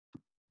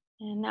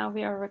And now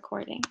we are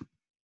recording.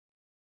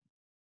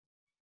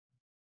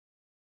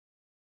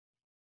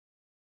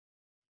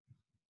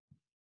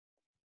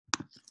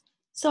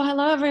 So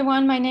hello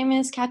everyone, my name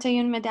is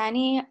Katayoun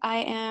Madani. I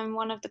am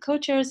one of the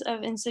co-chairs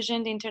of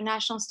Incision, the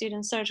International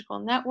Student Surgical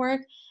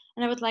Network,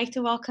 and I would like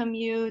to welcome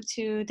you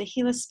to the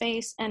HeLa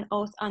space and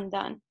Oath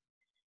Undone.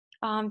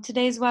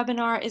 Today's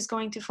webinar is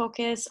going to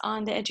focus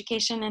on the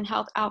education and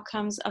health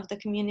outcomes of the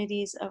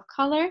communities of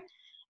color,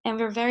 and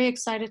we're very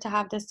excited to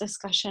have this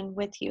discussion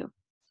with you.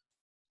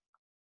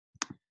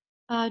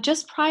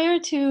 Just prior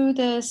to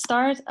the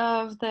start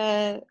of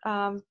the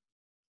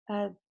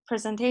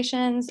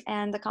presentations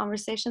and the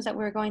conversations that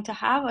we're going to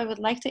have, I would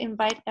like to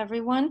invite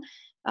everyone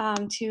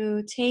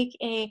to take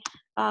a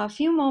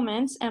few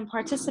moments and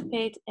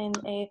participate in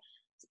a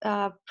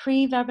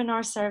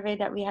pre-webinar survey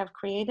that we have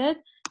created.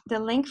 The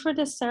link for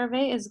this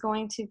survey is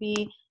going to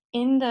be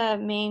in the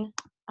main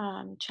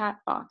chat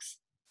box.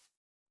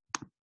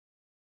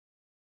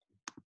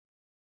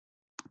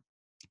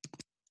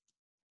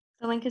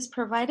 The link is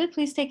provided.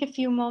 Please take a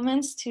few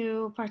moments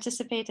to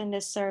participate in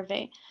this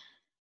survey.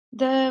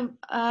 The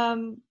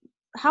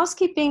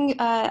housekeeping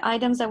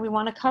items that we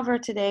want to cover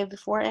today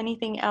before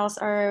anything else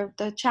are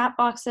the chat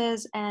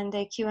boxes and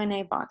the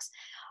Q&A box.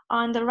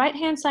 On the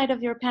right-hand side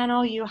of your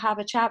panel, you have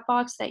a chat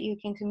box that you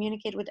can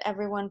communicate with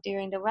everyone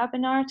during the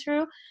webinar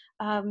through.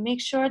 Make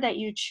sure that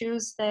you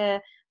choose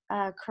the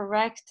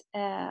correct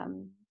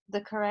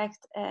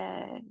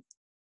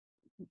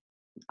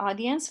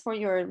audience for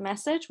your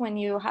message. When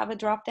you have a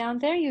drop down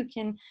there, you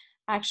can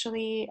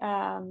actually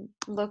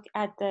look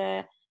at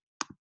the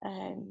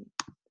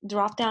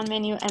drop down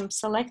menu and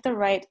select the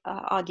right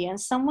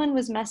audience. Someone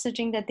was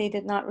messaging that they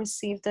did not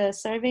receive the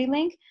survey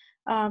link.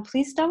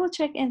 Please double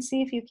check and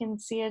see if you can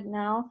see it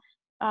now.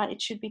 It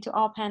should be to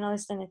all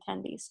panelists and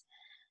attendees.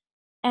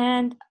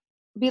 And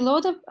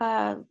below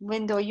the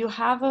window, you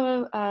have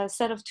a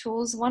set of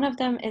tools. One of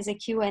them is a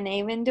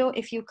Q&A window.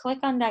 If you click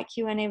on that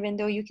Q&A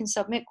window, you can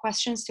submit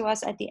questions to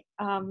us at the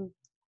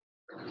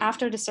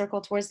after the circle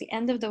towards the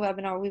end of the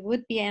webinar. We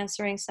would be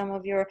answering some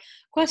of your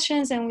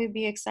questions, and we'd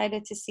be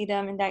excited to see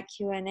them in that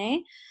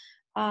Q&A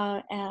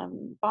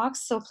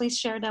box. So please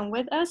share them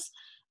with us,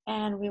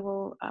 and we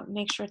will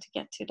make sure to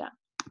get to them.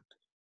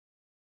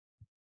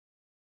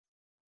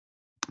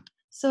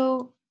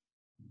 So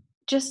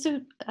just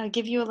to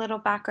give you a little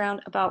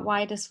background about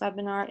why this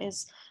webinar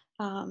is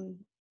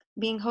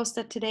being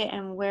hosted today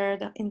and where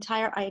the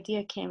entire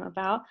idea came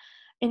about.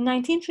 In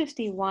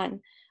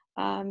 1951,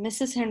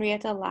 Mrs.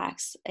 Henrietta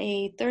Lacks,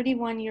 a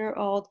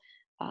 31-year-old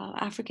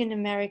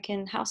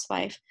African-American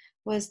housewife,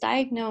 was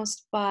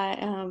diagnosed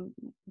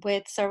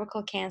with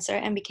cervical cancer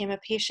and became a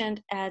patient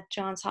at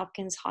Johns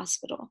Hopkins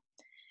Hospital.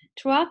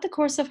 Throughout the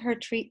course of her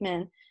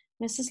treatment,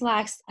 Mrs.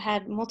 Lacks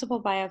had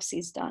multiple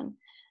biopsies done,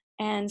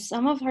 and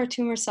some of her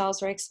tumor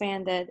cells were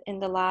expanded in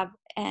the lab,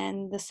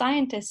 and the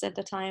scientists at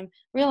the time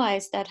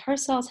realized that her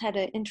cells had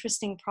an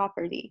interesting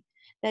property,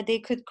 that they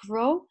could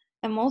grow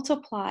and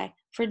multiply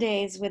for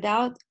days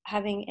without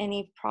having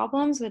any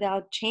problems,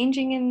 without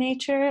changing in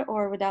nature,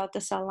 or without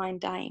the cell line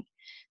dying.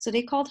 So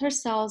they called her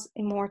cells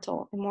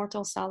immortal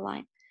cell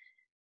line.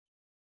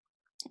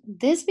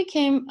 This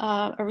became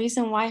a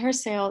reason why her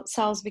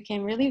cells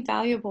became really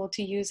valuable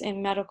to use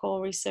in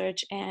medical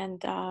research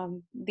and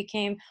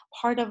became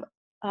part of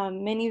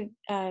many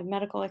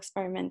medical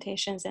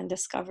experimentations and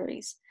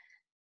discoveries.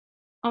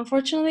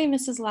 Unfortunately,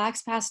 Mrs.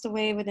 Lacks passed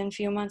away within a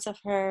few months of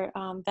her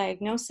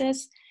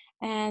diagnosis.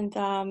 And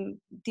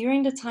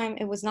during the time,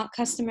 it was not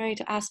customary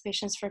to ask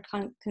patients for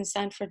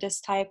consent for this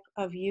type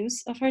of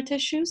use of her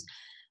tissues.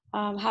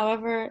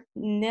 However,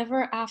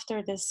 never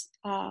after this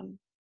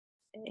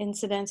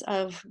incident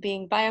of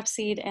being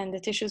biopsied and the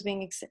tissues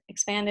being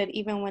expanded,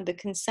 even when the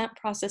consent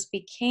process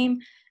became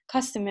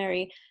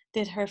customary,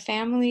 did her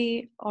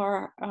family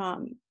or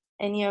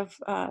any of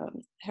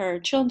her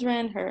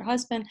children, her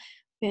husband,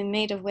 been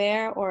made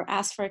aware or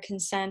asked for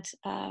consent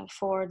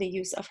for the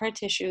use of her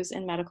tissues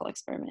in medical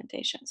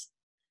experimentations.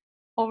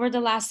 Over the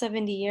last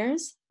 70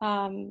 years,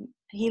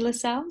 HeLa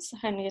cells,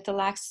 Henrietta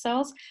Lacks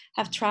cells,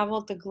 have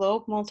traveled the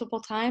globe multiple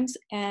times,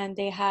 and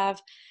they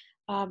have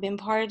been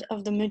part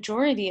of the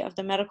majority of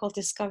the medical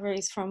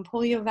discoveries, from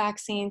polio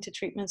vaccine to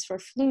treatments for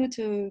flu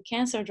to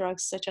cancer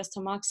drugs such as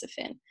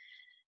tamoxifen.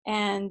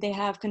 And they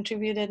have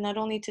contributed not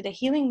only to the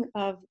healing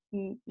of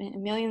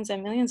millions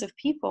and millions of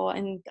people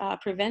and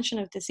prevention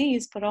of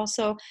disease, but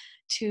also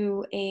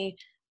to a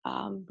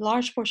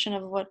large portion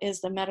of what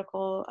is the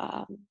medical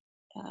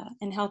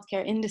and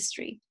healthcare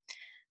industry.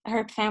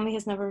 Her family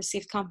has never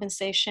received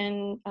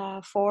compensation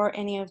for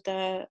any of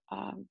the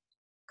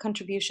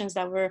contributions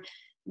that were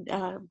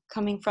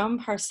coming from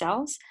her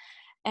cells.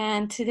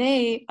 And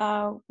today,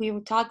 we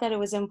thought that it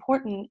was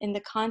important in the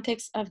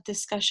context of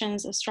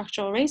discussions of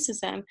structural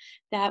racism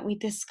that we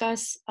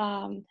discuss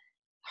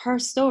her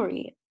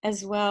story,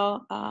 as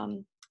well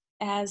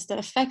as the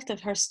effect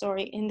of her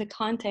story in the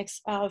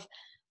context of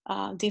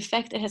the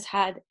effect it has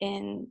had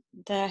in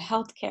the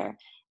healthcare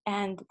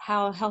and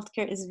how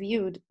healthcare is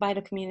viewed by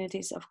the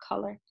communities of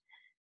color.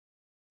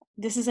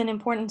 this is an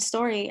important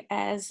story,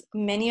 as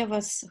many of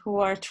us who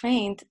are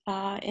trained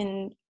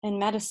in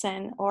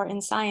medicine or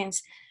in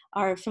science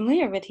are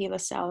familiar with HeLa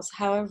cells.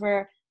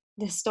 However,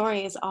 this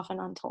story is often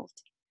untold.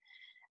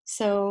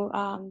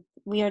 So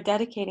we are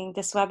dedicating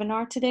this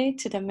webinar today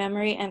to the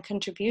memory and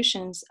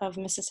contributions of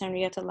Mrs.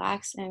 Henrietta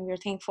Lacks, and we're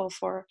thankful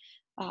for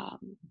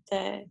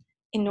the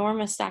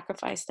enormous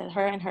sacrifice that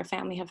her and her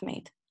family have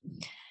made.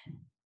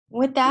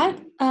 With that,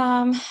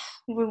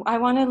 I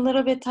want to a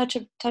little bit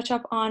touch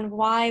up on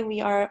why we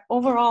are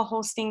overall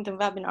hosting the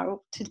webinar.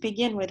 To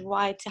begin with,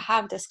 why to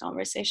have this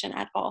conversation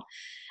at all.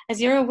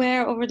 As you're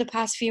aware, over the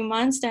past few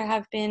months, there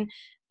have been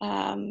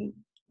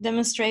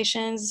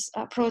demonstrations,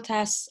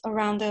 protests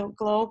around the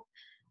globe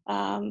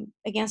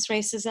against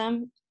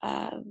racism,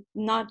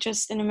 not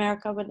just in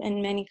America, but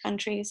in many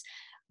countries.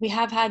 We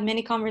have had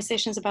many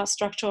conversations about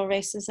structural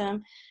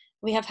racism.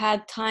 We have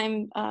had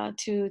time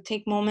to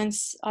take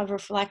moments of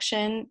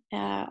reflection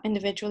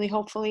individually,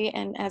 hopefully,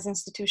 and as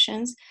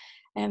institutions,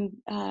 and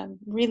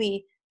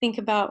really think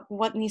about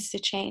what needs to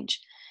change.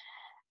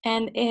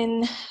 And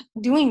in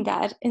doing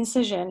that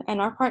incision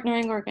and our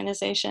partnering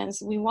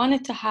organizations, we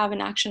wanted to have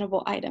an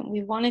actionable item.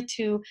 We wanted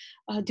to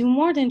do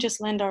more than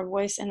just lend our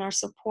voice and our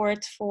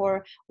support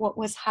for what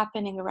was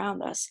happening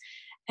around us.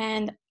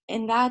 And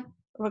in that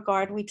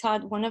regard, we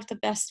thought one of the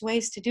best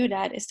ways to do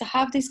that is to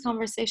have these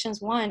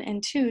conversations, one,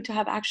 and two, to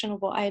have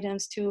actionable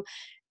items to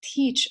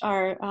teach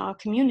our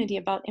community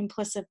about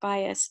implicit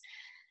bias.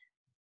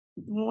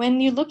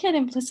 When you look at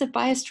implicit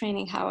bias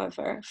training,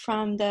 however,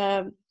 from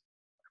the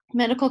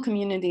medical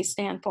community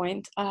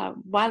standpoint,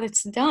 while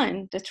it's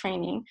done, the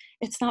training,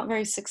 it's not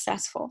very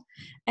successful.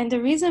 And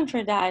the reason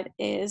for that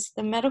is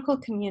the medical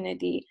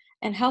community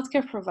and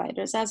healthcare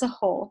providers as a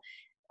whole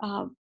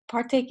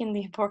partake in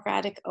the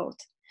Hippocratic Oath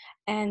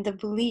and the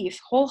belief,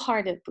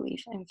 wholehearted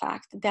belief, in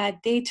fact, that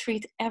they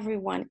treat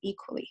everyone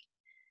equally.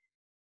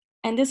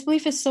 And this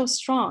belief is so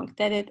strong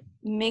that it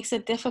makes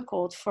it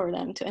difficult for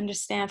them to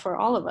understand, for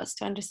all of us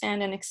to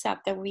understand and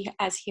accept that we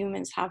as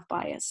humans have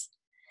bias.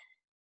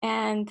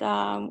 And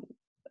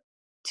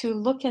to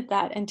look at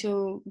that and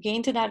to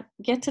get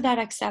to that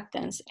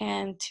acceptance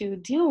and to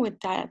deal with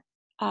that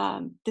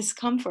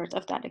discomfort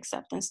of that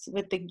acceptance,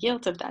 with the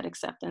guilt of that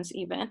acceptance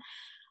even,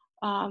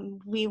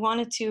 we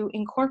wanted to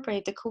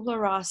incorporate the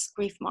Kubler-Ross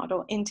grief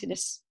model into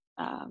this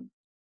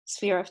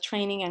sphere of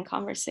training and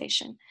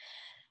conversation.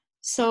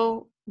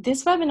 So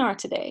this webinar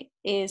today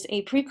is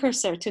a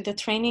precursor to the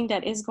training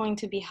that is going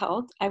to be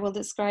held. I will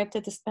describe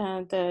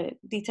the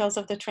details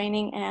of the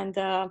training and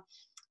the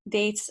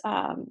dates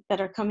that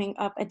are coming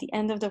up at the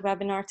end of the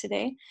webinar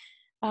today.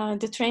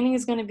 The training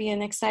is going to be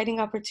an exciting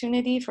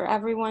opportunity for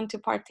everyone to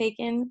partake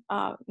in,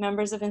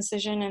 members of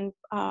Incision and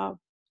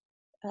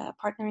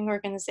partnering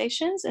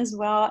organizations, as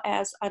well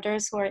as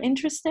others who are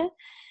interested.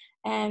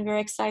 And we're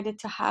excited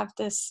to have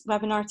this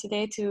webinar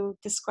today to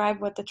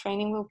describe what the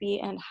training will be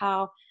and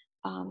how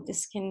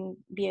this can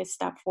be a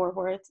step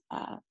forward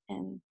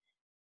and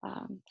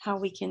how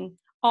we can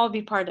all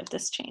be part of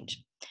this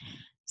change.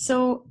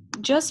 So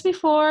just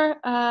before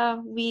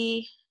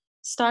we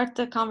start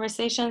the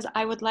conversations,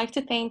 I would like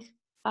to thank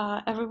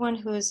everyone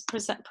who is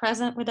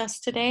present with us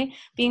today.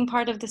 Being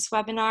part of this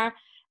webinar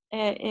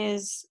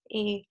is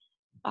a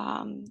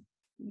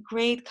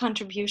great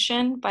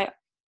contribution by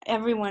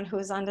everyone who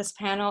is on this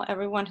panel,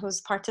 everyone who's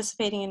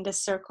participating in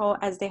this circle,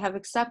 as they have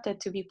accepted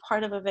to be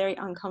part of a very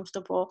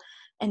uncomfortable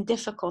and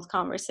difficult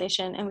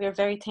conversation. And we are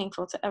very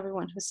thankful to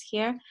everyone who's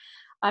here.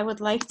 I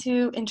would like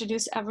to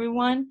introduce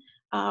everyone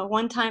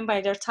one time by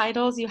their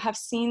titles. You have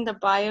seen the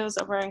bios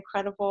of our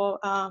incredible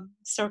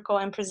circle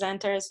and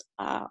presenters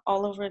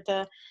all over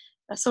the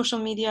social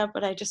media,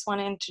 but I just want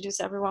to introduce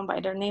everyone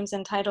by their names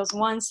and titles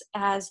once,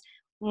 as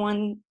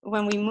when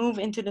we move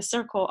into the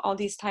circle, all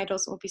these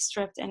titles will be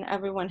stripped and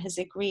everyone has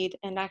agreed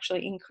and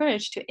actually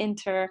encouraged to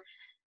enter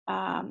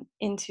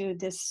into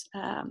this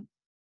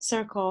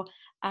circle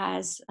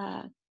as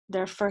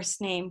their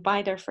first name,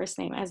 by their first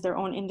name, as their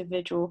own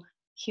individual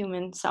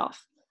human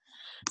self.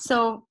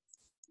 So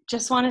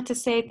just wanted to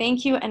say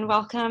thank you and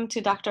welcome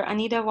to Dr.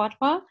 Anita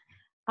Wadhwa,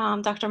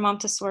 Dr.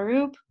 Mamta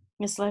Swaroop,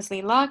 Ms.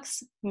 Leslie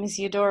Lux, Ms.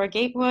 Udoro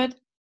Gatewood,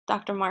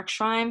 Dr. Mark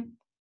Shrime,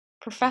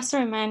 Professor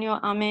Emmanuel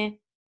Ameh,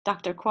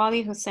 Dr.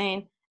 Qaali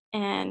Hussein,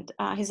 and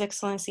His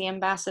Excellency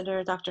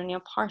Ambassador Dr. Neil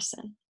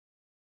Parson.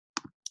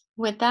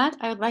 With that,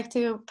 I would like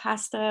to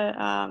pass the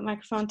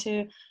microphone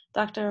to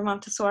Dr.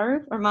 Mamta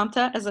Swaroop, or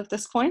Mamta as of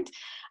this point,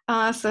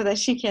 so that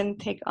she can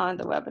take on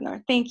the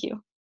webinar. Thank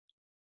you.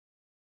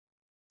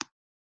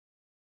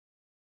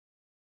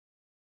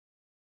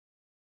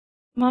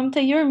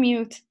 Mamta, you're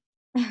mute.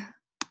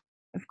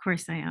 Of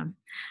course I am.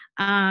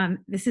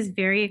 This is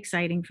very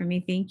exciting for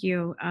me. Thank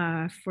you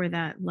for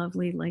that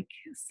lovely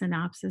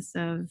synopsis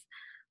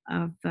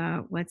of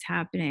what's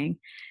happening.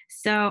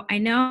 So I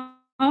know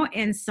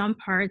in some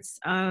parts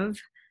of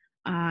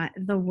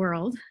the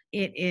world,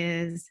 it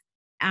is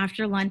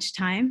after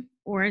lunchtime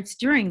or it's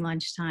during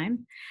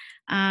lunchtime.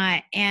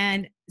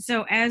 And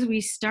so as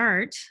we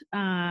start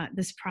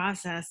this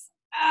process,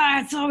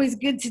 it's always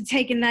good to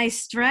take a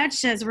nice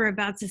stretch as we're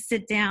about to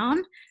sit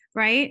down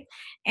right?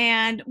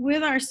 And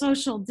with our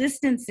social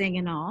distancing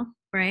and all,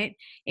 right,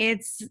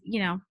 it's,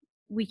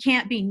 we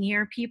can't be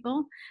near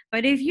people.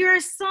 But if you're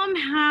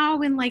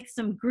somehow in like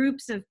some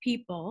groups of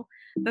people,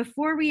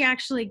 before we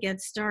actually get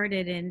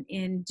started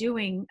in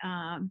doing,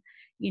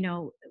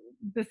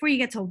 before you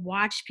get to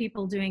watch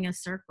people doing a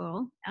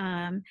circle,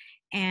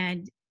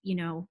 and,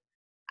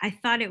 I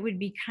thought it would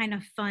be kind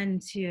of fun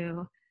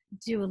to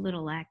do a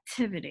little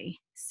activity.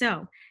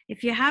 So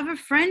if you have a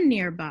friend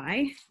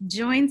nearby,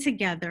 join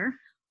together,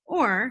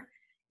 or,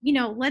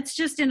 let's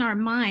just in our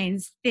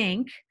minds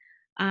think,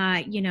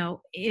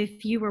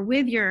 if you were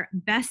with your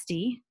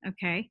bestie,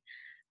 okay,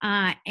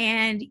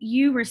 and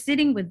you were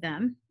sitting with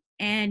them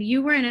and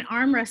you were in an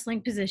arm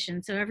wrestling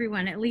position. So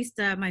everyone, at least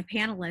my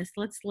panelists,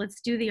 let's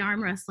do the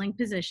arm wrestling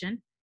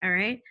position. All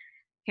right.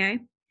 Okay.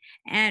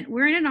 And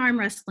we're in an arm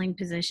wrestling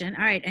position.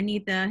 All right,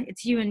 Anita,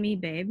 it's you and me,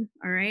 babe.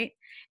 All right.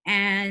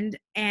 And,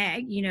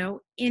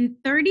 in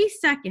 30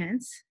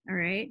 seconds, all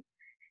right,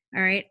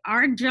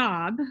 our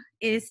job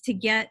is to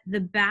get the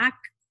back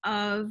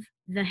of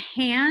the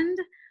hand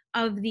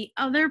of the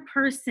other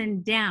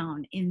person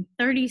down in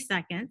 30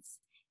 seconds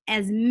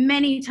as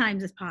many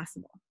times as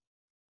possible.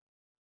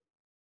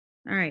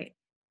 All right.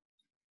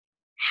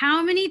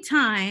 How many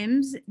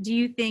times do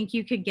you think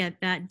you could get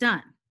that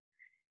done?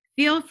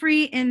 Feel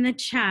free in the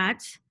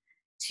chat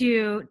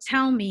to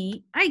tell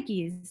me,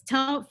 Ikes,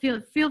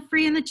 feel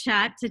free in the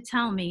chat to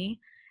tell me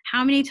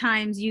how many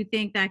times you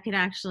think that could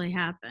actually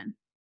happen.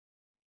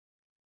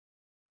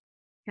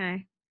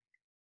 Okay.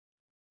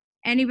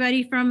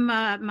 Anybody from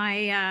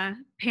my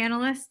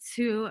panelists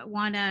who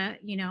want to,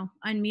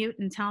 unmute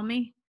and tell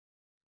me?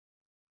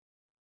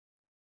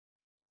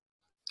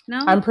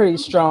 No? I'm pretty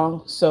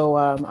strong, so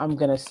I'm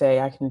going to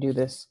say I can do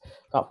this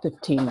about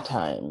 15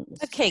 times.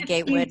 Okay, 15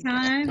 Gatewood,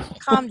 times.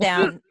 calm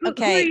down.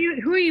 Okay.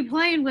 Who are you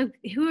playing with?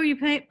 Who are you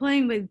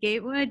playing with,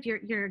 Gatewood?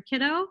 Your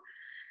kiddo?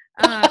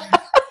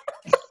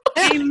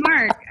 Hey,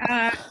 Mark,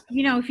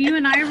 if you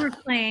and I were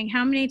playing,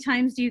 how many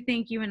times do you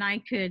think you and I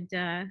could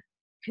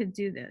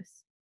do this?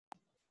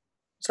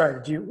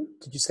 Sorry, did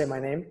you say my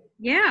name?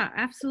 Yeah,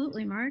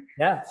 absolutely, Mark.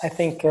 Yeah, I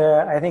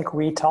think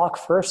we talk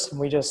first and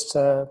we just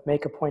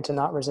make a point to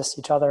not resist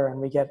each other,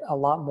 and we get a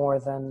lot more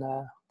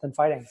than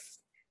fighting.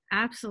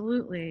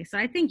 Absolutely. So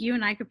I think you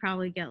and I could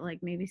probably get like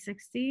maybe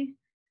 60.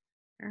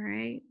 All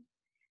right.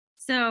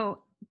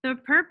 So the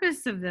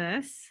purpose of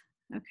this,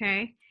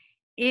 okay,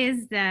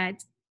 is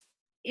that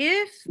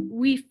if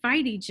we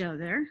fight each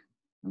other,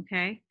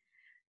 okay,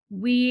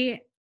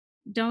 we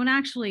don't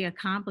actually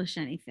accomplish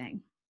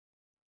anything.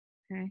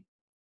 Okay.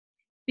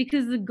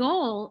 Because the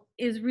goal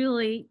is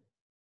really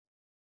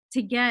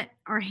to get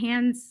our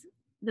hands,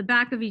 the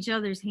back of each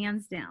other's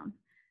hands down.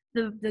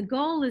 The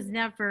goal is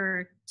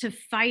never to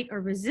fight or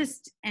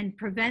resist and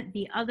prevent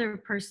the other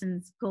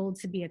person's goal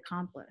to be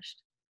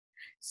accomplished.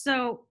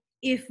 So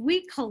if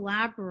we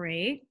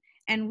collaborate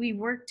and we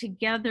work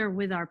together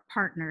with our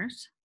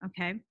partners,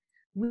 okay,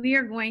 we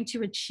are going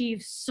to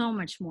achieve so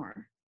much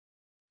more.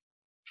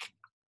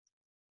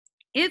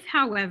 If,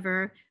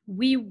 however,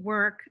 we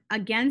work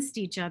against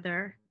each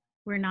other,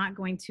 we're not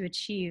going to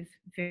achieve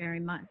very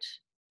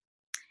much.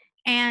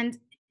 And,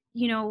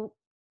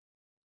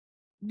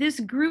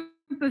 this group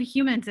of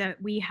humans that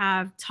we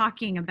have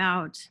talking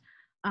about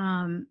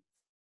on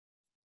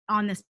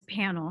this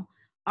panel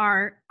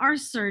are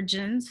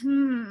surgeons,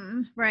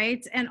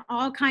 right? And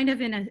all kind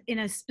of in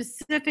a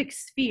specific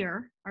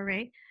sphere, all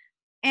right?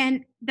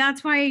 And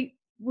that's why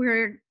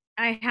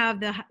I have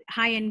the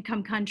high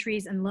income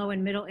countries and low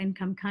and middle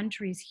income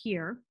countries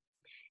here.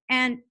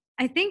 And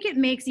I think it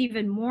makes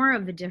even more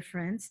of a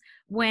difference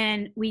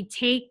when we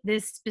take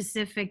this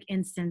specific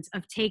instance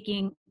of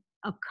taking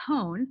a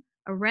cone,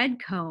 a red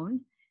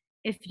cone,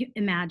 if you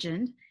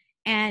imagined,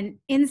 and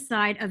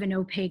inside of an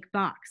opaque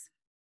box.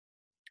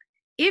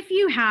 If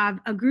you have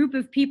a group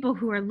of people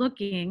who are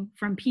looking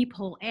from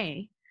peephole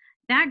A,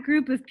 that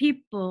group of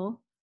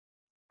people,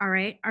 all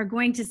right, are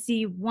going to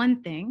see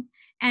one thing,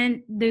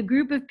 and the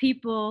group of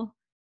people,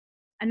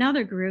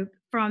 another group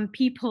from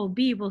peephole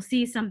B, will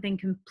see something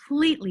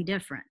completely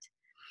different.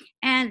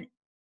 And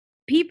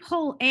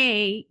peephole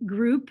A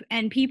group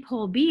and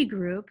peephole B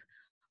group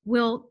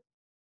will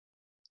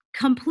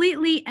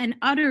completely and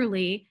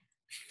utterly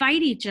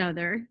fight each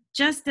other,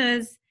 just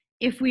as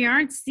if we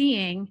aren't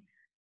seeing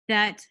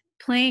that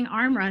playing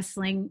arm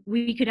wrestling,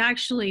 we could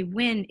actually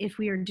win if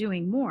we are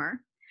doing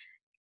more.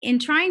 In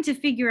trying to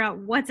figure out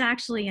what's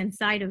actually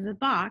inside of the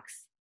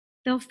box,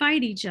 they'll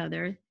fight each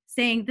other,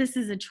 saying this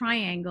is a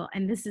triangle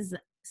and this is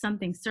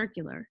something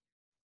circular,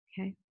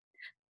 okay?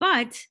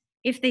 But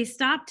if they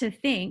stop to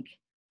think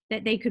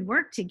that they could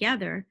work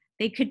together,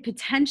 they could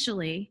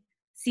potentially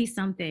see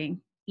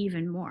something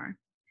even more.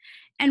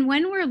 And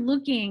when we're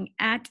looking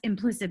at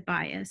implicit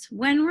bias,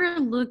 when we're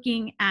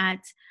looking at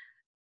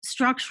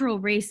structural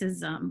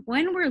racism,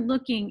 when we're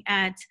looking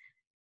at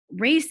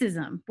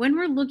racism, when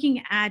we're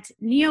looking at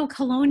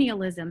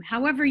neocolonialism,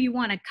 however you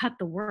want to cut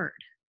the word,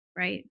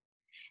 right?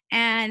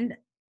 And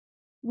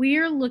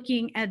we're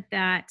looking at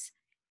that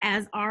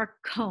as our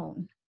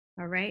cone,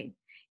 all right?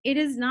 it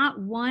is not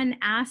one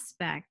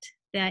aspect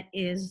that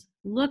is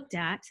looked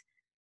at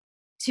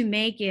to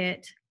make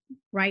it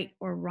right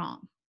or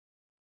wrong.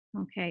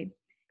 Okay.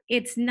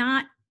 It's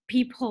not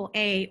peephole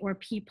A or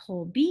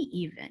peephole B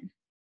even,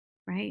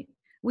 right?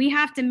 We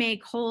have to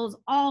make holes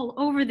all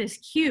over this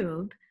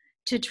cube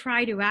to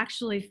try to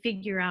actually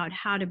figure out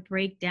how to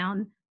break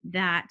down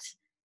that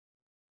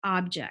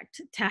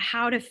object, to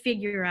how to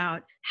figure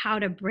out how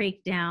to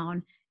break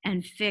down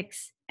and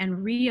fix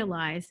and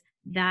realize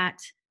that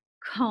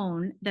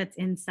cone that's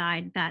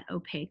inside that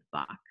opaque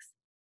box.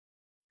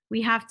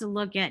 We have to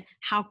look at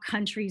how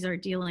countries are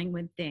dealing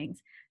with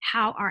things,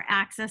 how our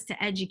access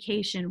to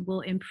education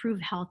will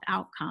improve health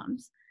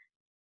outcomes,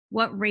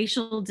 what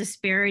racial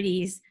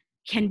disparities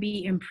can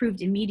be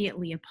improved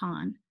immediately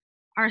upon,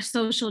 our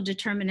social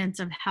determinants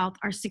of health,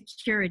 our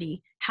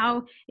security.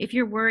 How, if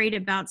you're worried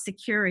about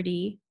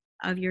security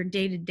of your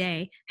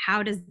day-to-day,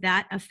 how does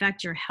that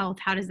affect your health?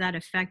 How does that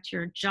affect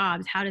your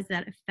jobs? How does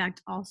that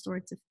affect all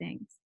sorts of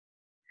things?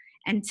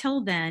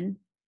 Until then,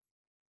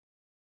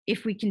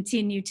 if we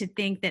continue to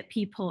think that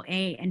peephole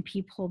A and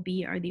peephole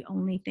B are the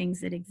only things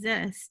that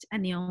exist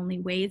and the only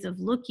ways of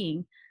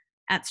looking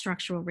at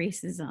structural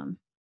racism,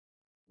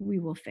 we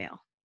will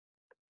fail.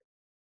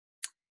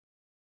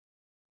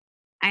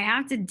 I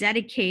have to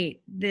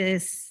dedicate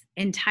this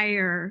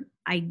entire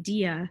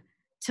idea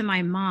to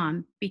my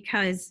mom,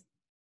 because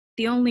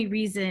the only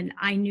reason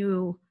I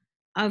knew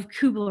of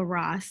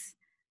Kubler-Ross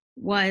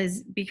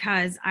was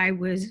because I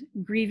was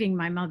grieving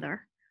my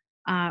mother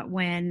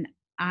when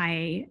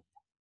I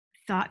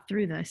thought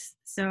through this.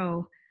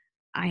 So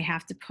I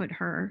have to put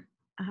her,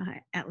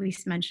 at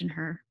least mention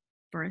her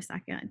for a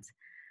second.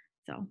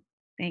 So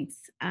thanks.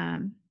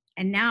 And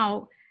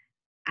now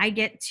I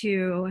get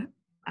to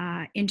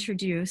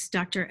introduce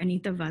Dr.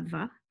 Anita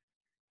Wadhwa,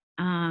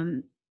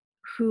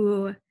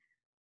 who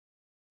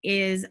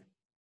is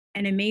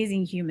an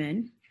amazing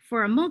human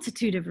for a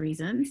multitude of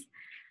reasons.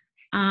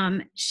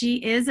 She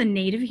is a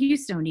native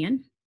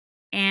Houstonian,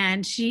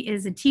 and she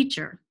is a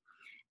teacher.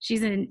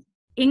 She's an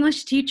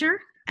English teacher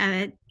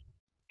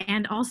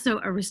and also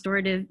a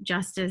restorative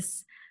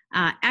justice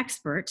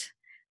expert,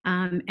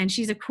 and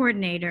she's a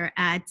coordinator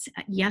at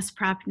Yes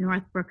Prep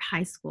Northbrook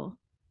High School.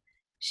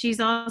 She's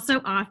also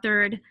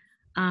authored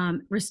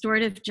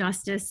Restorative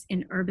Justice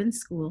in Urban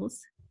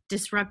Schools,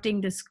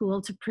 Disrupting the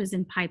School to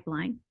Prison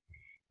Pipeline,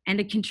 and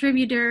a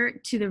contributor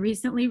to the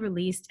recently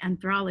released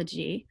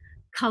anthology,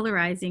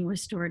 Colorizing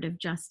Restorative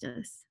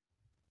Justice.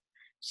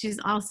 She's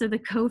also the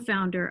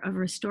co-founder of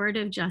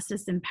Restorative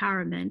Justice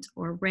Empowerment,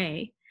 or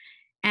RAE,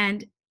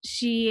 and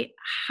she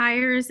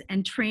hires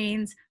and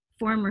trains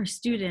former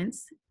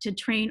students to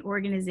train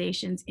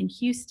organizations in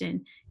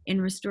Houston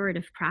in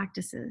restorative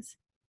practices.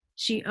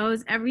 She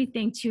owes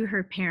everything to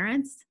her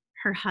parents,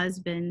 her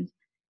husband,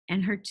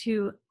 and her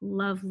two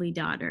lovely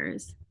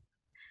daughters.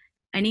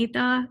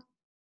 Anita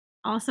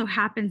also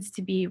happens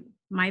to be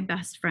my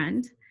best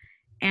friend,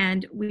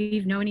 and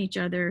we've known each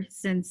other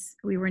since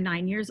we were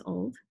 9 years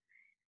old.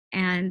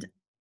 And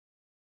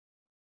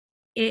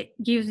it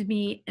gives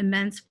me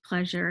immense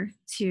pleasure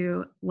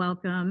to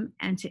welcome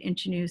and to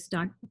introduce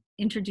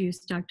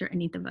Dr.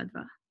 Anita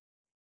Wadhwa.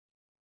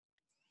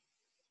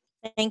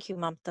 Thank you,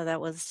 Mamta.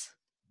 That was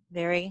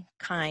very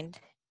kind,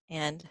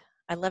 and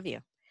I love you.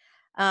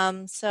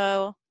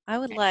 So I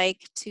would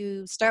like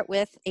to start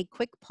with a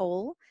quick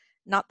poll,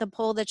 not the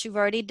poll that you've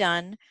already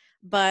done,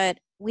 but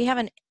we have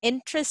an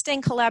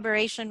interesting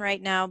collaboration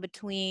right now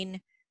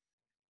between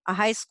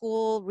a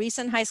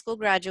recent high school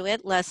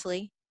graduate,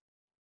 Leslie,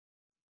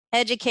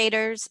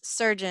 educators,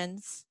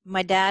 surgeons.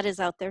 My dad is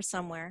out there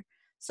somewhere.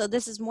 So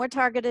this is more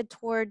targeted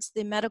towards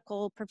the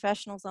medical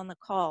professionals on the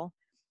call.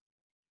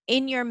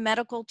 In your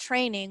medical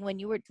training, when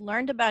you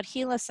learned about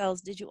HeLa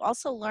cells, did you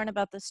also learn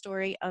about the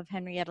story of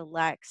Henrietta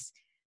Lacks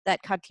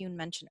that Katayoun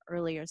mentioned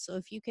earlier? So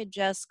if you could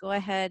just go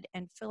ahead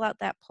and fill out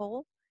that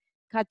poll.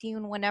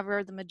 Katayoun,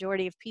 whenever the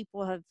majority of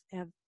people have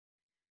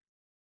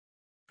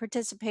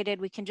participated,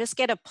 we can just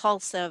get a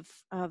pulse of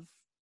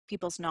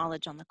people's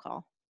knowledge on the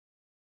call.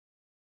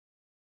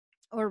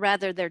 Or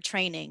rather their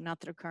training,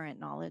 not their current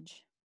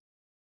knowledge.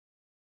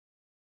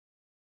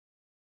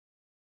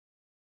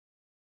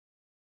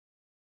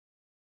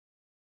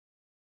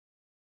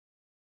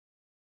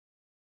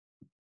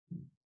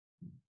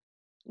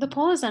 The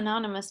poll is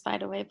anonymous, by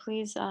the way.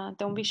 Please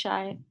don't be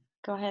shy.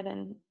 Go ahead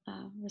and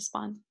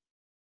respond.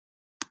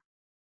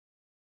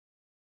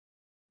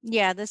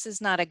 Yeah, this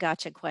is not a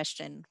gotcha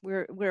question.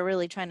 We're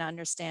really trying to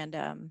understand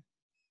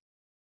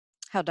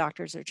how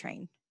doctors are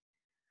trained.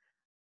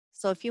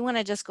 So if you want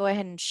to just go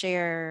ahead and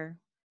share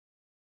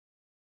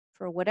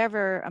for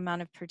whatever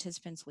amount of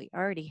participants we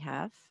already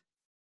have.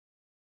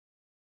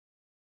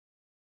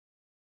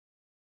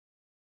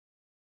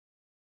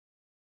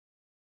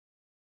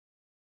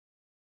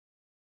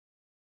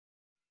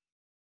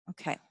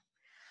 Okay,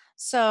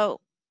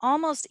 so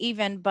almost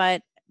even,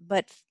 but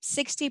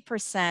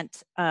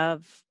 60%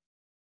 of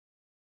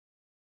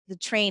the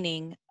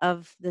training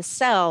of the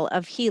cell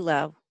of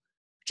HeLa,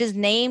 which is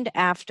named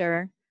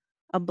after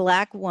a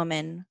Black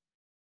woman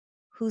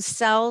whose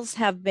cells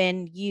have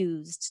been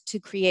used to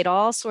create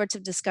all sorts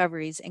of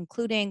discoveries,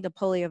 including the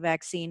polio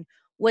vaccine,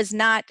 was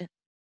not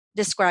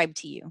described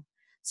to you.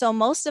 So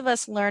most of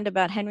us learned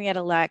about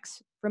Henrietta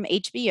Lacks from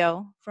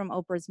HBO, from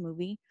Oprah's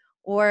movie,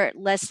 or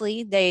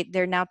Leslie,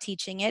 they're now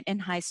teaching it in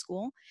high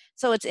school.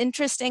 So it's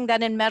interesting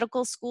that in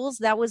medical schools,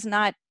 that was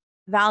not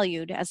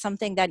valued as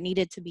something that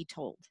needed to be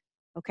told,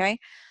 okay?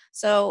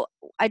 So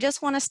I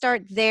just want to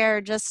start there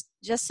just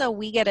so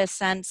we get a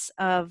sense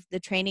of the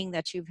training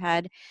that you've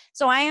had.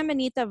 So I am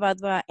Anita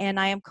Wadhwa, and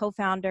I am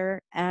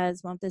co-founder,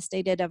 as Mamta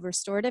stated, of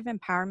Restorative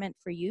Empowerment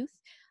for Youth.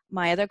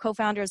 My other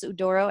co-founder is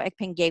Udoro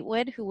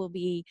Ekpin-Gatewood, who will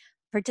be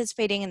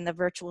participating in the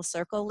virtual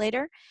circle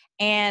later.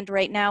 And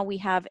right now we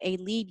have a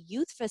lead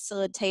youth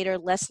facilitator,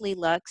 Leslie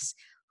Lux,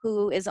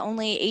 who is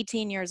only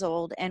 18 years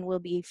old and will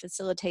be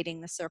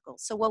facilitating the circle.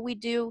 So what we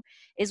do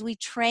is we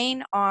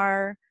train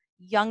our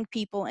young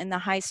people in the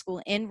high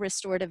school in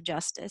restorative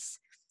justice,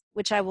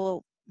 which I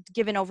will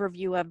give an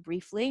overview of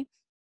briefly.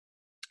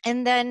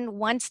 And then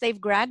once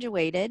they've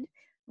graduated,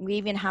 we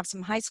even have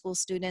some high school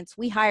students,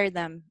 we hire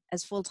them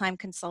as full-time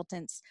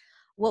consultants.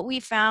 What we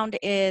found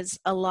is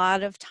a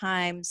lot of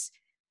times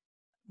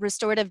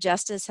restorative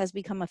justice has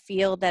become a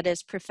field that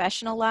is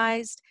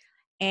professionalized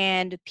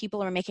and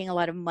people are making a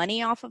lot of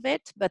money off of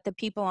it, but the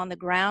people on the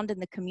ground in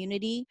the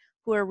community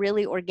who are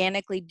really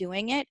organically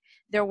doing it,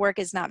 their work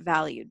is not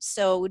valued.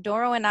 So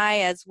Udoro and I,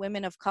 as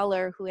women of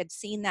color who had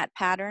seen that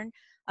pattern,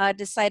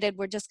 decided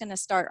we're just gonna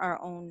start our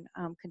own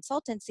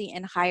consultancy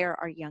and hire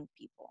our young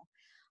people.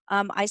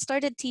 I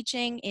started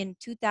teaching in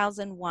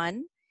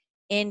 2001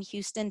 in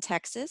Houston,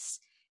 Texas,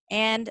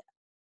 and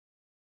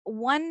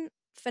one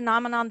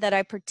phenomenon that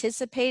I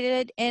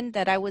participated in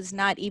that I was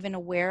not even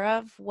aware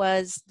of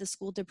was the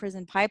school to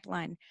prison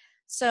pipeline.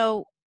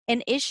 So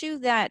an issue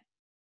that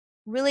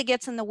really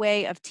gets in the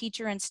way of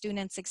teacher and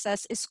student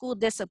success is school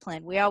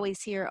discipline. We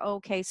always hear, oh,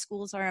 okay,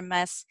 schools are a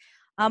mess.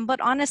 But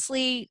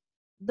honestly,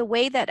 the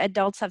way that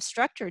adults have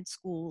structured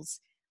schools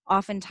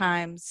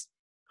oftentimes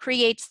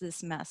creates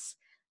this mess.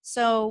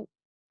 So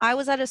I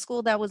was at a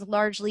school that was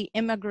largely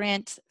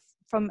immigrant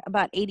from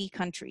about 80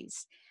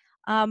 countries.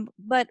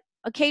 But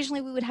occasionally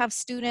we would have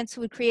students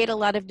who would create a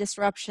lot of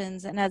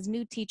disruptions. And as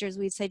new teachers,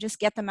 we'd say, just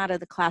get them out of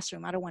the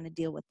classroom. I don't want to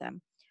deal with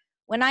them.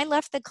 When I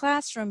left the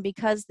classroom,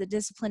 because the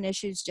discipline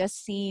issues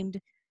just seemed,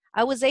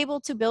 I was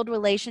able to build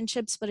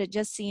relationships, but it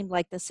just seemed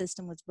like the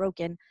system was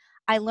broken.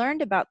 I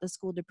learned about the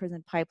school to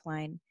prison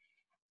pipeline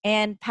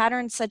and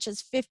patterns such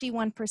as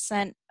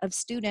 51% of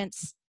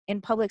students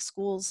in public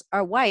schools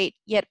are white,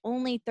 yet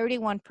only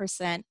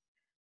 31%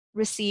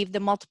 receive the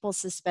multiple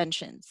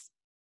suspensions.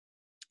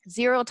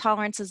 Zero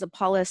tolerance is a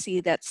policy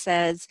that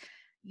says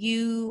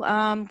you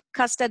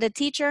cussed at a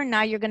teacher,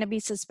 now you're going to be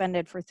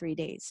suspended for 3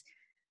 days.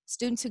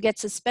 Students who get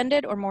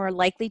suspended are more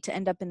likely to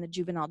end up in the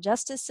juvenile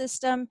justice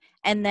system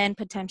and then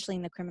potentially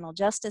in the criminal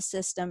justice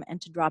system and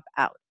to drop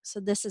out. So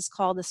this is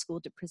called the school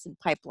to prison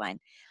pipeline.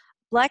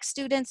 Black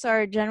students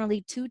are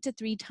generally 2 to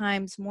 3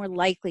 times more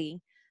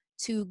likely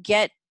to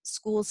get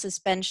school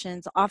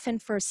suspensions, often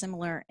for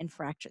similar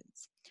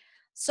infractions.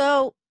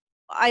 So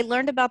I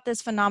learned about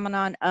this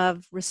phenomenon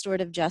of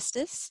restorative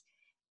justice,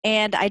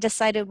 and I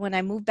decided when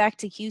I moved back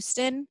to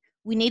Houston,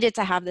 we needed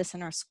to have this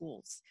in our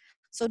schools.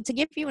 So to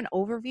give you an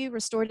overview,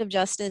 restorative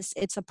justice,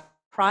 it's a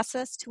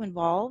process to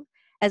involve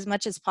as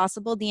much as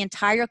possible the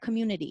entire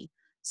community.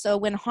 So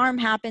when harm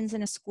happens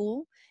in a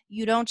school,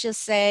 you don't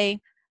just say,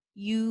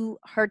 you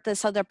hurt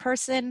this other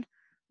person,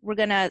 we're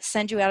gonna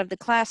send you out of the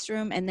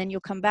classroom and then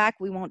you'll come back,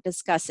 we won't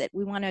discuss it.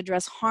 We wanna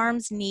address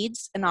harms,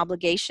 needs, and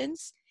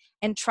obligations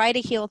and try to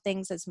heal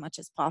things as much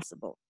as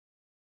possible.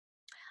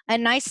 A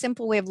nice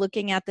simple way of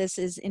looking at this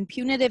is in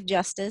punitive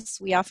justice,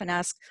 we often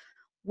ask,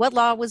 what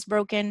law was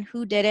broken,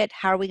 who did it,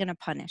 how are we gonna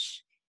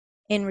punish?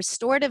 In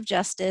restorative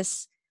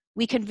justice,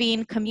 we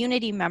convene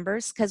community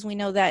members because we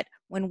know that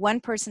when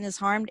one person is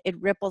harmed, it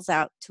ripples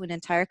out to an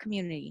entire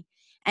community.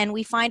 And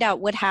we find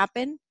out what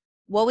happened,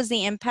 what was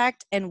the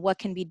impact, and what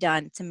can be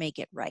done to make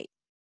it right.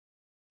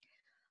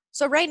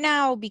 So right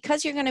now,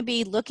 because you're gonna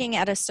be looking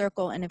at a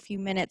circle in a few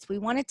minutes, we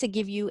wanted to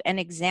give you an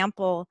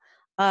example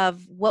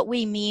of what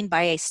we mean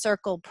by a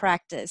circle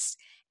practice.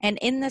 And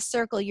in this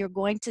circle, you're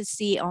going to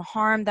see a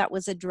harm that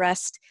was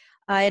addressed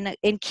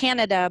in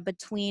Canada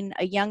between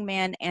a young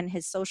man and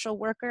his social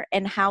worker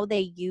and how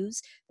they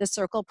use the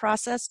circle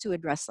process to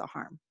address the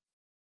harm.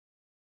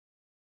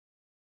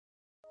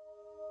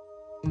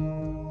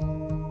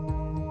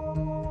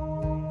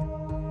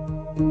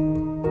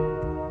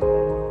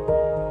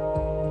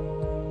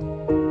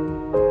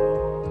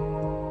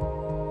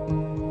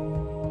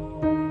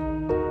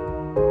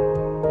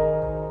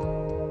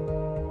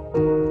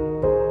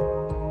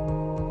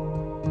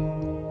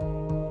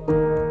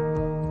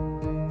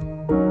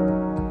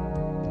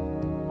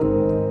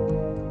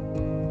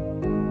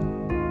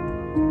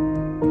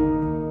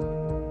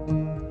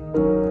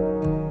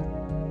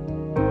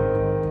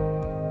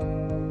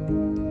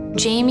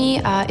 Jamie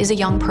is a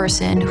young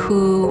person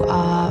who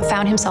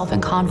found himself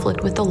in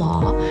conflict with the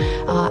law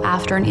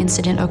after an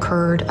incident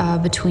occurred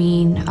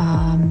between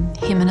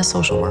him and a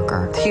social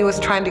worker. He was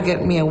trying to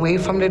get me away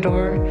from the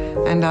door,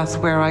 and that's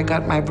where I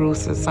got my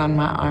bruises on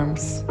my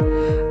arms.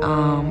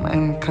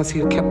 And because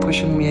he kept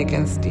pushing me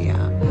against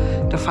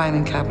the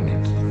filing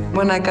cabinet.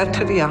 When I got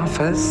to the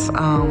office,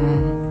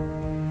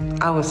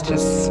 I was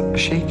just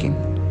shaking.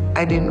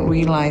 I didn't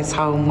realize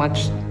how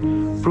much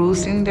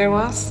bruising there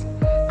was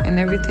and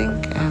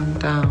everything,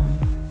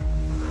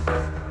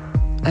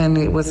 and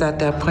it was at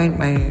that point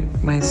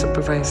my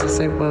supervisor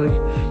said, well,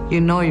 you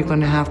know you're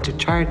going to have to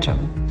charge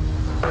him.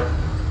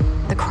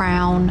 The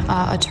Crown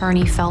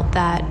attorney felt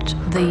that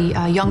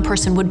the young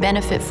person would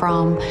benefit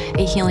from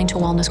a Healing to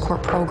Wellness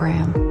Court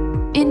program.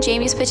 In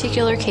Jamie's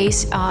particular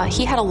case,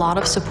 he had a lot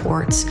of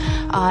supports,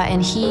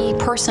 and he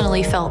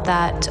personally felt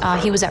that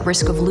he was at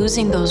risk of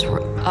losing those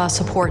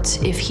supports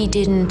if he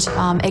didn't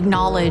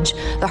acknowledge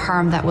the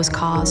harm that was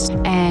caused.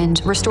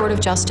 And restorative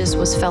justice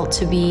was felt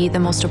to be the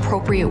most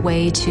appropriate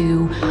way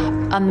to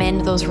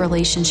amend those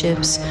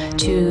relationships,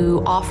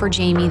 to offer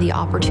Jamie the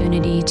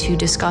opportunity to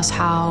discuss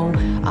how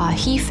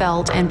he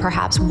felt and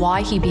perhaps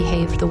why he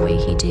behaved the way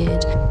he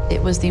did.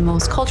 It was the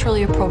most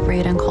culturally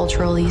appropriate and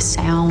culturally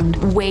sound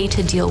way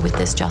to deal with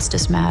this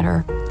justice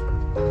matter.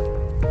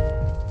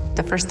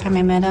 The first time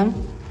I met him,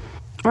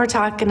 we're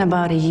talking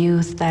about a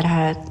youth that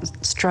had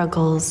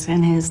struggles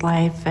in his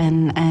life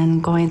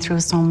and going through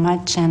so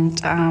much, and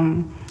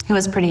he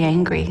was pretty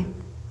angry.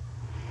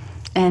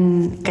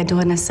 And I do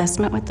an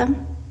assessment with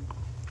them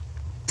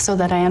so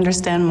that I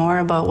understand more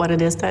about what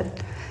it is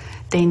that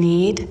they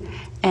need,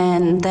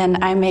 and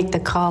then I make the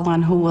call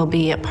on who will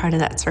be a part of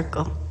that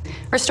circle.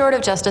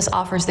 Restorative justice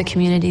offers the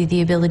community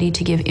the ability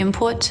to give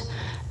input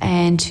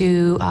and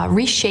to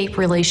reshape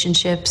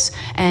relationships,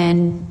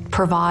 and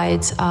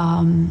provides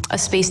a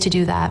space to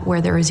do that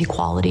where there is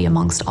equality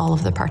amongst all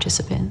of the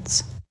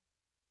participants.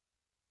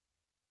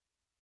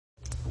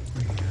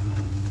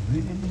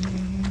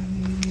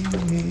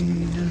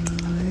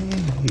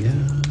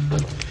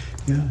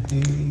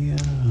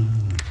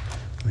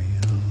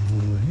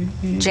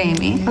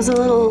 Jamie was a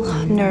little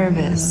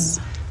nervous,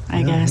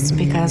 I guess,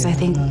 because I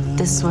think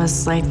this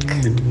was like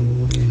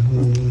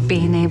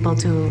being able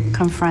to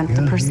confront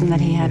the person that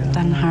he had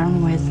done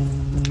harm with,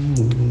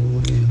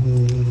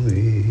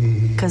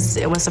 because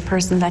it was a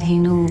person that he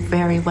knew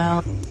very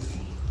well.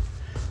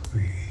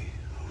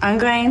 I'm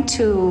going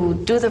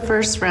to do the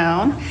first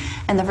round,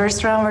 and the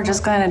first round we're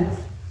just going to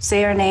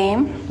say our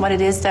name, what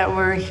it is that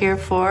we're here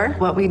for,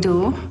 what we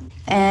do,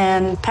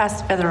 and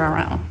pass the feather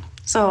around.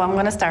 So I'm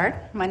going to start.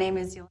 My name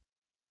is Yolanda.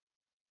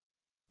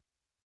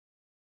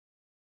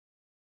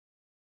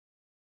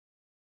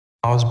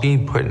 I was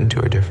being put into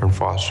a different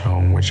foster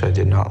home, which I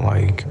did not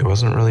like. It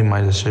wasn't really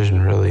my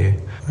decision, really.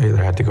 I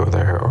either had to go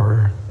there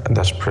or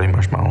that's pretty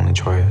much my only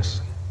choice.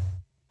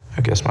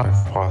 I guess my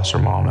foster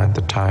mom at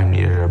the time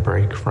needed a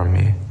break from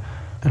me,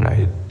 and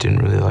I didn't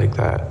really like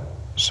that.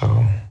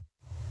 So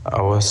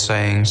I was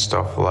saying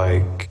stuff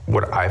like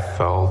what I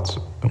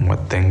felt and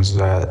what things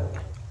that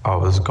I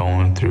was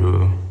going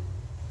through,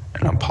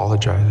 and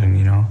apologizing,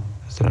 you know,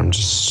 that I'm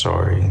just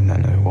sorry and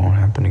then it won't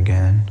happen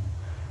again.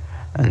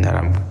 And that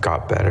I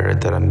got better,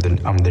 that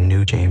I'm the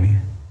new Jamie.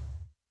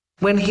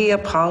 When he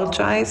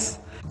apologized,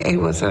 it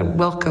was a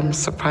welcome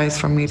surprise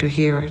for me to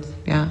hear it,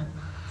 yeah.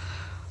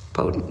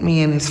 But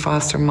me and his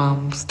foster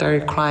mom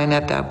started crying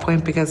at that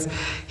point because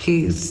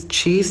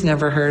she's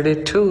never heard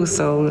it too,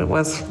 so it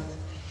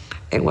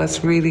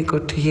was really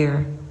good to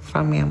hear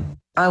from him.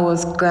 I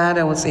was glad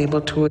I was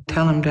able to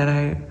tell him that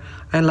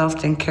I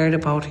loved and cared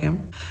about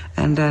him,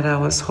 and that I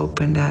was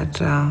hoping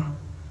that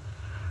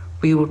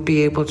we would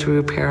be able to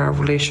repair our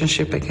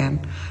relationship again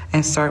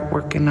and start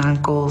working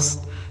on goals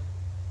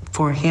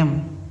for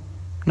him,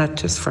 not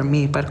just for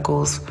me, but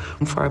goals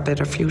for a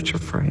better future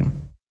for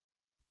him.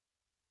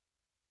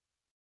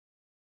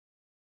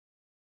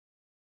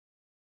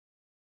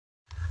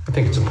 I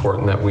think it's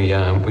important that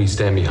we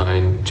stand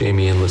behind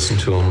Jamie and listen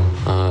to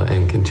him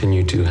and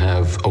continue to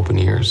have open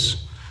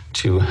ears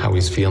to how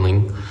he's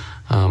feeling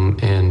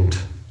and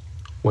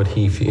what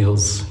he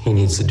feels he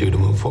needs to do to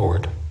move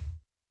forward.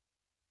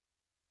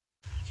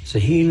 It's a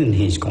healing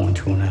he's going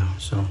through now,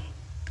 so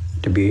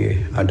to be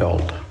an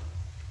adult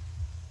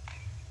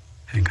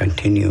and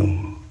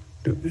continue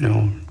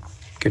to,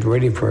 get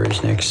ready for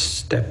his next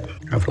step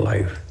of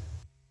life.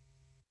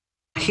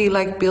 He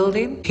liked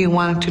building. He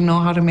wanted to know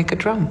how to make a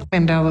drum,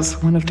 and that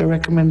was one of the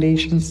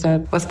recommendations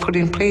that was put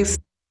in place.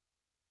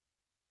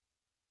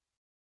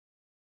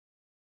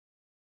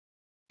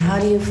 How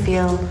do you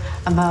feel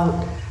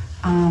about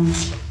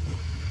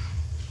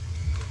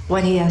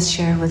what he has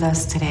shared with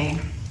us today?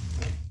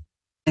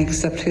 I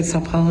accept his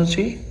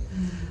apology.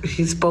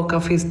 He spoke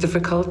of his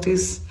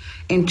difficulties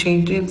in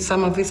changing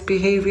some of his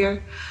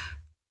behavior.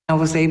 I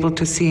was able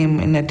to see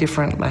him in a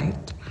different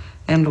light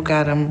and look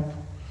at him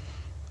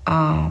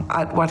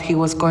at what he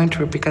was going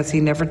through, because he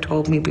never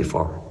told me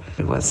before.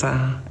 It was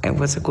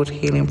a good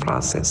healing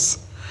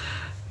process.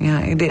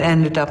 Yeah, it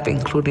ended up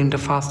including the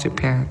foster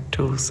parent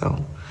too,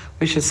 so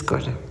which is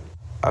good.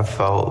 I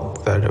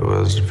felt that it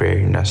was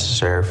very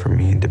necessary for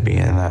me to be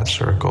in that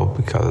circle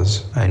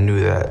because I knew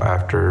that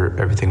after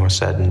everything was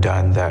said and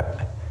done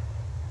that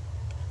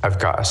I've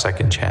got a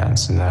second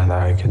chance and that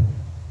I could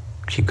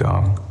keep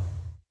going.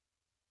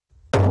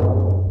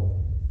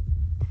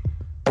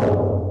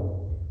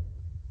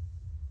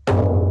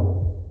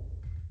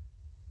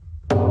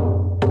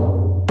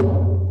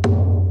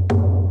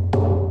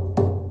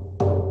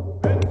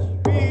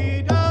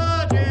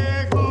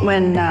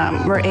 When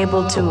we're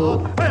able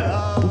to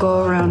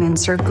go around in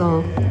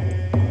circle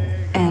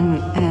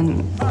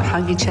and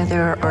hug each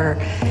other or,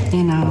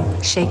 you know,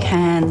 shake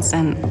hands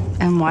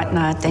and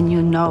whatnot, then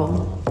you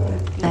know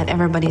that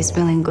everybody's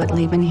feeling good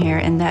leaving here,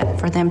 and that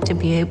for them to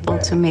be able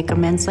to make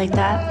amends like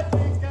that,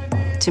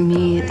 to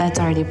me, that's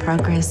already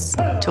progress,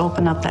 to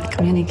open up that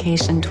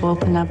communication, to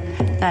open up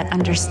that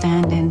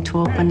understanding, to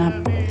open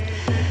up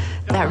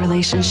that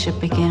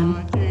relationship again.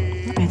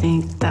 I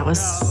think that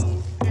was,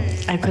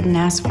 I couldn't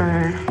ask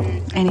for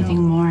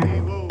anything more.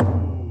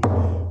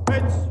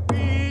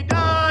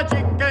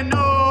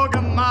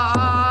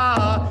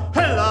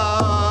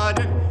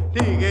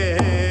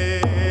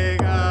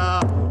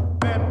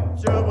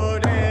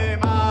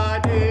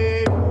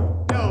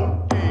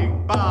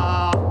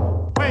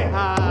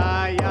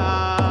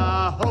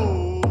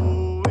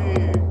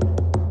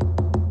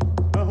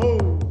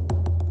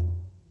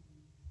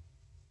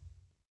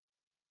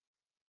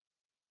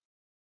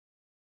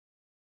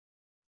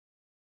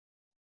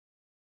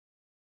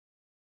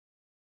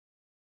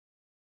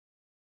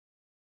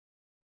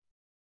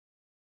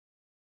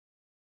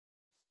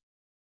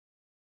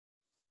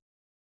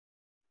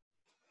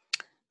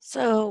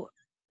 So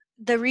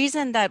the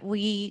reason that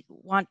we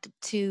want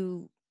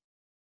to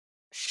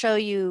show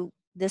you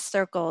this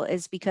circle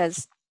is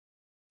because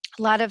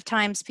a lot of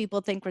times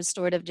people think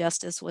restorative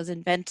justice was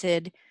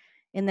invented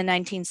in the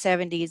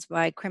 1970s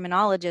by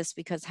criminologists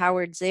because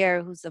Howard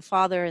Zehr, who's the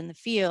father in the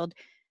field,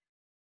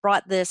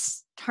 brought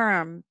this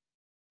term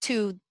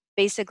to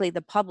basically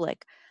the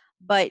public.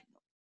 But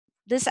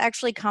this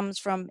actually comes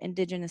from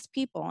indigenous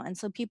people. And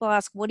so people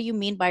ask, what do you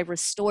mean by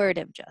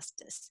restorative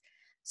justice?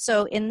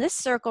 So in this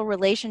circle,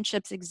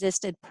 relationships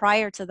existed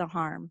prior to the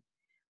harm,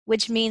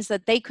 which means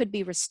that they could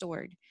be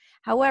restored.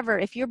 However,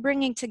 if you're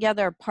bringing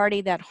together a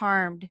party that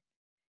harmed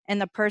and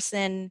the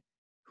person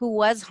who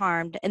was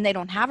harmed and they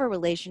don't have a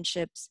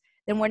relationship,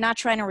 then we're not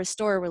trying to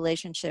restore a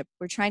relationship.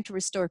 We're trying to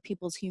restore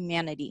people's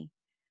humanity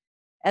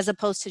as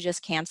opposed to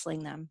just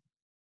canceling them.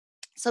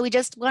 So we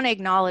just want to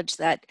acknowledge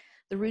that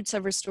the roots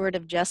of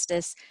restorative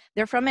justice,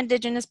 they're from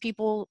indigenous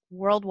people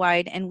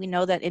worldwide, and we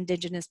know that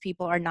indigenous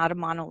people are not a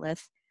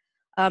monolith.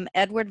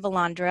 Edward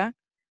Valandra,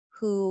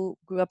 who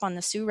grew up on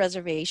the Sioux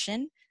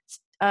Reservation,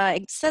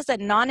 says that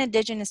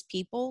non-indigenous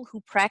people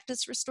who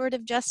practice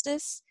restorative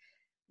justice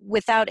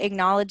without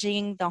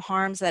acknowledging the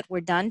harms that were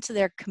done to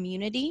their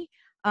community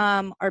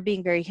are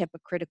being very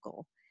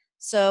hypocritical.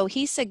 So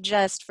he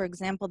suggests, for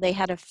example, they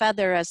had a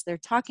feather as their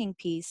talking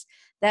piece,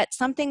 that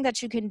something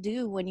that you can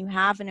do when you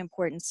have an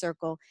important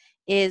circle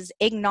is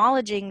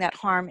acknowledging that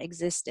harm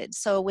existed.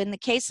 So in the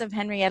case of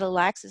Henrietta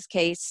Lacks's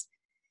case,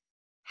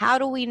 how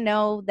do we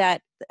know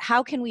that,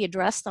 how can we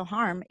address the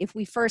harm if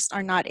we first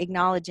are not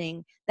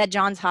acknowledging that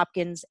Johns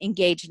Hopkins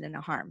engaged in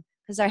a harm?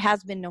 Because there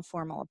has been no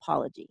formal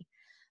apology.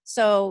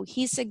 So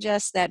he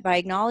suggests that by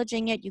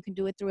acknowledging it, you can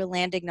do it through a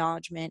land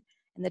acknowledgement,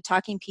 and the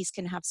talking piece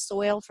can have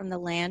soil from the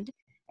land,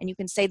 and you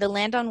can say the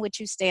land on which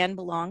you stand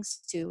belongs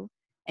to,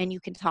 and you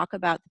can talk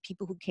about the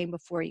people who came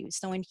before you.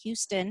 So in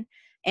Houston,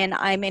 and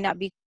I may not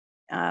be,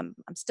 I'm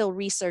still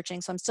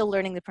researching, so I'm still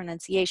learning the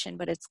pronunciation,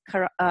 but it's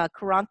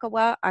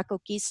Karankawa,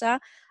 Akokisa,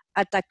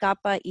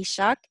 Atakapa,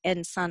 Ishak,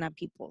 and Sana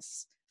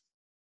peoples.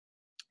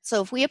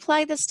 So if we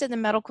apply this to the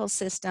medical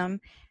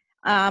system,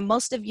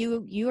 most of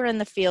you are in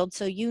the field,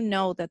 so you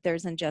know that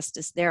there's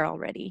injustice there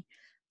already.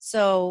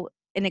 So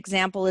an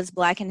example is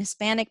Black and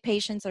Hispanic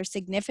patients are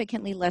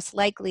significantly less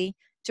likely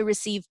to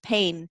receive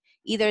pain.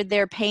 Either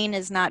their pain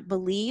is not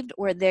believed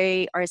or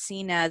they are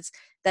seen as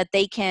that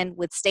they can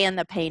withstand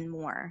the pain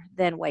more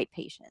than white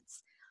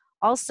patients.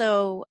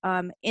 Also,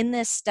 in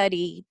this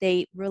study,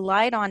 they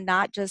relied on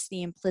not just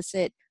the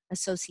implicit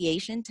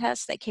association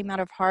test that came out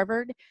of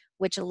Harvard,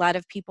 which a lot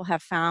of people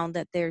have found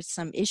that there's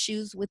some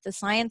issues with the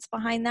science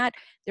behind that.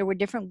 There were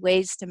different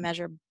ways to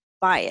measure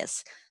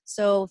bias.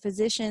 So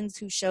physicians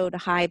who showed a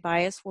high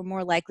bias were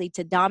more likely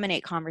to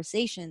dominate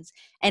conversations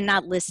and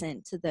not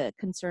listen to the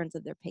concerns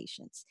of their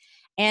patients.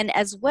 And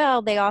as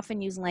well, they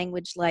often use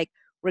language like,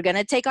 we're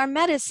gonna take our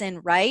medicine,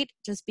 right?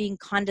 Just being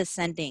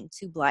condescending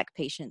to Black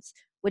patients,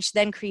 which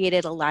then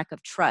created a lack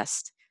of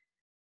trust.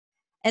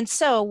 And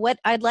so what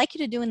I'd like you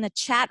to do in the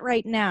chat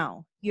right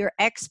now, you're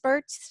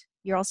experts,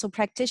 you're also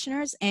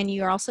practitioners, and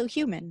you're also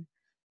human.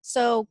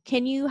 So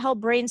can you help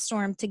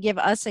brainstorm to give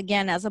us,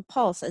 again, as a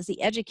pulse, as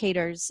the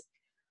educators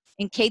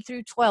in K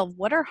through 12,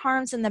 what are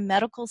harms in the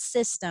medical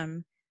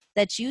system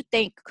that you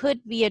think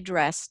could be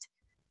addressed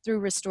through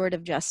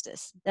restorative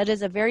justice? That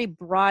is a very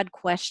broad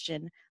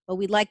question, but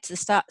we'd like to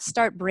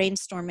start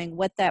brainstorming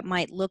what that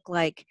might look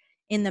like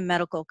in the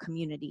medical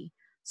community.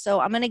 So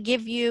I'm going to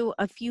give you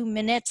a few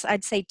minutes,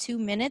 I'd say 2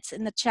 minutes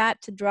in the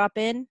chat to drop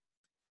in.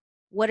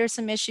 What are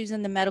some issues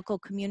in the medical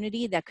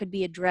community that could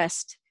be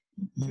addressed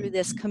through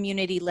this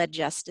community-led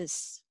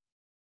justice?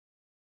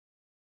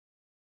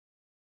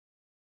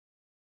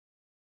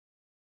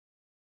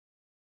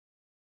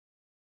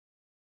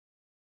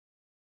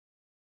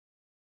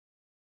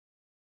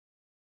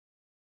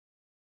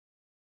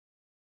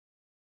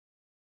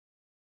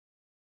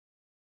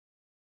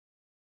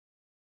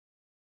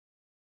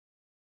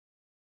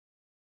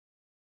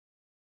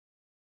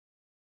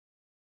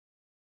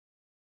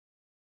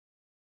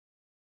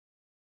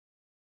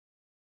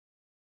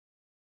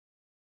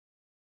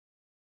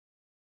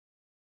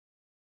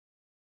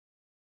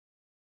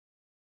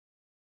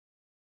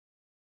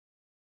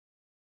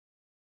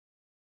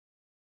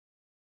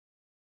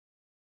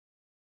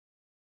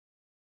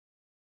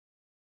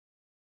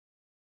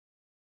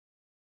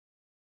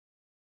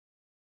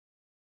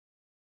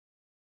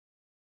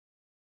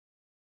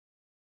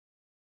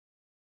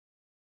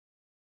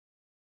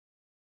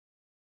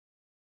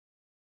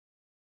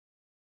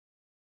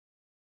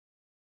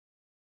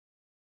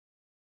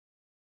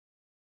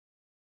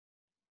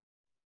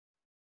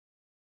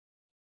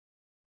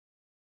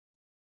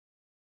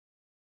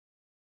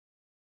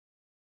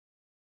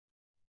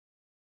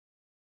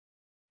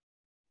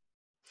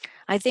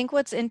 I think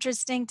what's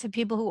interesting to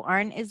people who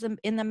aren't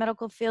in the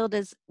medical field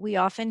is we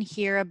often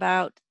hear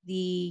about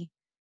the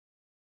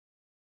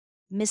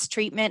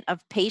mistreatment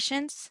of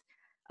patients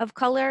of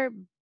color,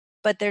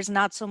 but there's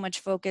not so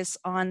much focus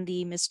on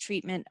the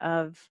mistreatment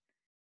of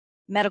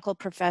medical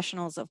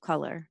professionals of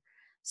color.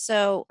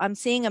 So I'm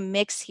seeing a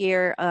mix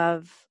here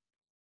of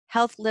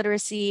health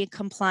literacy,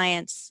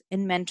 compliance,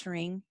 and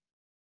mentoring.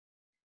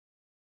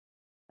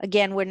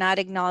 Again, we're not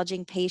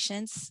acknowledging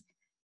patients.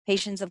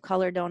 Patients of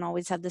color don't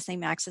always have the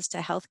same access to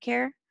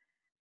healthcare.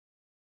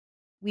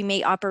 We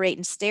may operate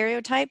in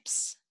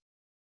stereotypes,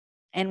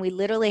 and we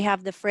literally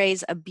have the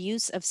phrase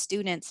abuse of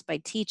students by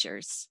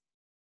teachers,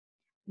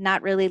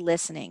 not really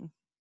listening.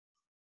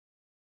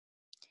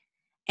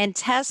 And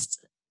tests,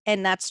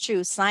 and that's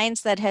true, science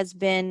that has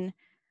been,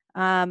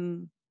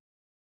 science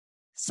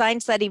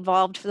that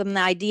evolved from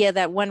the idea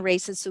that one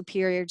race is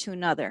superior to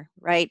another,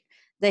 right?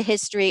 The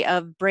history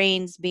of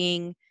brains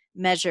being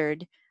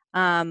measured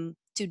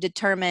to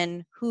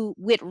determine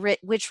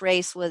which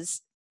race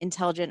was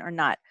intelligent or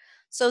not.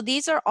 So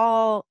these are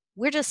all,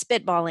 we're just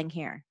spitballing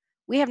here.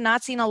 We have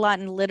not seen a lot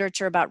in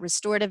literature about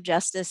restorative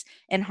justice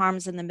and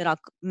harms in the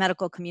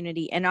medical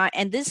community.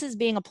 And this is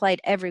being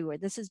applied everywhere.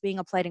 This is being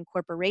applied in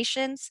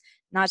corporations,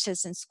 not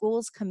just in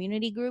schools,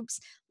 community groups.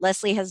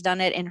 Leslie has done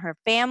it in her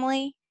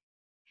family.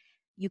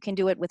 You can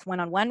do it with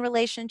one-on-one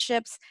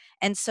relationships.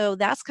 And so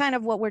that's kind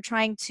of what we're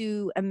trying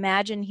to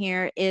imagine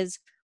here is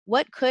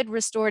what could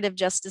restorative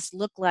justice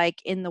look like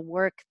in the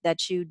work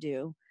that you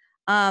do?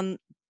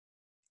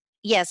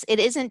 Yes, it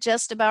isn't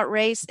just about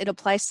race, it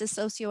applies to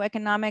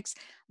socioeconomics,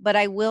 but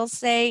I will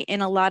say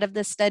in a lot of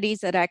the studies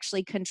that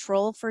actually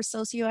control for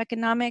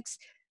socioeconomics,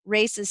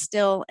 race is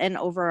still an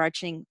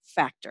overarching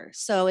factor.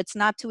 So it's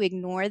not to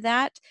ignore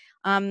that.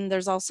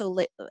 There's also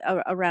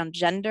around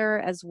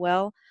gender as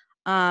well.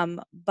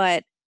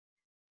 But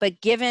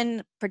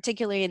given,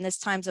 particularly in this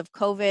times of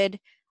COVID,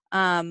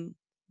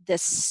 the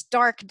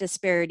stark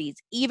disparities,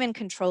 even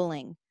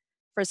controlling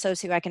for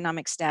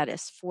socioeconomic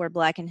status for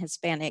Black and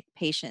Hispanic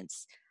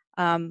patients,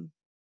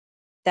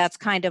 that's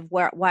kind of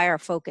why our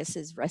focus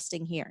is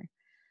resting here.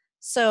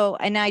 So,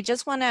 and I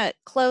just want to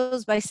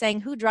close by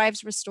saying who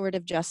drives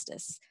restorative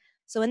justice.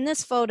 So in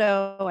this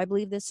photo, I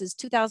believe this is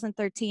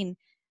 2013,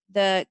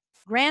 the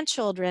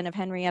grandchildren of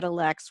Henrietta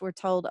Lacks were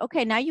told,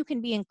 okay, now you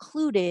can be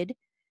included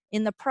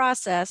in the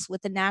process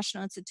with the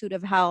National Institute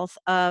of Health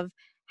of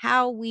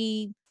how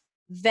we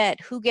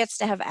vet who gets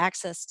to have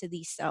access to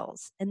these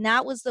cells. And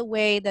that was the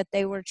way that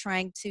they were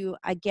trying to,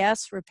 I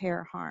guess,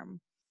 repair harm.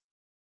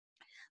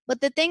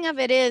 But the thing of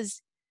it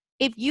is,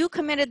 if you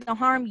committed the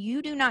harm,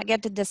 you do not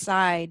get to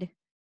decide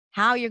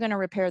how you're going to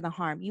repair the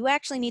harm. You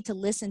actually need to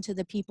listen to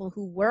the people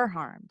who were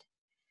harmed.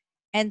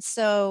 And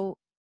so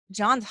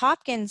Johns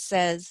Hopkins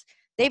says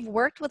they've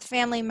worked with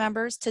family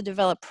members to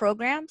develop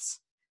programs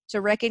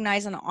to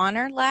recognize and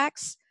honor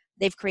Lacks.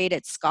 They've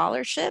created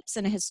scholarships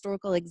and a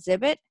historical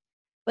exhibit.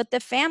 But the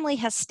family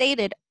has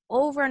stated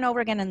over and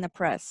over again in the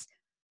press,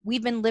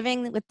 we've been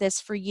living with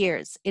this for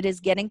years. It is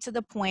getting to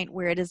the point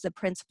where it is the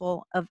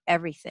principle of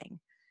everything.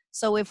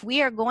 So if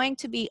we are going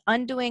to be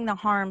undoing the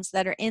harms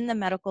that are in the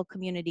medical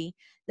community,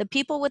 the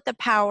people with the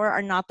power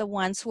are not the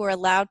ones who are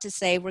allowed to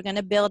say, we're going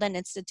to build an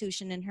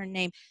institution in her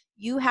name.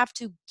 You have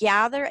to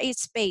gather a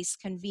space,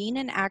 convene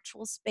an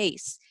actual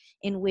space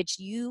in which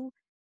you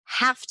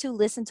have to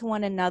listen to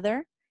one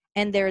another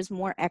and there is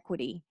more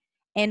equity.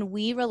 And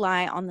we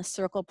rely on the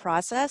circle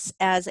process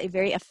as a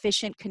very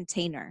efficient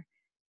container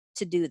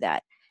to do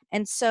that.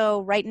 And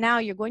so right now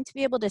you're going to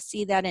be able to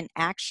see that in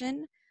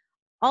action.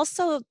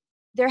 Also,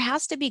 there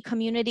has to be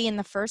community in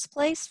the first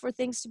place for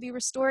things to be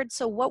restored.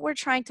 So what we're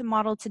trying to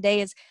model today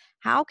is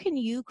how can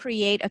you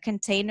create a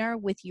container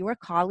with your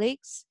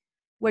colleagues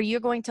where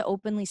you're going to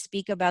openly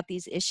speak about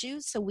these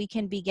issues so we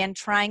can begin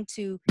trying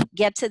to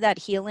get to that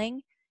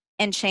healing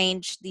and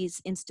change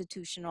these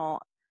institutional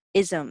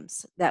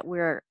isms that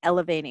we're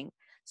elevating.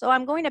 So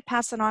I'm going to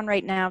pass it on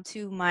right now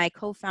to my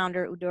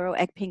co-founder, Udoro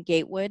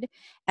Ekpin-Gatewood,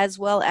 as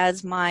well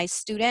as my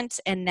student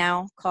and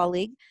now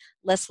colleague,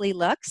 Leslie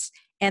Lux,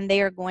 and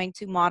they are going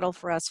to model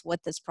for us what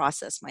this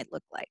process might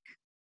look like.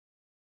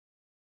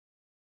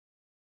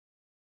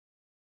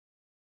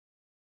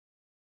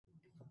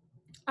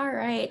 All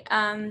right.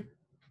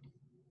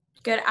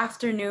 Good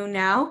afternoon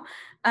now.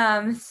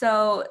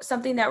 So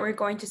something that we're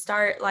going to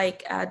start,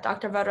 like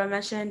Dr. Wadhwa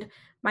mentioned,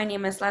 my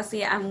name is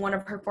Leslie. I'm one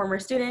of her former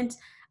students.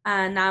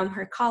 Now I'm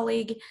her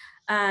colleague.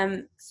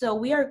 So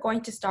we are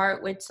going to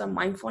start with some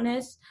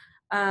mindfulness.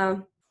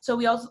 So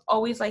we also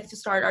always like to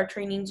start our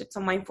trainings with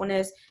some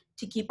mindfulness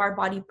to keep our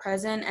body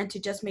present and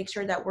to just make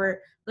sure that we're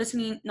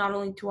listening not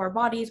only to our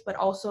bodies, but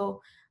also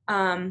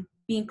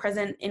being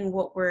present in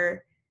what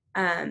we're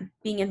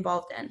being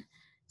involved in.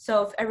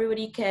 So if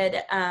everybody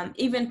could,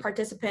 even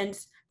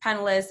participants,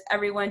 panelists,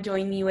 everyone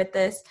join me with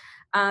this.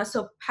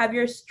 So have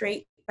your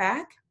straight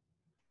back,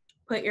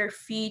 put your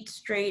feet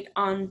straight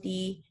on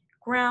the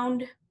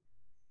ground.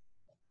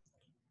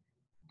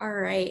 All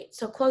right,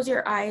 so close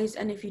your eyes,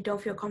 and if you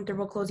don't feel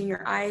comfortable closing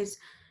your eyes,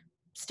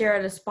 stare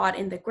at a spot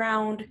in the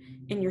ground,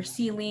 in your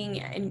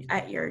ceiling, and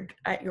at your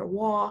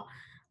wall.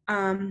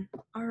 All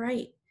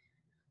right,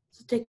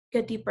 so take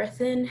a deep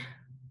breath in.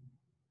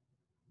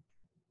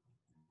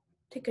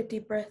 Take a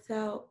deep breath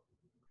out.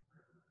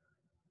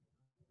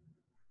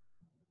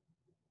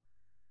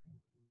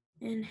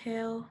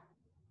 Inhale.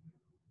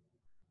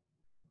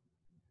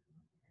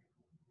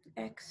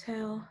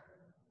 Exhale.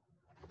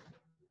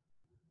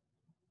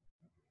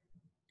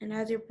 And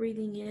as you're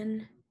breathing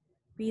in,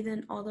 breathe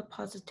in all the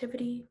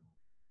positivity.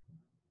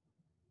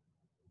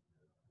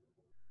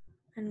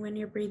 And when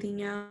you're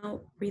breathing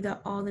out, breathe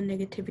out all the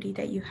negativity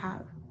that you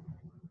have.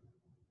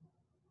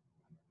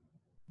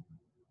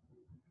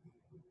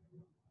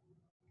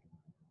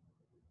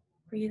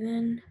 Breathe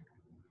in.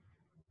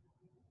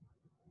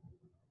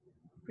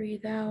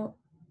 Breathe out.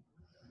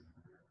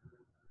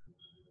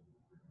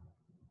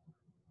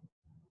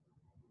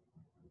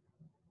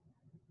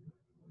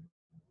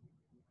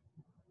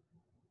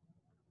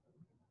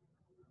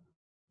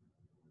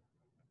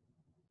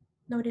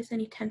 Notice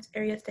any tense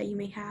areas that you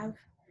may have.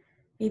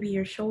 Maybe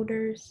your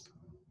shoulders,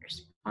 your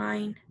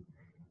spine,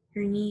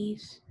 your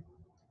knees.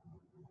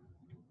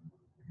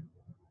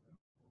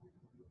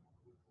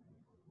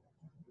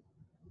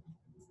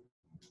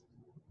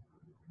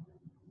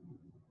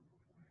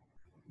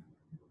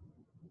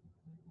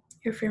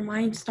 If your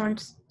mind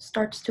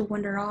starts to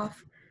wander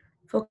off,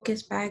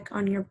 focus back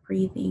on your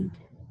breathing.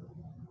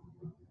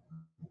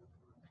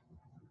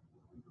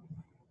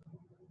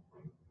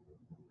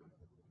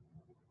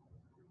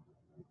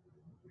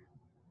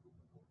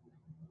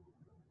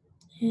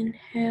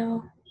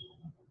 Inhale.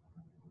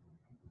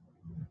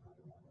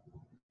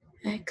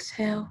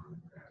 Exhale.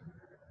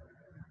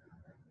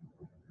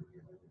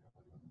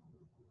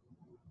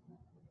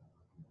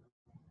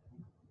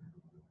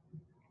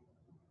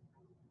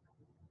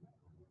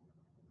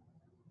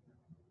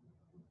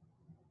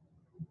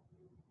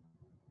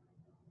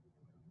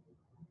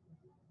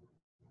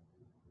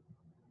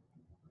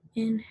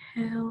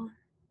 Inhale.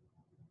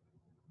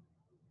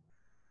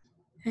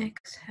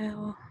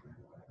 Exhale.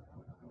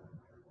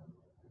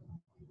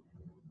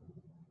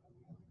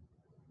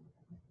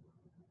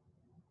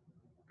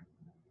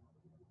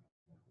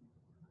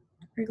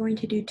 We're going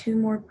to do 2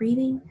 more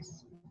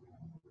breathings.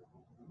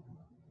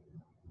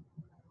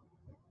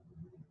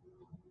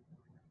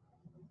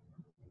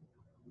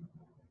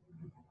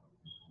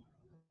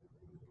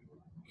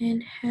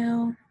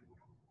 Inhale.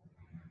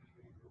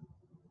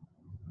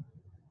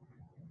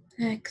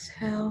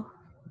 Exhale.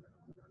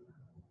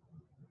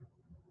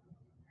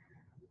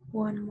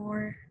 One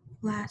more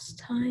last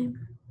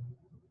time.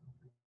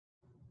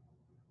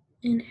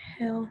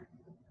 Inhale.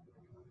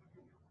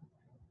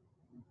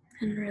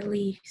 And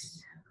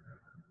release.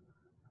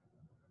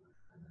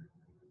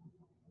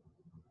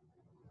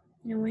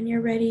 And when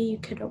you're ready, you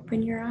could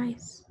open your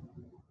eyes.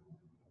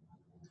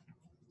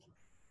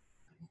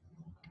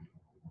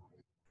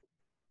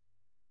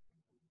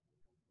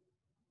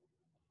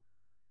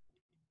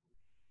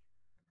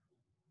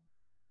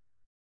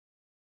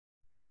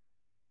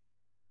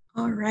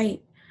 All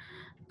right.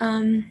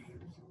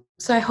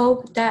 So I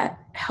hope that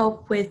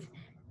helped with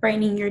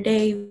brightening your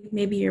day.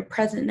 Maybe you're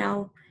present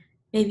now.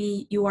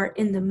 Maybe you are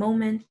in the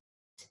moment.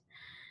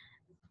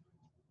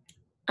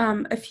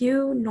 A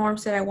few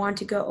norms that I want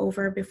to go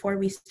over before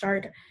we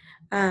start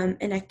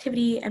an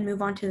activity and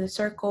move on to the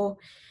circle.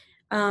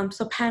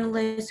 So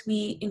panelists,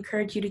 we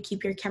encourage you to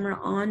keep your camera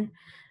on.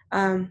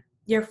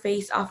 Your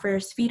face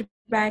offers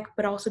feedback,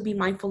 but also be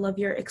mindful of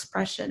your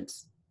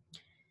expressions.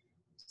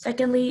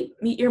 Secondly,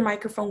 mute your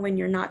microphone when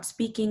you're not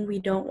speaking. We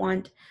don't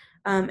want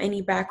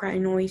any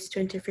background noise to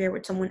interfere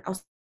with someone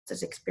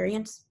else's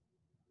experience.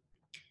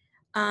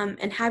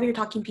 And have your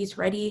talking piece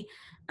ready.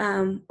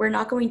 We're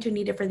not going to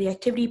need it for the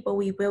activity, but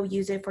we will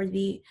use it for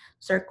the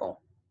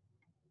circle.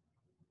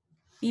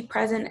 be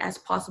present as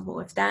possible.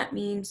 If that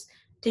means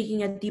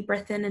taking a deep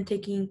breath in and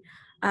taking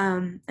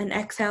an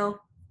exhale,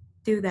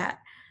 do that.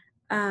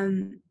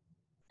 And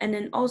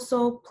then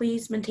also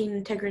please maintain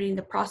integrity in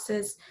the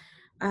process.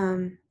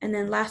 And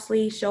then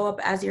lastly, show up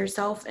as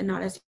yourself and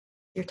not as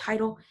your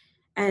title.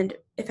 And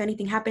if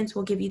anything happens,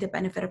 we'll give you the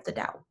benefit of the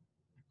doubt.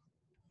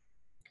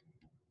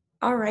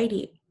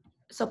 Alrighty,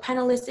 so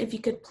panelists, if you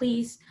could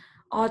please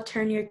all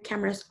turn your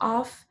cameras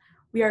off.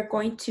 We are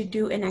going to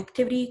do an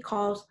activity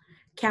called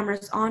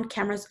cameras on,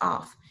 cameras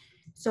off.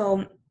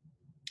 So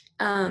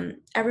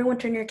everyone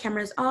turn your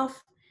cameras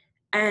off,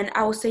 and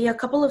I will say a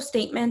couple of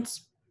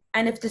statements,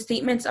 and if the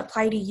statements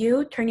apply to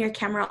you, turn your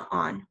camera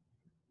on.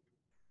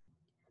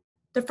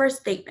 The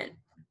first statement,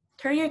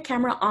 turn your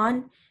camera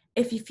on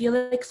if you feel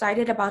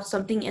excited about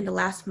something in the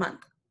last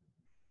month.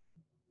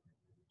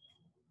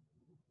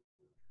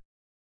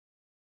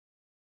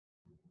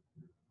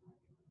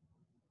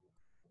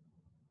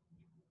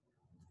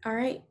 All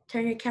right,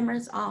 turn your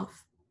cameras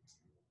off.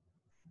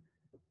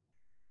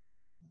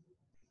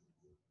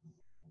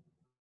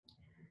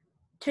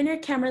 Turn your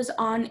cameras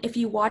on if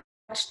you watched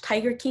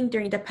Tiger King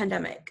during the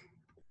pandemic.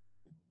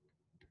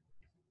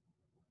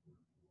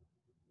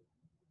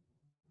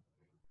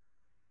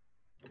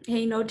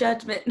 Hey, no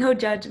judgment, no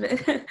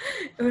judgment. It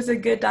was a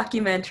good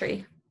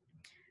documentary.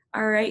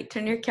 All right,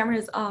 turn your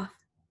cameras off.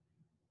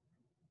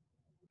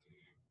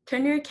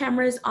 Turn your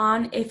cameras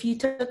on if you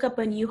took up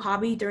a new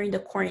hobby during the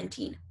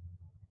quarantine.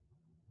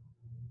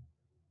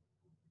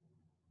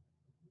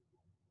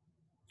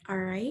 All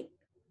right.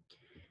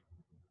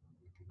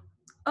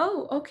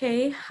 Oh,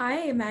 okay.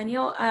 Hi,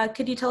 Emmanuel.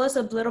 Could you tell us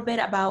a little bit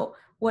about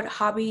what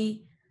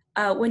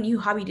new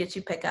hobby did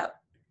you pick up?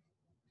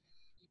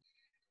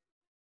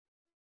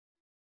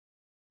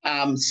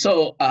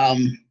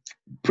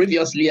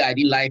 Previously, I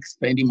didn't like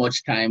spending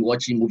much time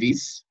watching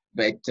movies,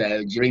 but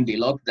during the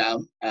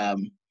lockdown,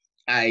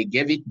 I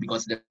gave it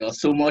because there was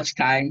so much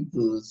time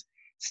to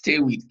stay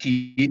with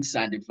kids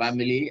and the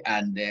family,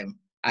 and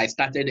I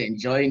started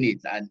enjoying it,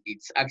 and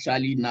it's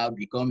actually now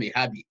become a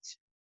habit.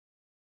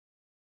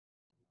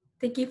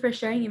 Thank you for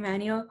sharing,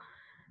 Emmanuel.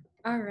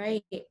 All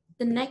right.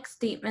 The next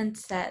statement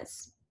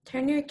says,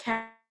 turn your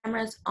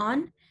cameras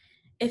on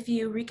if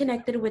you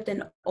reconnected with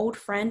an old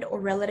friend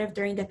or relative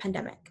during the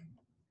pandemic.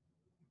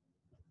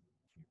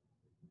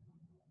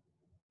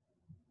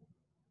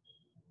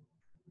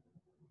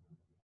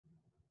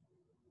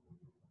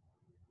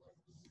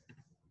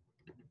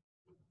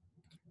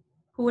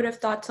 Who would have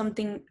thought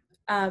something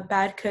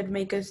bad could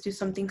make us do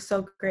something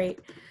so great?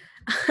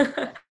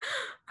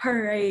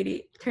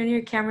 Alrighty, turn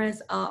your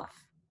cameras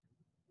off.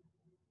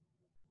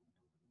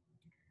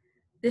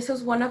 This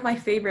was one of my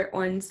favorite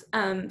ones.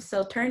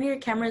 So turn your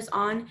cameras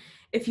on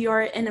if you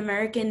are an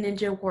American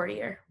Ninja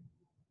Warrior.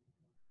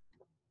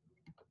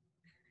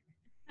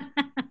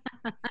 You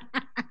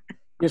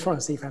just want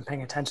to see if I'm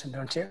paying attention,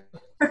 don't you?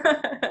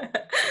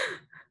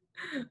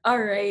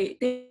 All right,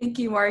 thank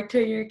you, Mark.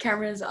 Turn your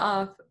cameras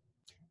off.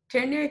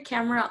 Turn your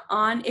camera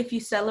on if you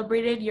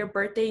celebrated your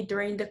birthday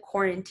during the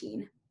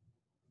quarantine.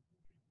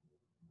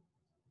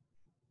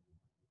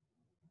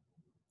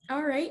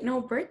 All right,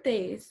 no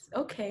birthdays.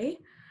 Okay.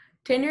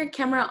 Turn your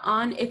camera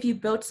on if you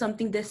built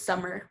something this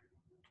summer.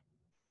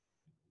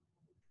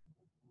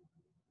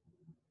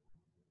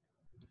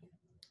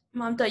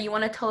 Mamta, you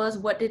want to tell us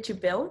what did you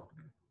build?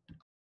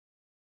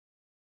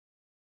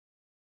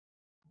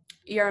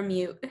 You're on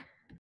mute.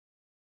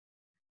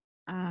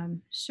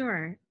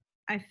 Sure.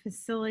 I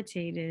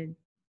facilitated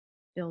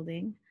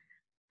building.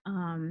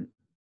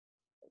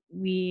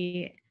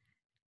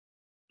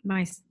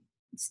 My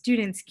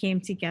students came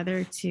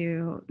together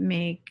to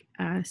make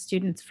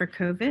students for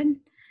COVID.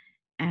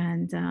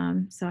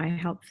 And so I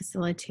helped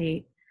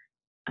facilitate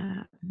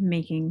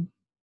making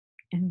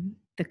and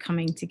the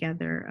coming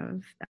together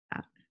of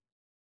that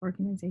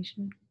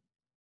organization.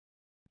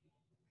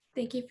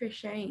 Thank you for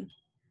sharing.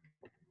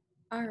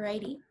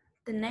 Alrighty,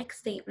 the next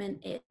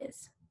statement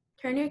is,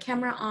 turn your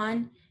camera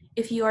on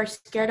if you are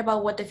scared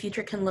about what the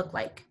future can look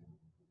like.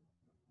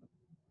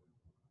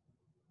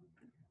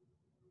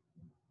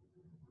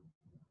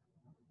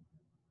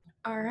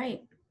 All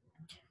right.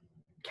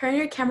 Turn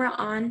your camera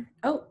on.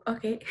 Oh,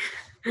 okay.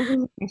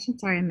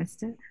 Sorry, I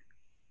missed it.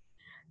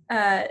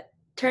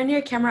 Turn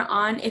your camera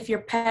on if your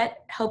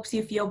pet helps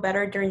you feel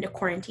better during the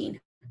quarantine.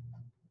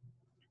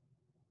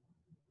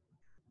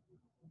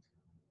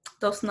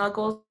 Those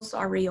snuggles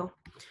are real.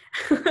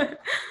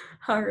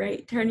 All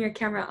right, turn your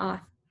camera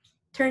off.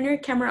 Turn your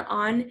camera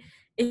on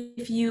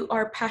if you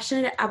are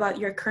passionate about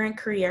your current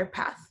career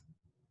path.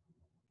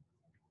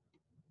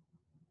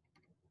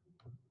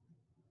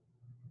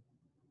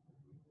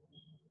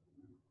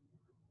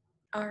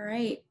 All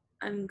right,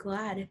 I'm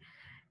glad.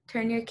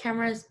 Turn your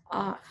cameras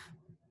off.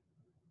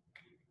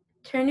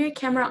 Turn your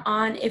camera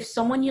on if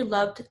someone you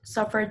loved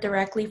suffered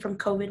directly from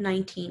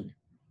COVID-19.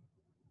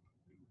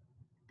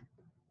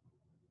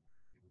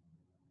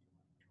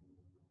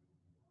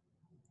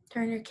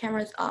 Turn your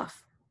cameras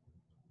off.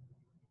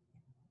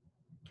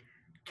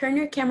 Turn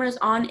your cameras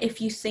on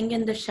if you sing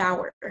in the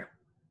shower.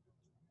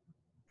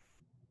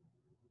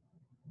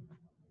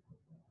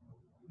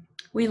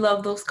 We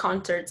love those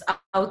concerts.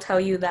 I'll tell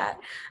you that.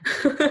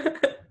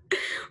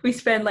 We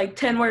spend like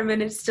 10 more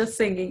minutes just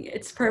singing.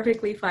 It's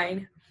perfectly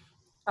fine.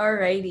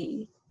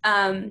 Alrighty.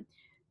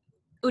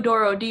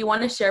 Udoro, do you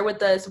want to share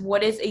with us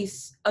what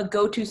is a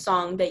go-to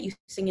song that you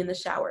sing in the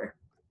shower?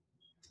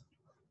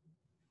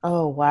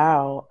 Oh,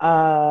 wow.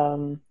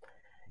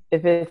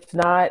 If it's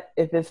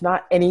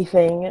not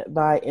anything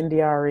by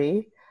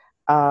NDRE,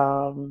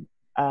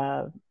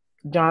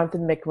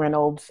 Jonathan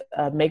McReynolds'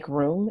 "Make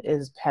Room"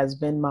 has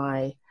been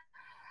my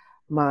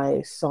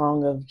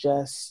song of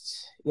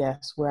just,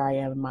 yes, where I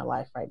am in my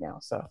life right now.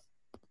 So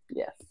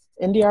yes,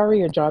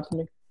 NDRE or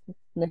Jonathan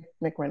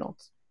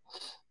McReynolds.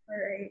 All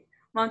right.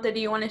 Mamta, do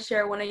you want to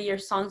share one of your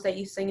songs that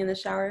you sing in the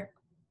shower?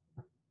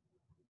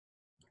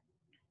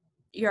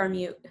 You're on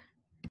mute.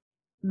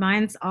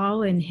 Mine's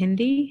all in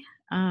Hindi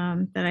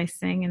that I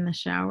sing in the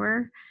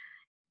shower.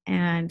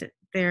 And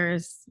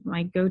there's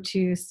my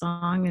go-to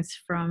song is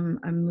from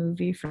a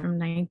movie from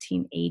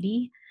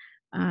 1980.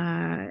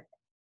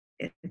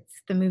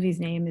 The movie's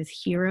name is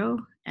Hero,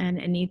 and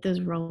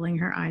Anita's rolling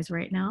her eyes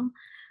right now.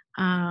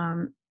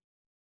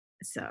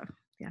 So,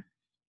 yeah.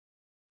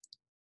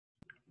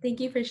 Thank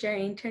you for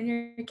sharing. Turn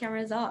your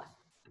cameras off.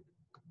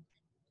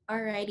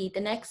 Alrighty,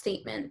 the next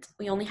statement.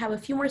 We only have a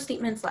few more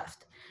statements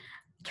left.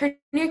 Turn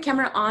your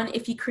camera on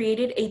if you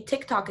created a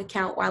TikTok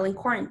account while in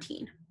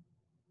quarantine.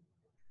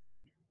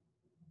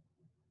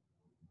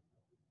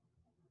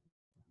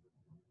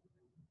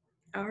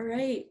 All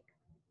right.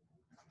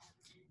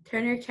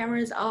 Turn your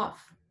cameras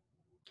off.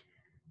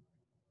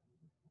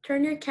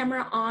 Turn your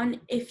camera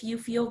on if you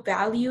feel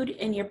valued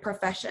in your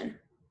profession.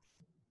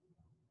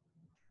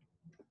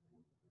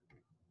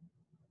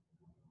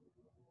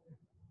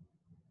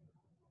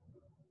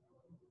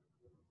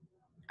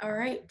 All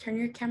right, turn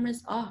your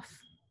cameras off.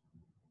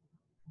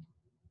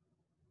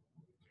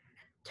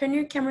 Turn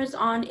your cameras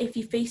on if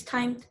you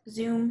FaceTimed,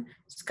 Zoom,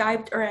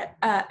 Skyped, or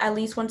at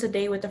least once a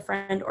day with a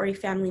friend or a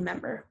family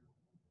member.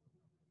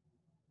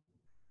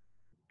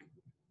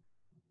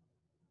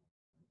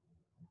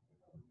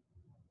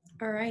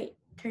 All right,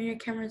 turn your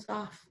cameras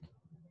off.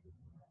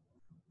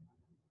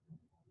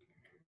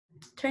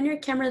 Turn your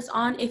cameras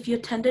on if you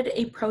attended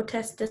a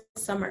protest this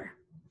summer.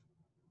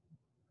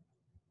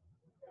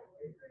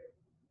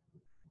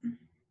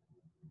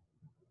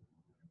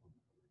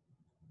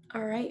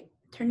 All right,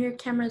 turn your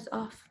cameras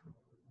off.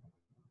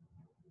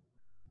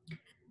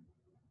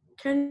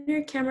 Turn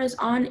your cameras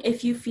on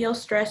if you feel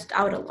stressed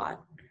out a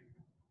lot.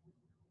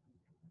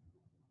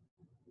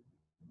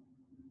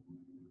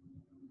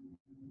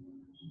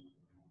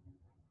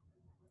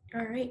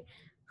 All right,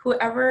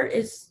 whoever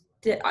is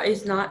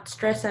not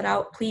stressed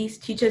out, please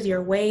teach us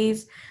your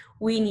ways.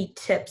 We need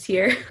tips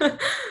here.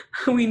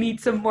 We need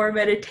some more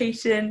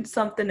meditation,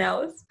 something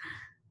else.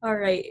 All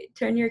right,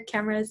 turn your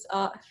cameras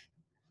off.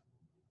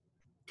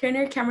 Turn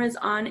your cameras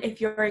on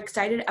if you're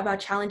excited about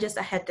challenges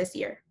ahead this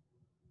year.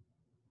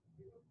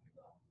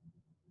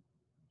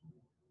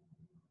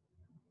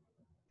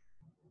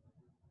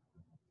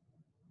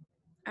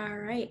 All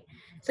right,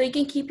 so you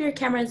can keep your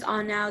cameras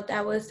on now.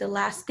 That was the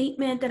last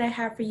statement that I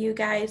have for you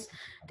guys.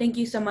 Thank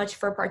you so much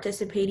for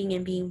participating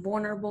and being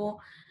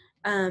vulnerable.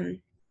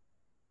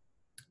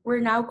 We're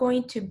now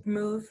going to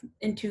move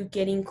into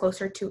getting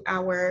closer to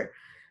our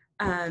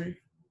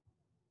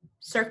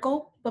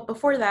circle, but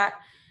before that,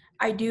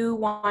 I do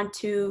want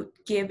to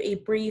give a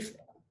brief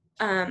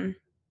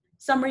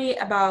summary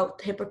about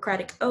the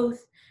Hippocratic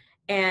Oath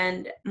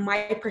and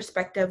my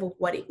perspective of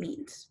what it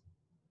means.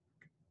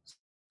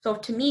 So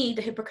to me,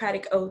 the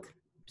Hippocratic Oath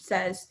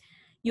says,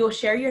 you will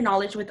share your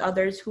knowledge with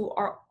others who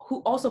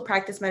also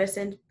practice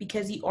medicine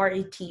because you are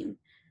a team.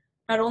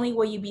 Not only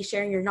will you be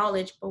sharing your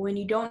knowledge, but when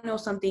you don't know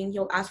something,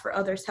 you'll ask for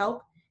others'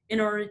 help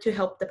in order to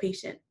help the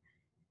patient.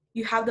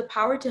 You have the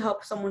power to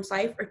help someone's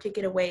life or take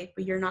it away,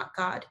 but you're not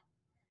God.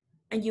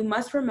 And you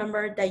must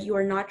remember that you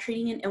are not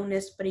treating an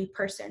illness, but a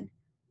person.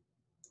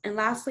 And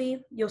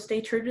lastly, you'll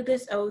stay true to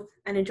this oath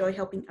and enjoy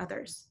helping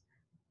others.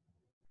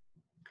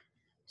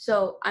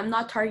 So I'm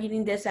not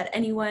targeting this at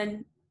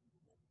anyone,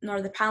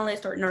 nor the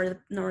panelists or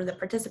nor the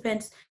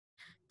participants.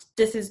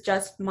 This is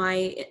just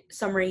my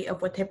summary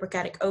of what the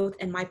Hippocratic Oath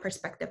and my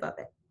perspective of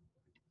it.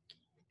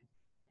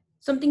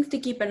 Some things to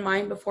keep in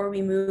mind before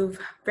we move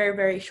very,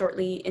 very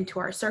shortly into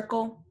our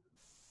circle.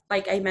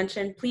 Like I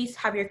mentioned, please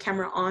have your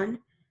camera on.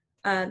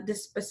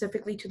 This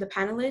specifically to the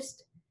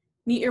panelists.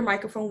 Mute your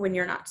microphone when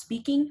you're not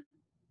speaking.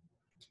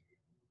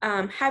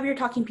 Have your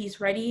talking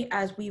piece ready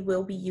as we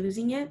will be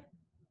using it.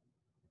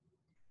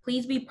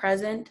 Please be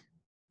present.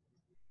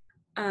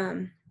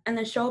 And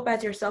then show up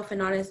as yourself and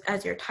not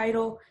as your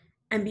title,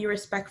 and be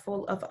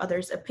respectful of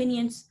others'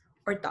 opinions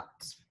or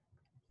thoughts.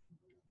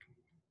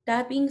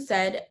 That being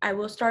said, I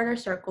will start our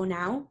circle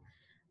now.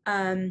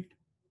 And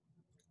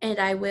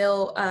I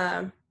will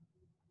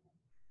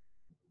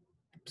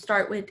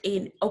start with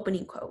an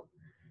opening quote.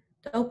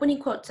 The opening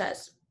quote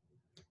says,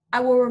 I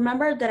will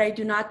remember that I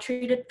do not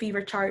treat a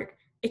fever chart,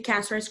 a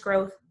cancerous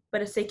growth,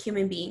 but a sick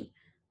human being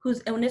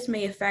whose illness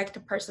may affect a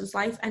person's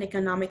life and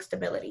economic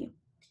stability.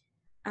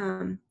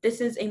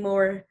 This is a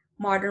more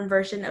modern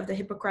version of the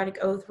Hippocratic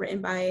Oath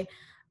written by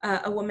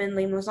a woman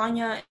named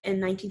Lasagna in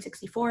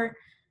 1964.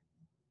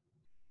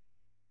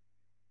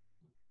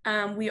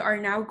 We are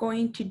now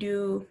going to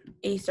do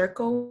a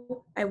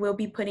circle. I will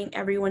be putting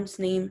everyone's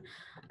name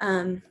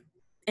in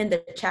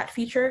the chat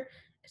feature.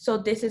 So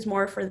this is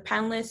more for the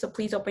panelists, so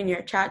please open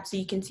your chat so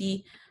you can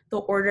see the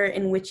order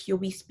in which you'll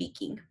be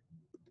speaking.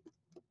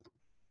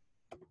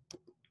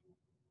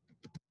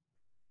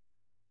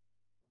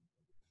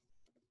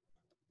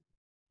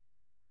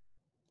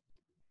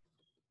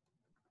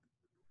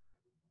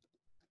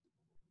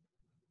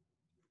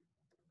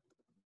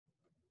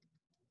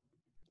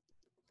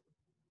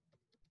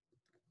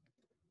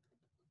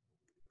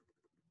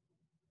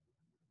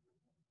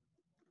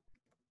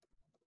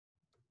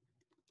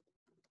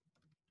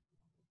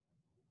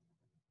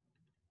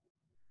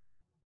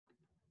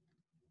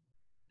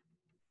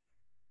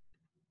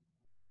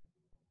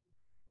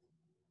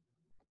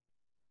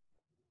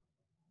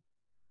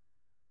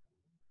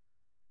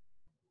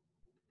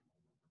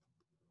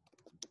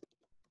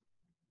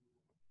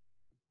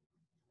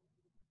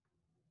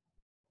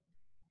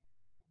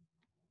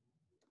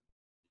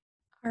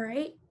 All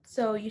right,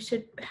 so you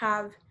should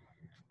have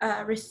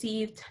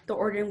received the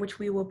order in which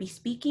we will be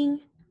speaking.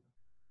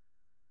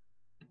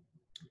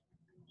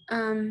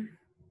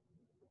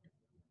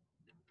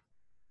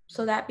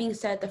 So that being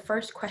said, the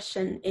first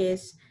question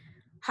is,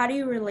 how do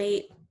you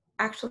relate,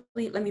 actually,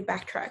 let me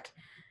backtrack.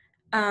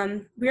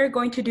 We are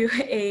going to do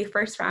a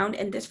first round.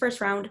 In this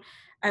first round,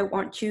 I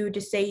want you to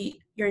say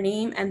your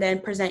name and then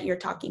present your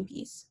talking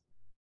piece.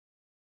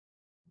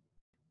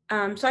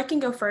 So I can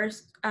go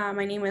first.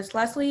 My name is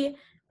Leslie.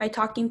 My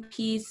talking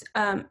piece,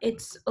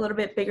 it's a little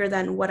bit bigger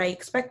than what I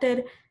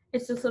expected.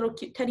 It's this little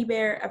cute teddy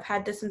bear. I've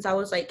had this since I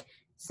was like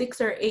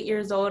 6 or 8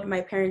 years old. My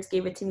parents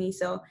gave it to me,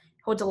 so it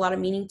holds a lot of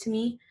meaning to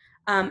me.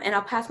 And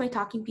I'll pass my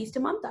talking piece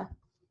to Mamta.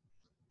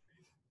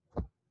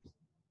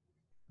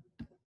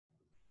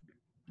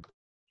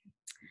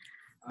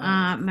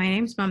 My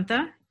name's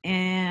Mamta,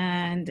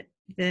 and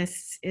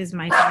this is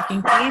my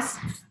talking piece.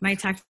 My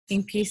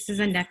talking piece is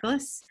a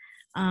necklace,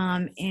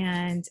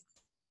 and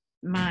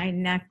my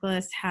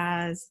necklace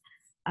has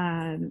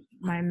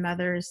my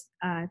mother's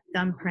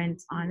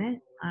thumbprint on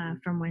it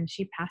from when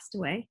she passed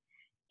away.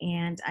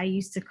 And I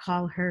used to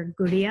call her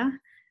Guria,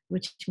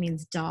 which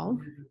means doll.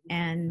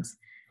 And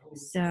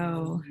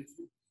so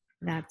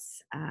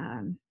that's,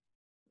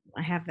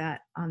 I have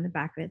that on the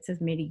back of it. It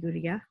says Meri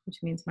Guria,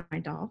 which means my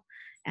doll.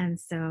 And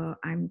so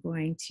I'm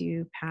going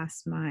to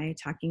pass my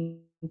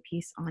talking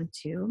piece on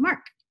to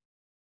Mark.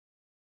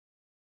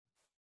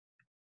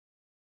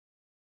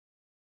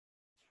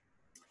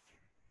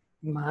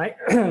 My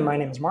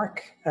name is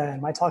Mark,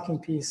 and my talking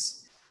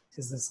piece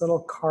is this little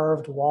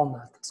carved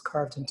walnut that's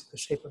carved into the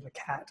shape of a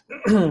cat.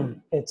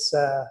 It's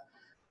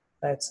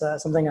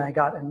something I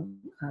got in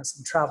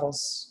some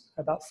travels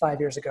about 5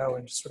 years ago,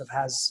 and just sort of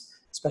has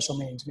special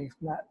meaning to me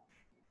from that.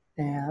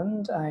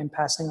 And I'm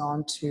passing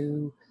on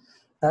to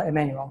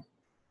Emmanuel.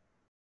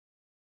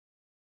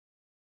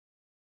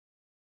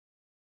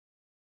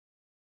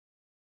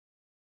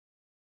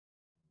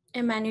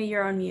 Emmanuel,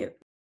 you're on mute.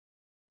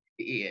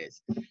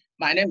 Yes,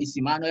 my name is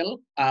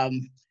Emmanuel.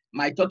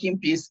 My talking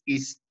piece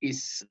is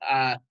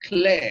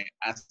clear,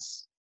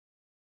 as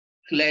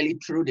clearly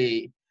through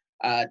the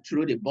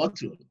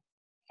bottle,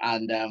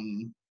 and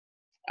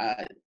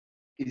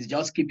it's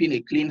just keeping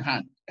a clean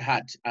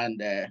heart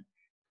and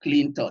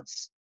clean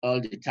thoughts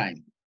all the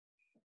time.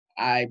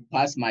 I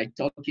pass my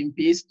talking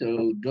piece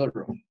to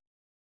Udoro.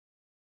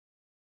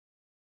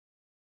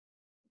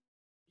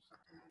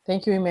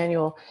 Thank you,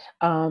 Emmanuel.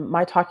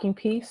 My talking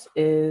piece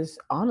is,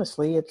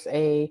 honestly, it's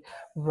a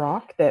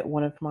rock that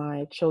one of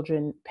my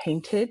children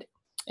painted,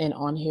 and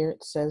on here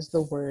it says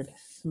the word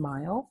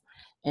smile.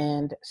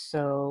 And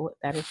so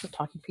that is the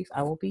talking piece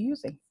I will be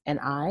using. And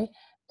I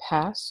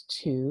pass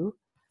to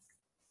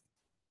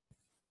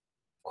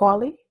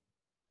Qaali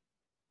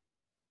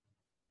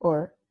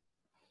or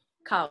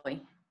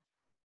Qaali.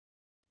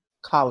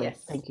 Qaali.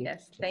 Yes, Thank you.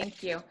 yes,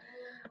 thank you.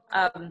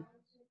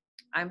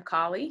 I'm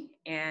Qaali,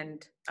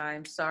 and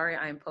I'm sorry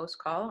I'm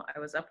post-call. I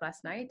was up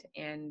last night,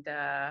 and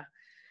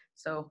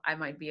so I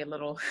might be a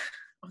little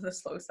on the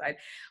slow side.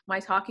 My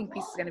talking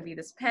piece is going to be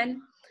this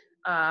pen.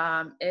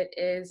 It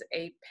is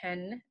a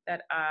pen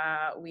that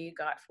we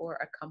got for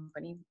a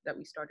company that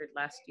we started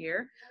last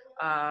year,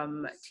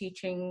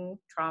 teaching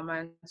trauma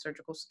and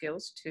surgical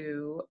skills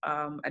to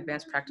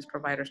advanced practice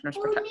providers, nurse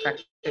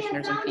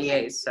practitioners, and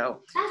PAs.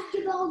 So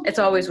it's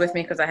always with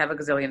me because I have a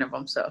gazillion of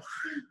them. So.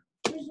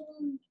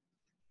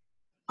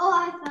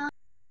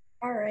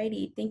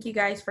 Alrighty, thank you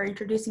guys for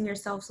introducing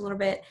yourselves a little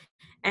bit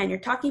and your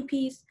talking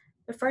piece.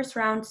 The first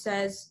round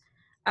says,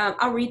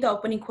 I'll read the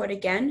opening quote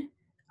again.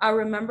 I'll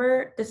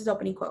remember, this is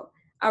opening quote.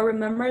 I'll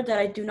remember that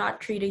I do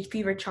not treat a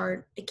fever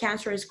chart, a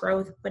cancerous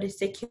growth, but a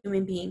sick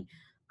human being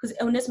whose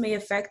illness may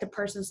affect a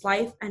person's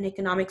life and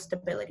economic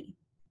stability.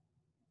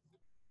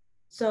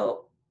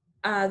 So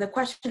the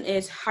question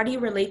is, how do you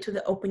relate to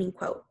the opening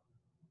quote?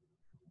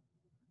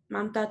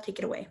 Mamta, take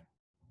it away.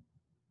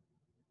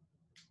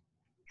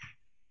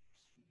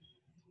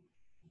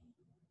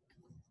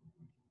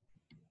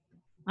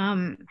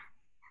 I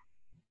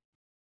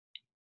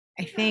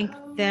think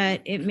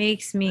that it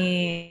makes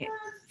me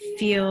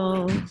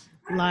feel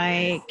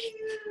like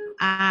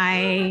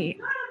I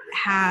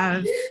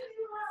have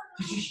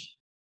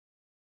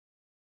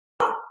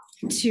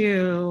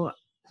to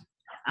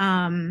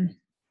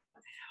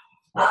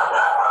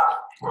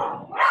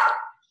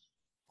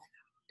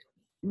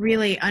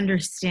really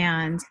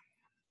understand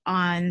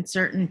on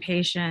certain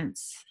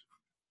patients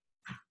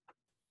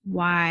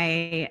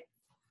why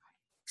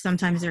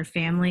sometimes their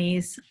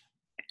families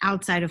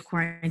outside of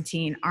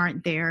quarantine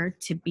aren't there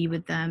to be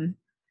with them.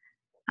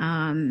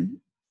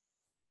 And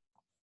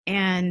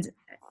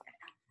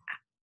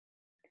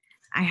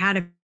I had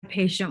a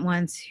patient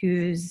once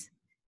whose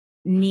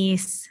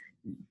niece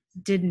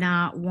did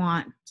not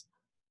want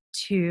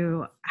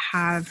to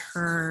have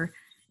her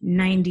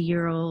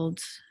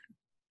 90-year-old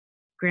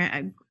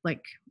aunt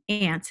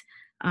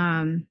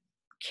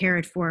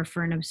cared for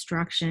an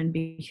obstruction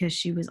because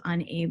she was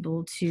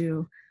unable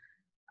to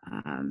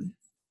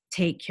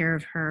take care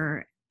of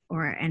her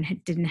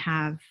and didn't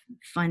have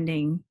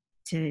funding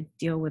to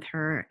deal with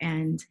her.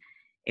 And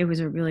it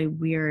was a really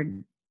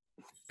weird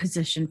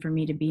position for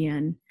me to be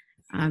in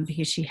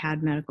because she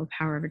had medical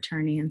power of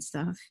attorney and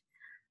stuff.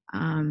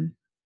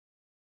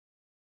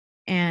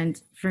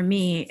 And for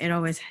me, it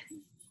always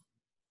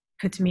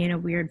puts me in a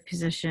weird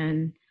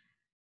position,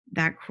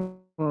 that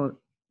quote,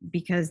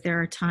 because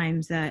there are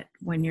times that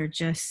when you're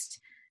just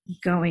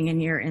going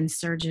and you're in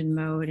surgeon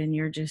mode and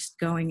you're just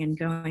going and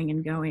going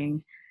and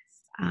going,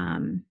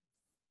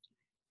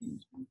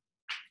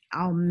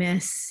 I'll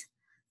miss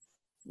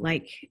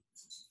like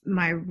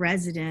my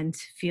resident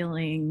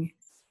feeling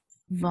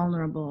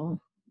vulnerable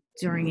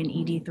during an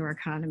ED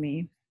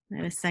thoracotomy. I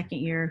had a second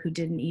year who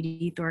did an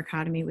ED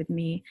thoracotomy with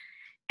me,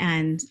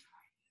 and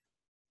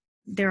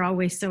they're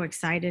always so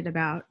excited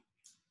about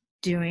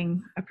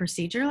doing a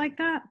procedure like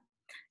that,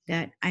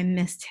 that I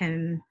missed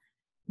him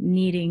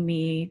needing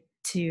me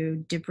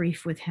to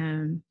debrief with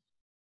him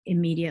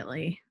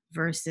immediately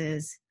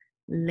versus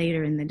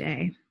later in the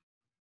day.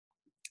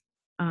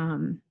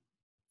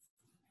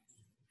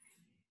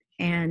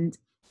 And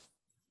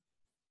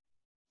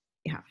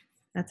yeah,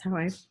 that's how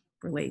I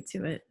relate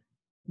to it.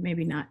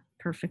 Maybe not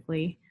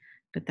perfectly,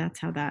 but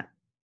that's how that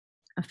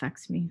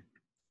affects me.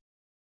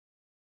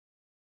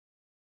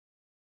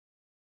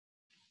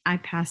 I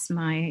pass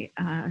my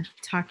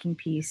talking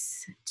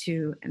piece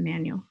to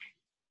Emmanuel.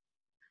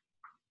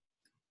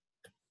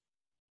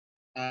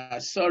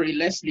 Sorry,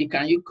 Leslie,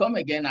 can you come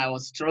again? I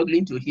was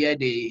struggling to hear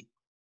the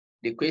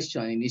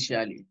question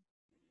initially.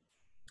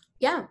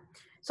 Yeah.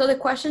 So the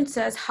question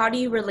says, how do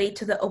you relate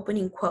to the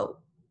opening quote?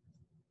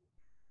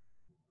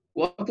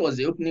 What was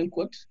the opening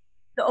quote?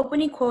 The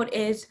opening quote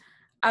is,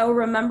 I will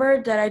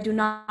remember that I do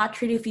not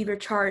treat a fever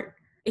chart,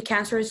 a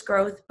cancerous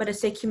growth, but a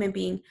sick human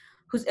being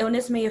whose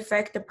illness may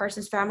affect the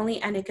person's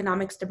family and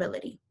economic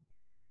stability.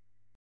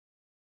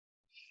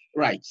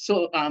 Right.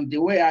 So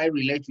the way I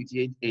relate with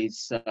it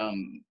is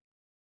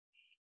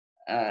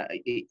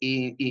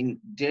in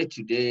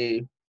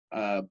day-to-day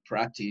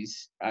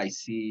practice, I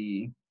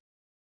see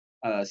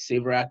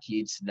several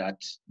kids that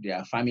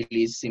their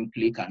families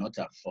simply cannot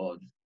afford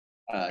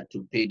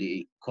to pay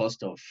the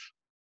cost of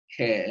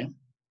care.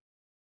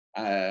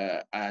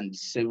 And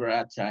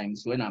several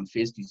times when I'm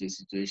faced with a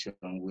situation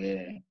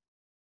where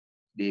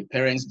the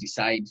parents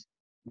decide,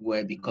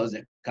 well, because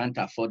they can't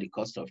afford the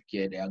cost of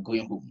care, they are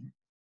going home.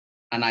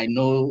 And I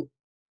know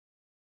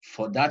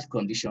for that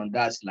condition,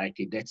 that's like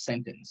a death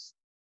sentence.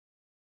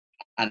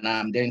 And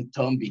I'm then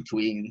torn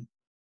between,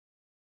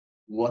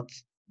 what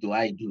do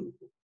I do?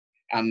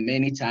 And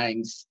many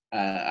times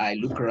I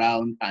look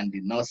around and the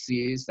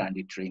nurses and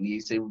the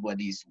trainees,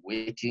 everybody is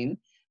waiting.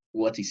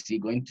 What is he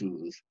going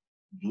to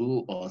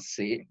do or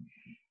say?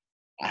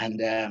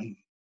 And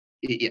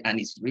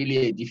it's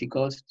really a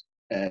difficult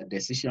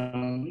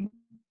decision.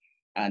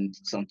 And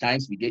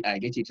sometimes I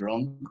get it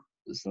wrong.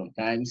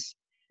 Sometimes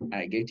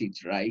I get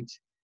it right.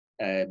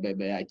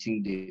 But I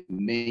think the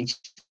main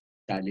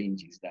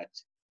challenge is that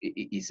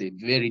it's a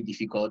very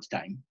difficult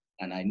time.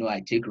 And I know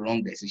I take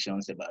wrong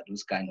decisions about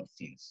those kind of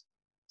things.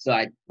 So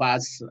I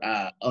pass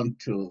on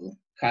to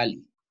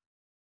Qaali.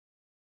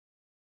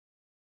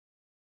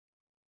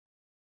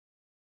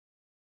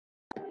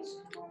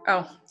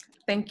 Oh,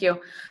 thank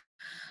you.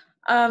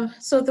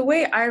 So the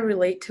way I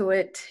relate to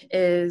it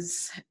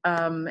is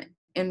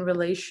in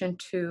relation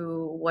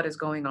to what is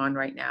going on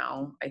right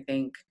now. I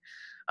think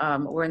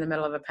we're in the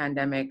middle of a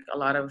pandemic. A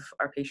lot of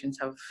our patients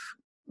have,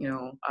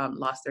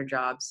 lost their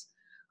jobs.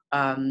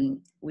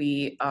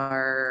 We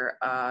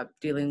are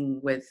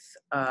dealing with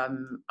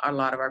a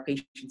lot of our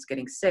patients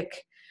getting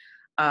sick,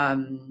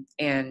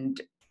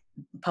 and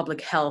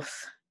public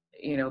health,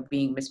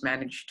 being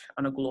mismanaged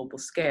on a global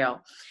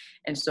scale.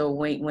 And so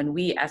when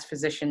we as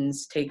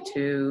physicians take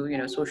to,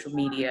 social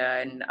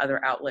media and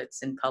other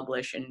outlets and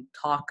publish and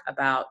talk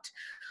about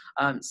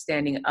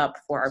standing up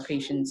for our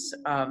patients'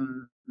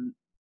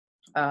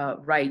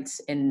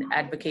 rights and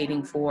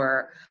advocating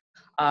for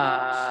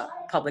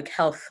public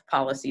health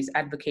policies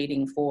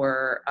advocating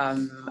for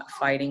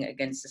fighting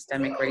against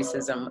systemic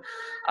racism,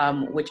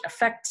 which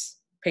affects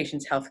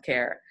patients' health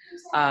care,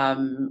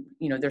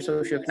 their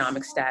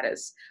socioeconomic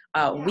status.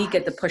 We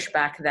get the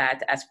pushback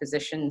that as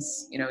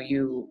physicians,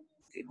 you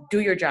do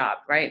your job,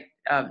 right?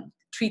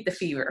 Treat the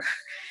fever,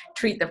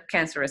 treat the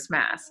cancerous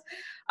mass.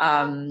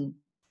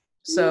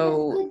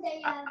 So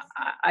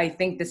I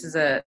think this is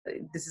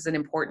an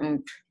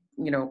important,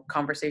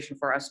 conversation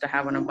for us to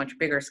have on a much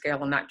bigger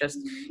scale, and not just,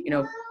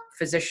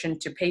 physician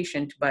to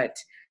patient, but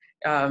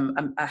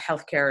a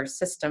healthcare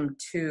system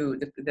to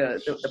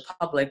the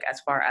public, as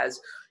far as,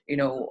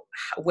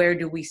 where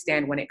do we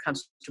stand when it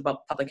comes to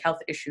public health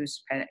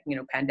issues,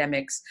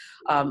 pandemics,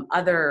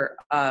 other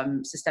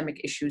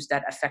systemic issues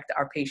that affect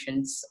our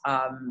patients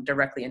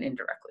directly and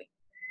indirectly.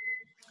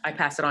 I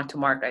pass it on to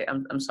Mark.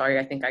 I'm sorry.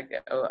 I think I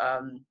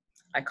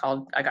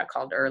got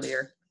called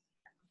earlier.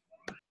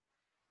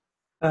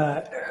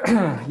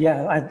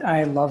 Yeah,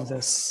 I love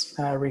this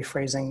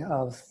rephrasing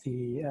of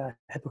the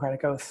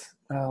Hippocratic Oath.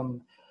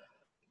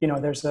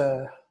 There's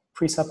a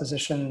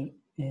presupposition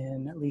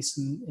at least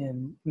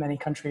in many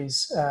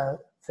countries,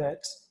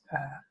 that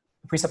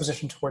the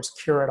presupposition towards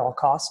cure at all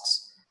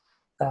costs.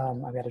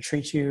 I've got to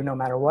treat you no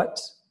matter what.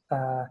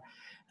 And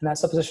that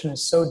supposition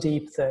is so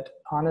deep that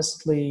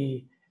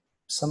honestly,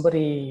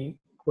 somebody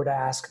were to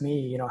ask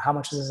me, how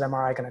much is this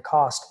MRI going to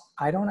cost?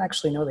 I don't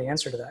actually know the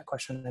answer to that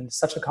question. And it's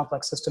such a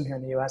complex system here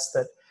in the US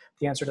that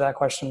the answer to that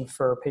question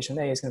for patient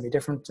A is going to be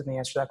different than the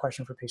answer to that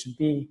question for patient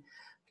B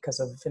because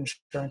of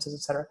insurances,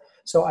 et cetera.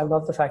 So I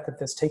love the fact that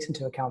this takes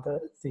into account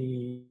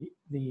the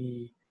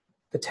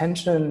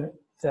tension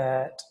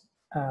that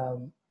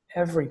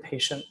every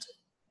patient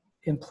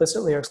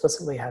implicitly or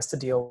explicitly has to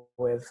deal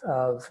with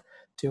of,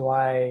 do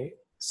I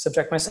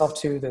subject myself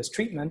to this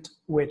treatment,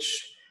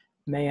 which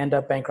may end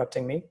up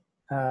bankrupting me?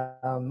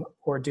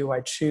 Or do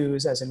I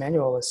choose, as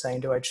Emmanuel is saying,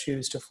 do I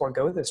choose to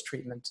forego this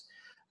treatment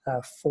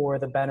for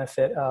the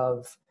benefit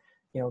of,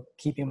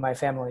 keeping my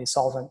family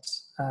solvent?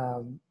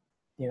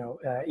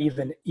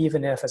 Even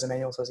if, as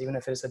Emmanuel says, even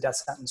if it is a death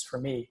sentence for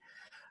me,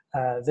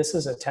 this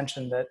is a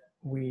tension that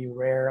we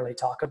rarely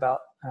talk about.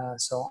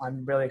 So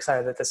I'm really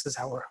excited that this is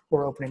how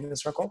we're opening the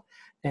circle.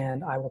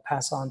 And I will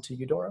pass on to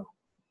Udoro.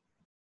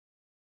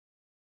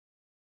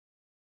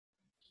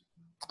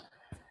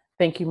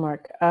 Thank you,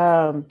 Mark.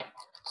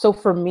 So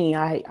for me,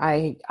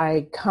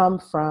 I come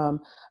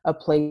from a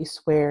place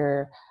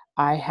where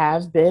I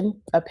have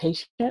been a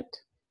patient.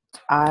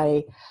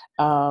 I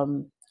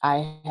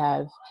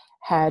have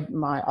had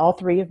all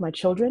three of my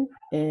children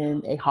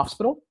in a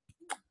hospital.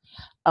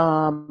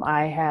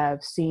 I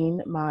have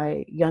seen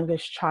my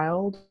youngest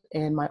child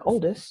and my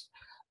oldest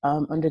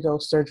undergo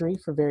surgery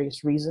for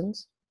various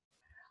reasons.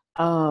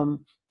 And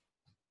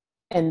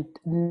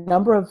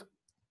number of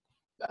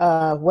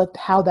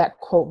how that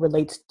quote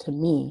relates to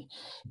me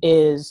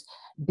is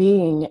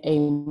being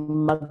a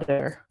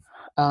mother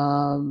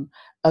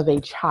of a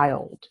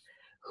child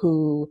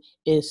who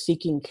is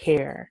seeking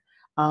care.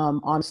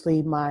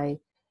 Honestly,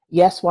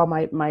 while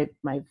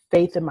my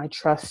faith and my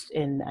trust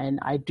and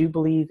I do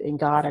believe in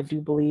God, I do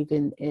believe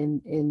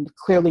in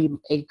clearly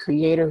a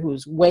creator who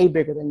is way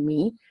bigger than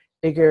me,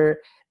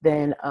 bigger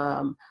than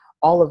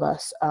all of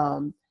us.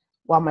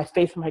 While my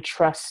faith and my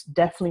trust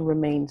definitely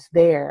remains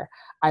there,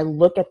 I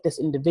look at this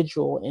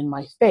individual in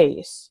my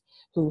face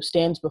who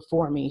stands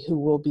before me, who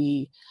will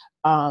be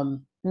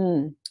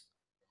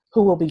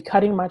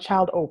cutting my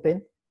child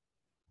open,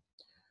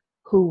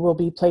 who will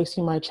be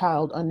placing my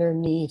child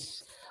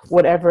underneath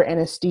whatever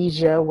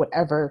anesthesia,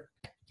 whatever.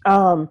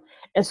 And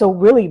so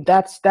really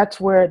that's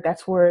where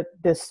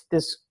this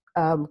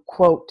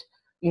quote,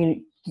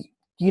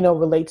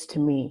 relates to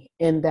me,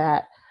 in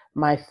that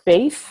my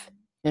faith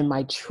and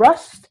my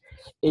trust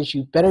is,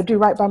 you better do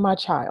right by my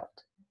child.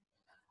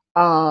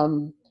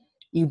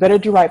 You better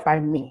do right by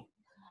me.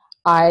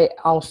 I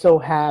also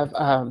have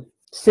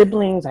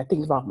siblings. I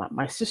think about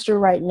my sister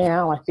right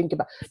now. I think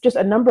about just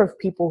a number of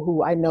people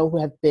who I know who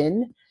have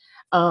been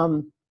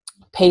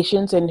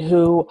patients and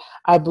who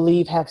I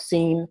believe have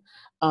seen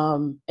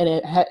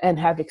and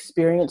have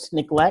experienced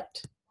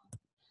neglect.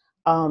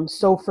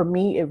 So for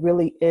me, it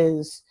really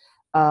is,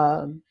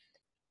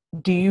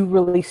 do you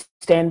really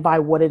stand by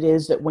what it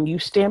is that when you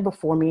stand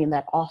before me in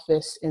that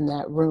office, in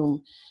that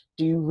room,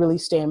 do you really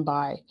stand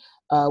by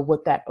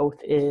what that oath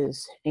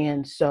is?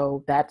 And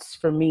so that's,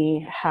 for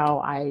me, how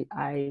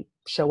I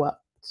show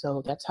up.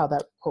 So that's how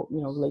that quote,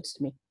 relates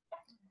to me.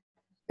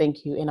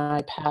 Thank you. And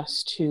I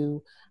pass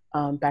to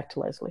back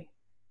to Leslie.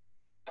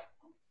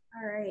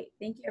 All right.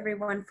 Thank you,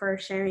 everyone, for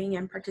sharing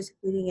and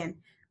participating and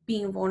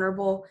being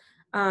vulnerable.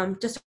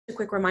 Just a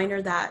quick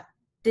reminder that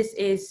this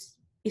is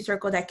a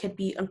circle that could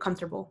be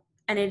uncomfortable,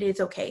 and it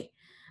is okay.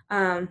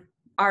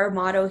 Our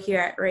motto here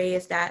at Ray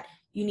is that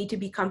you need to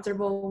be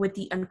comfortable with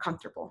the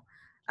uncomfortable.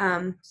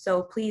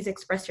 So please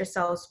express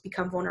yourselves,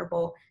 become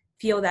vulnerable,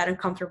 feel that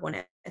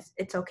uncomfortableness.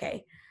 It's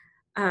okay.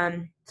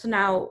 So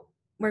now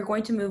we're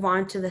going to move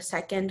on to the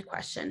second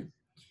question.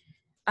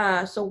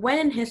 So when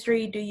in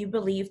history do you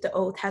believe the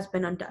oath has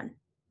been undone?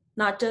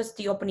 Not just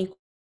the opening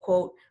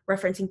quote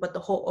referencing, but the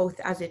whole oath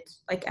as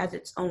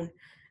its own.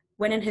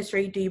 When in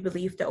history do you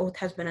believe the oath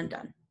has been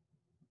undone?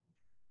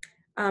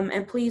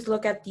 And please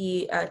look at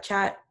the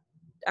chat.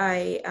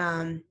 I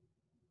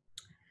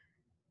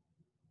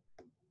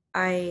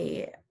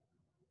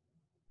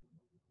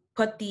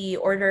put the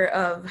order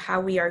of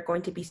how we are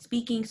going to be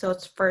speaking. So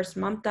it's first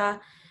Mamta,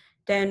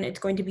 then it's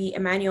going to be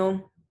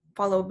Emmanuel,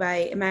 followed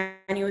by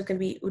Emmanuel is going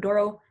to be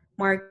Udoro,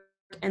 Mark,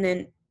 and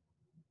then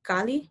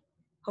Qaali.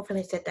 Hopefully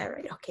I said that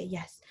right. Okay,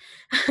 yes.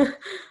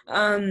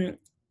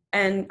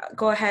 And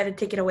go ahead and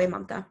take it away,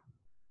 Mamta.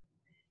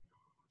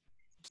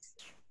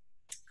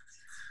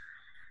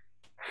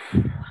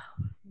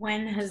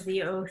 When has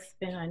the oath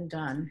been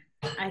undone?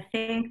 I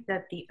think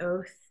that the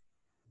oath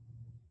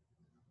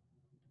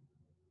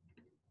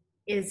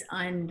is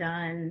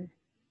undone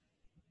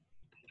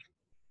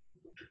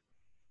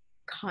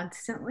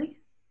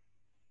constantly.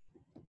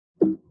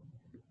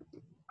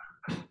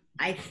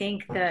 I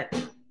think that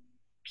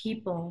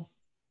people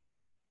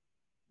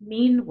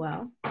mean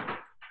well,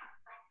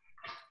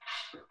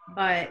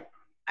 but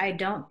I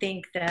don't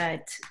think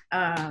that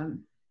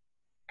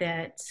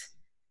that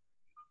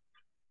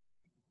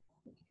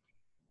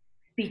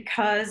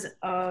because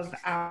of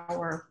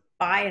our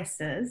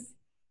biases,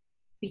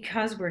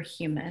 because we're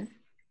human,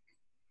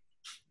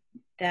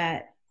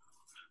 that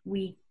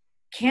we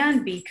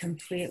can be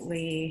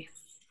completely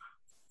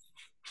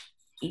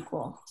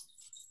equal,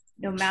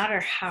 no matter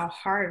how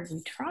hard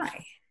we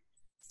try.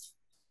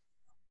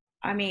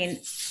 I mean,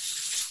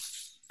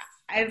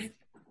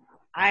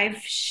 I've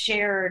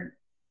shared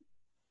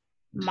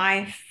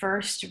my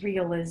first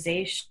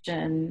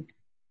realization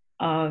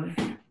of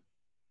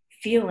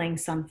feeling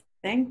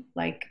something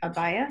like a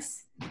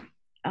bias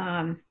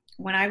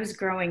when I was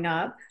growing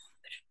up.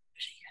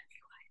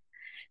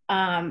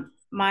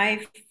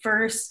 My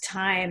first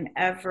time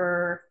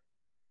ever,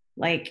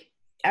 like,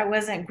 I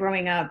wasn't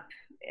growing up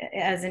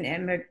as an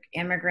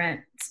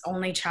immigrant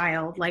only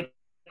child. Like,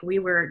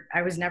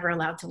 I was never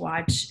allowed to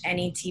watch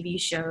any TV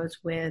shows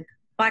with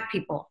Black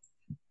people,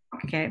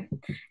 okay,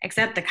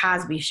 except the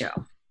Cosby Show.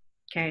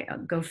 Okay,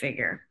 go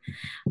figure.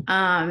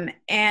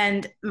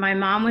 And my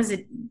mom was,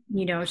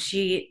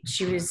 she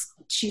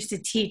used to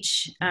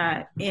teach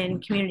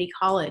in community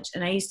college,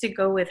 and I used to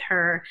go with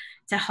her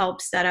to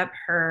help set up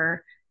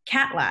her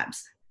cat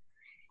labs.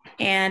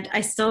 And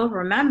I still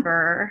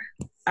remember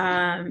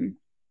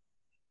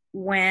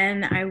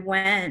when I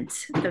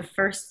went the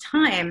first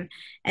time,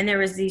 and there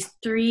was these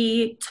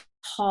 3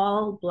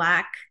 tall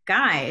Black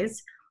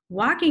guys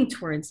walking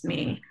towards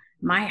me.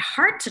 My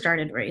heart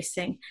started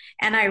racing,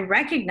 and I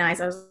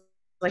recognized, I was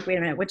like, wait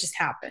a minute, what just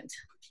happened?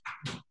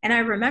 And I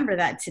remember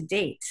that to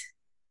date.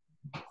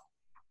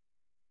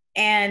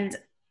 And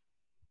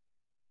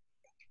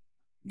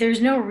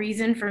there's no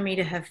reason for me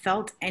to have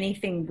felt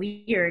anything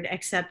weird,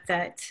 except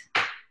that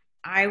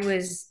I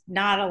was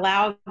not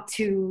allowed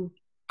to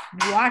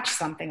watch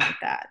something like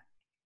that,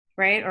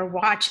 right? Or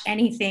watch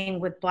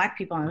anything with Black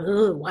people.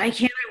 Ugh, why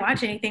can't I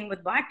watch anything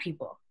with Black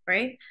people,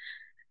 right?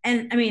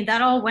 And I mean,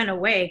 that all went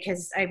away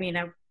because, I mean,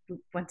 I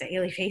went to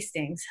Ailey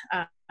Hastings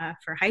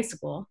for high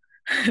school,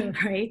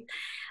 right?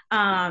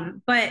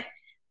 But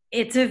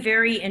it's a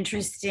very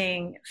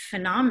interesting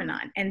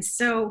phenomenon. And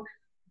so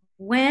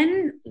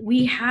when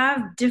we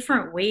have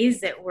different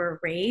ways that we're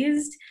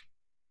raised,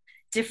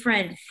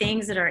 different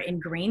things that are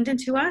ingrained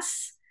into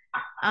us,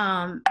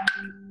 and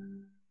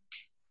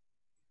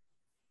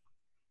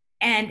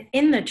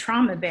in the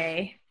trauma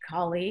bay,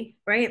 Qaali,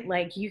 right?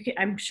 Like,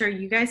 I'm sure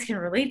you guys can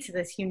relate to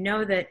this. You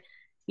know that,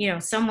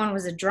 someone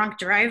was a drunk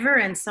driver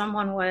and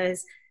someone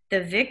was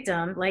the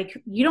victim. Like,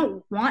 you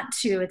don't want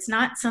to, it's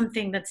not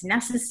something that's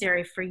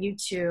necessary for you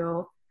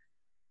to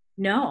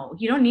know.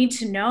 You don't need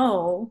to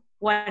know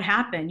what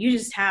happened. You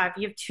have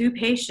 2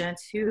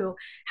 patients who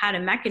had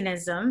a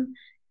mechanism,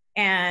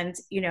 and,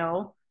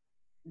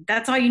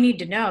 that's all you need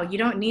to know. You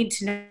don't need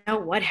to know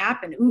what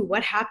happened. Ooh,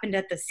 what happened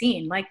at the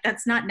scene? Like,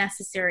 that's not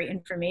necessary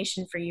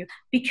information for you,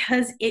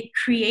 because it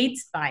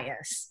creates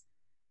bias,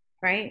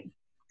 right?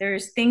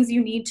 There's things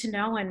you need to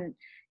know, and,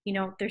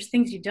 there's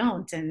things you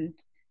don't. And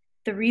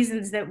the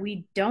reasons that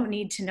we don't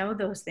need to know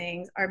those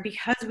things are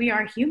because we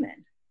are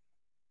human.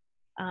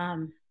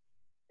 And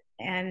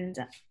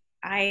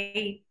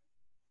I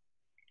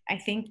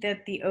think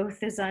that the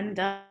oath is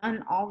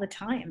undone all the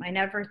time. I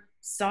never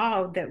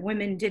saw that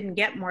women didn't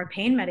get more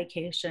pain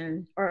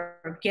medication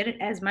or get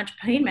as much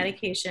pain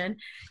medication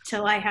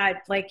till I had,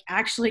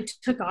 actually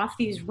took off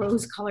these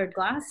rose-colored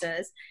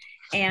glasses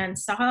and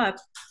saw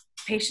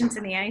patients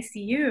in the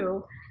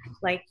ICU,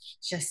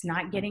 just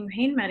not getting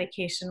pain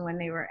medication when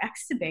they were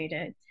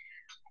extubated.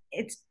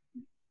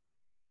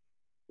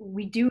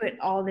 We do it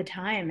all the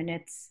time, and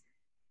it's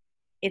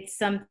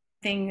something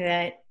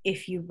that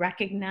if you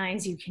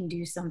recognize, you can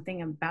do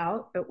something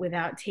about, but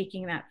without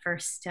taking that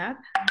first step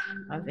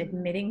of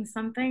admitting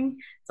something,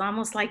 it's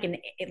almost like in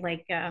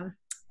AA,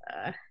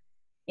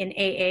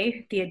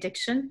 the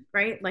addiction,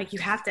 right? Like, you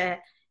have to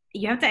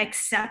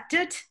accept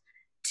it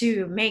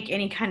to make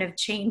any kind of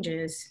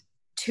changes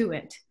to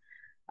it.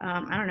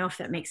 I don't know if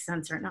that makes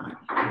sense or not.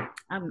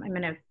 I'm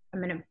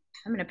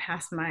gonna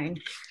pass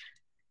mine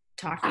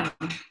talking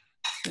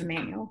to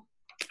Emmanuel.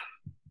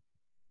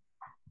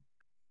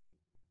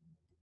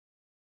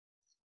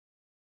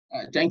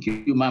 Thank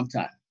you,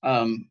 Mamta.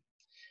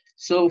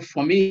 So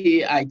for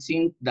me, I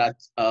think that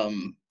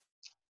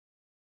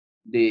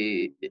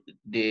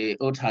the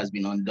oath has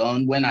been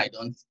undone when I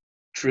don't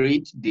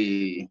treat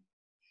the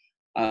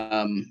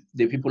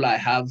people I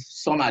have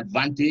some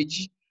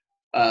advantage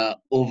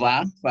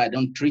over if I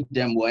don't treat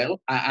them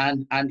well.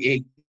 And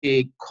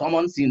a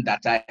common thing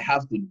that I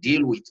have to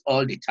deal with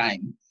all the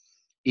time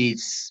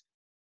is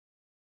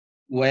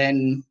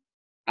when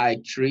I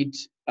treat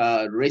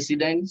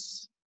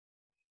residents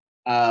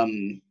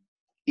in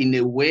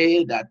a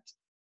way that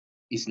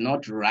is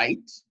not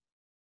right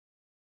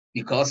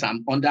because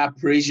I'm under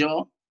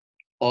pressure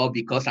or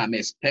because I'm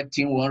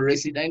expecting one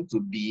resident to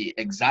be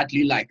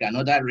exactly like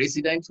another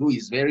resident who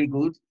is very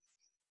good.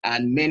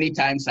 And many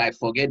times I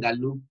forget that,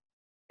 look,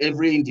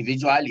 every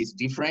individual is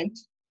different.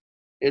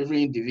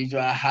 Every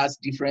individual has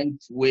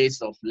different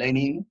ways of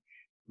learning,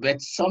 but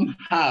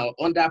somehow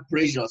under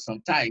pressure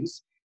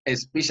sometimes,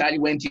 especially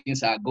when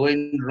things are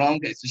going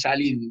wrong,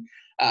 especially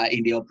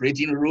in the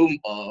operating room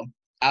or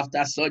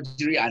after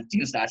surgery and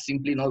things are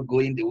simply not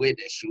going the way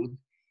they should.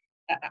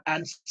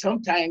 And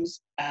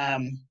sometimes I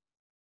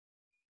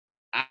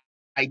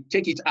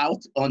take it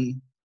out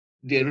on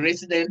the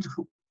resident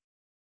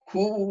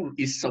who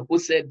is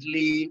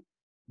supposedly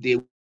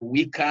the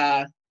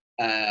weaker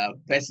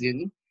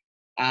person,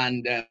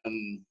 and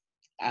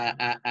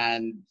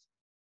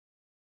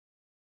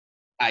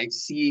I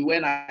see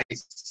when I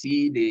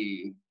see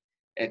the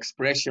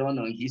expression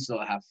on his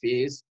or her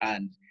face,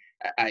 and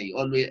I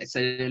always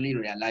suddenly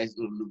realize,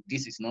 oh, look,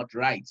 this is not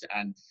right,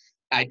 and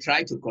I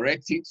try to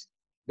correct it.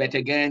 But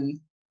again,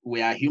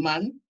 we are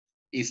human.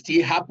 It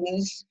still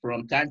happens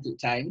from time to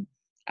time,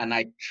 and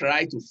I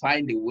try to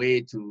find a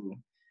way to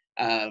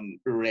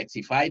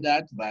rectify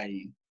that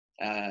by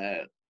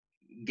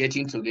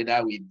getting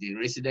together with the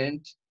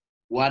resident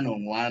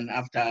one-on-one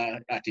after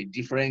at a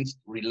different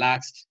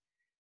relaxed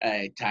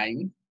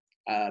time.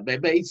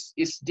 But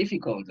it's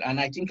difficult. And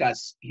I think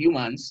as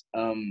humans,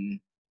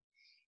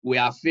 we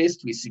are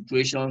faced with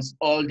situations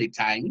all the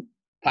time,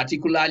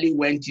 particularly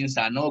when things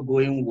are not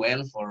going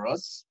well for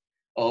us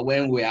or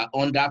when we are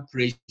under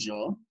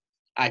pressure.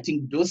 I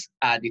think those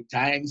are the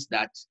times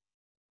that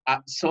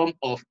some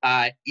of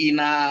our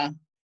inner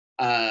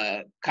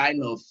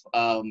kind of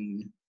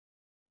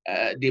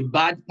the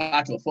bad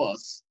part of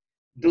us,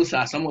 those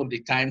are some of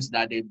the times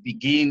that they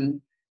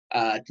begin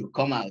to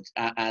come out.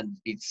 And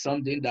it's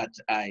something that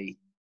I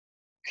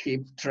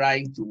keep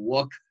trying to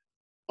work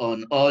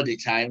on all the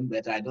time,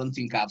 but I don't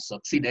think I've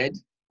succeeded.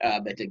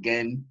 But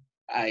again,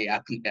 I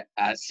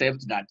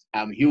accept that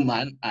I'm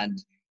human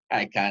and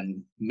I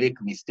can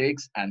make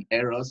mistakes and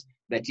errors.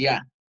 But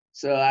yeah,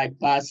 so I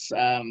pass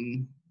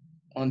on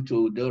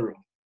to Udoro.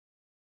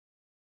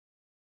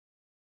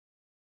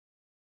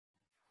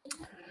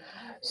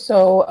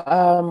 So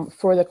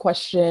for the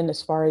question,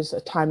 as far as a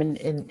time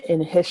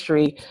in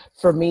history,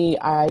 for me,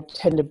 I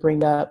tend to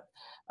bring up,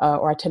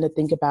 or I tend to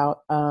think about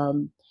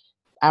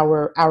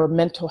our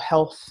mental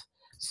health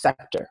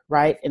sector,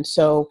 right? And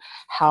so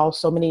how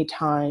so many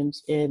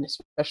times,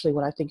 especially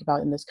when I think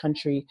about in this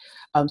country,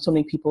 so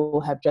many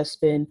people have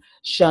just been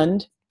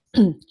shunned,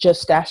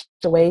 just stashed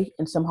away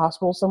in some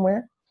hospital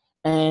somewhere,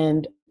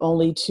 and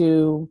only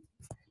to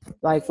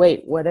like,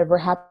 wait, whatever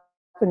happened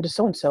to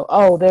so-and-so?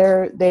 Oh,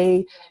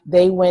 they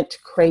went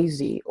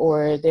crazy,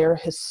 or they're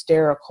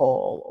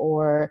hysterical,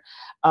 or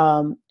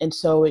and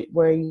so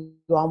where you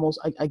almost,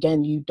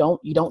 again, you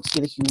don't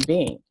see the human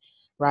being,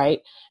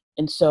 right?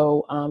 And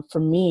so for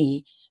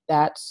me,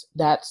 that's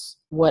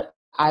what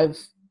I've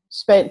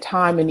spent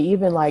time. And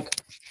even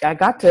like I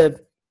got to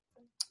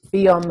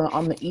be on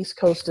the East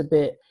Coast a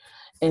bit.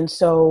 And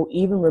so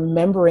even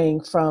remembering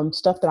from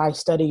stuff that I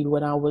studied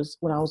when I was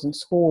in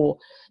school,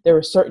 there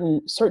were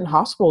certain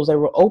hospitals that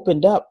were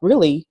opened up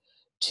really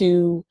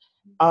to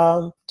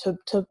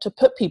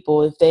put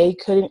people, if they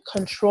couldn't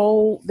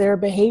control their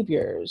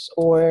behaviors,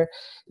 or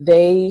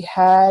they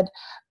had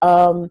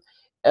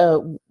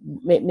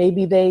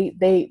maybe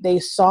they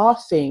saw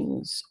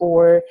things,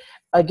 or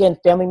again,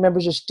 family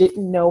members just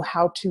didn't know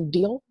how to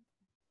deal.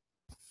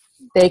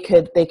 They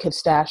could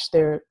stash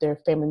their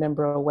family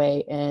member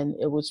away, and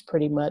that was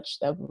pretty much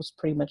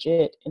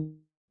it. And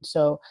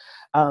so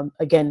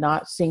again,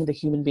 not seeing the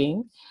human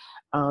being,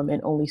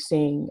 and only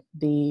seeing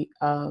the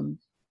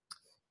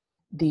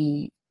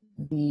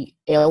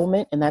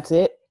ailment, and that's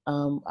it.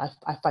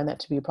 I find that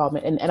to be a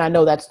problem, and I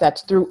know that's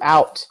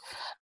throughout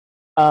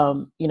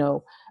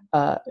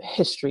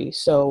history.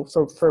 So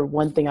for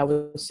one thing, I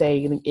would say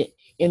in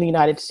the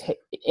United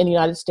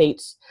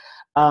States,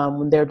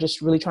 when they're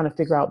just really trying to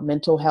figure out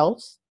mental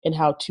health and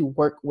how to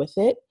work with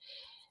it,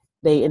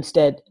 they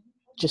instead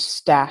just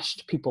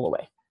stashed people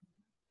away.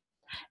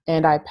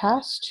 And I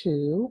pass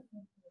to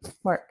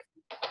Mark.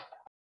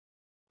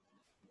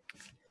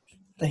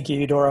 Thank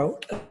you, Udoro.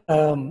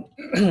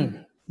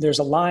 There's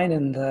a line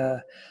in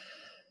the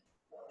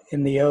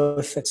in the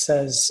oath, it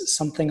says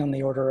something on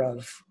the order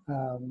of,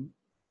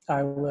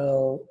 I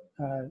will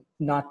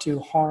not do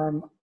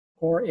harm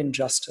or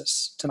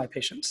injustice to my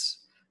patients.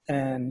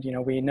 And,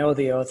 we know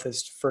the oath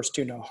is first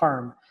do no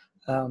harm,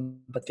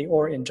 but the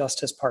or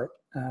injustice part,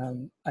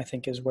 I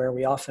think, is where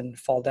we often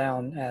fall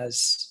down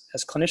as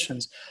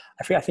clinicians.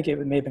 I think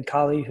it may have been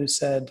Qaali who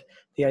said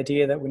the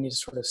idea that we need to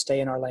sort of stay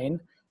in our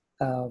lane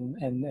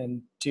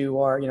and do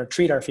our,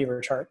 treat our fever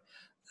chart,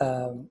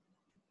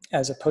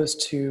 as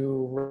opposed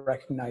to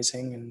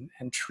recognizing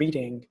and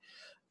treating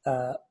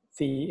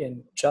the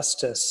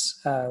injustice,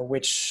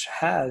 which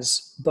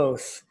has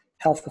both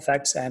health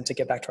effects and, to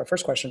get back to our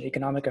first question,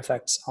 economic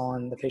effects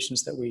on the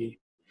patients that we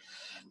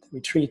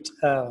treat.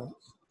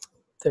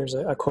 There's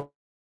a quote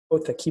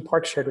that Key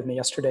Park shared with me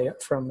yesterday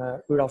from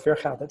Rudolf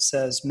Virchow that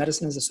says,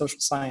 "Medicine is a social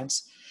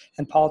science,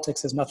 and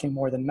politics is nothing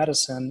more than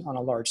medicine on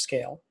a large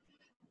scale."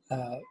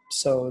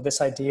 So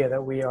this idea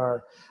that we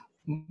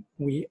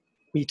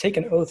take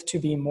an oath to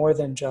be more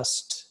than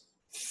just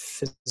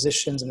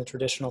physicians in the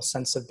traditional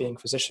sense of being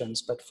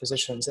physicians, but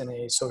physicians in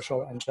a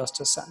social and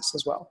justice sense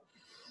as well.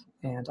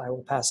 And I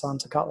will pass on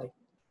to Qaali.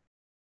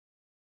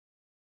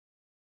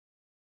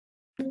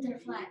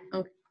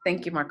 Okay,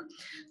 thank you, Mark.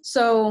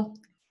 So,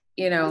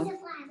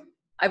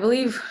 I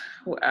believe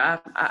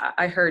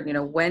I heard,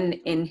 when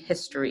in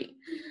history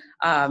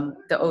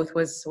the oath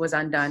was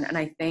undone, and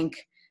I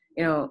think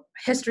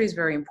history is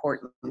very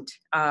important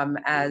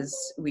as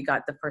we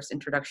got the first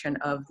introduction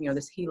of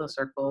this HeLa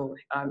circle,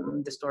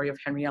 the story of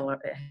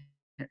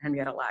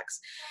Henrietta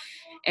Lacks,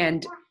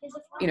 and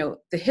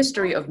the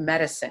history of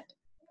medicine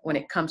when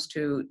it comes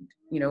to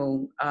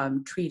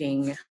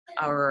treating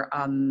our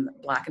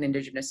Black and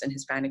Indigenous and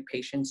Hispanic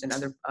patients and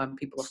other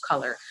people of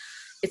color.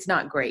 It's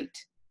not great,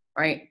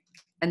 right?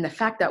 And the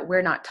fact that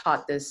we're not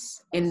taught this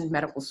in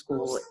medical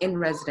school, in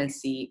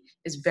residency,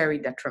 is very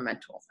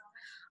detrimental.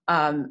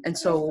 And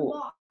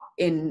so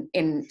in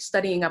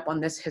studying up on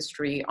this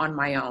history on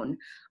my own,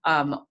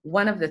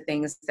 one of the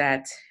things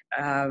that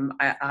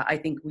I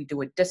think we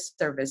do a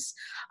disservice,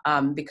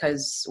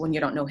 because when you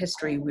don't know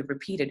history, we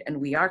repeat it,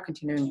 and we are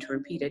continuing to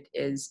repeat it,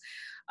 is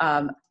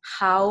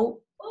how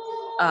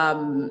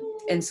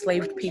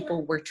enslaved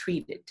people were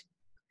treated.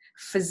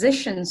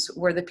 Physicians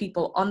were the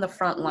people on the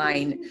front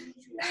line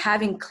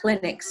having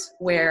clinics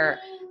where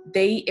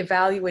they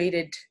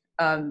evaluated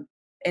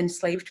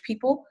enslaved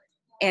people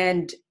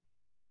and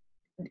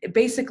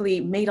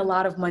basically made a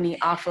lot of money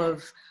off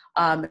of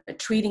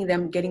treating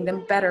them, getting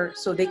them better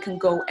so they can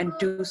go and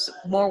do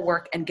more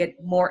work and get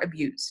more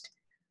abused,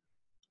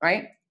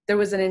 right? There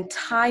was an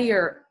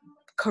entire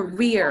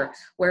career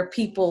where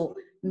people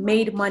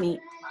made money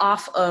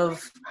off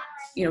of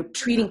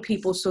treating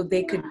people so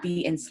they could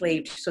be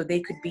enslaved, so they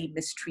could be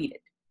mistreated,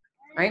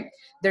 right?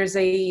 There's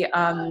a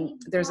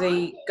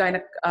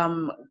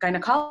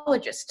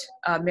gynecologist,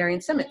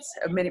 Marion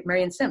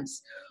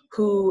Sims,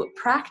 who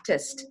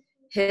practiced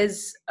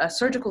his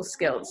surgical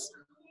skills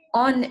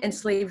on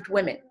enslaved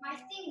women,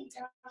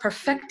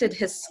 perfected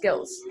his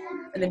skills,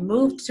 and then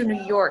moved to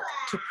New York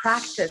to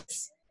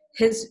practice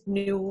his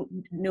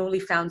newly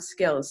found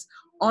skills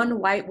on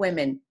white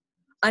women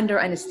under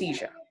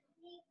anesthesia,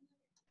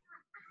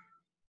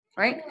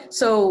 right?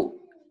 So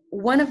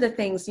one of the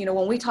things,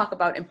 when we talk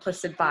about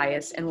implicit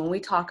bias, and when we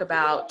talk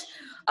about,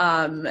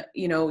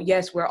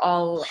 yes, we're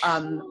all,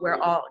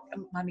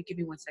 mommy, give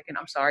me 1 second,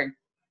 I'm sorry.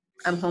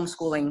 I'm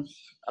homeschooling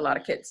a lot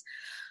of kids.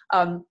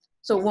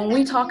 So when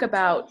we talk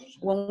about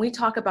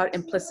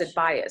implicit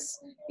bias,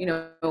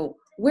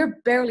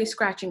 we're barely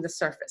scratching the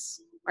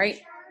surface,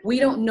 right? We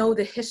don't know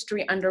the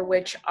history under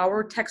which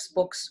our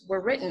textbooks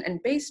were written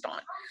and based on.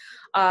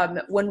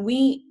 When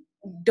we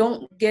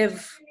don't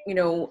give,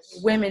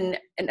 women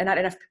not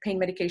enough pain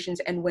medications,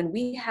 and when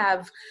we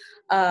have,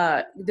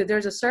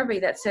 there's a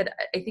survey that said,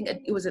 I think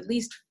it was at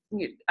least,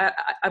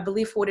 I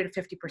believe 40 to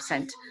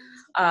 50%,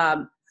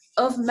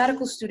 of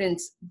medical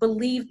students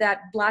believe that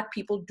Black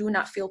people do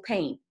not feel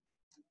pain,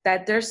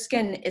 that their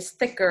skin is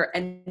thicker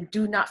and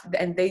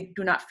they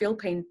do not feel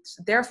pain.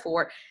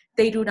 Therefore,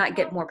 they do not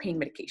get more pain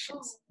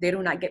medications. They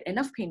do not get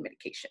enough pain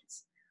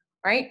medications,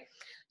 right?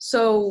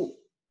 So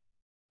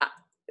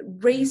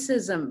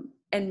racism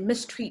and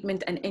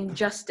mistreatment and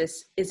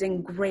injustice is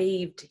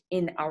engraved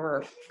in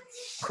our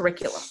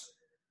curriculum,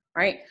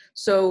 right?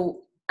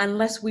 So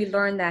unless we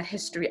learn that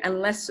history,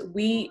 unless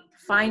we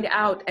find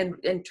out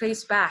and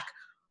trace back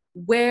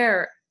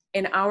where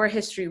in our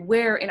history,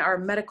 where in our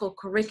medical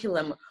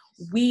curriculum,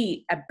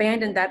 we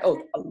abandoned that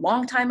oath a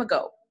long time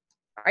ago,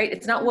 right?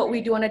 It's not what we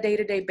do on a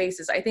day-to-day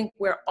basis. I think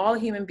we're all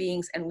human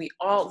beings, and we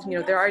all,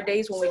 there are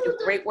days when we do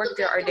great work,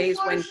 there are days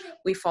when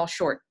we fall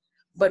short.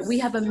 But we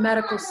have a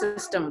medical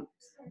system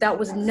that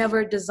was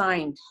never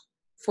designed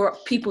for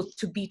people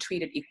to be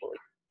treated equally.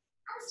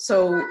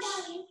 So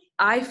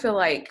I feel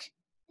like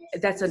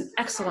that's an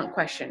excellent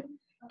question.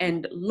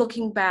 And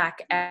looking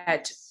back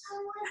at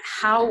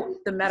how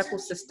the medical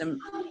system,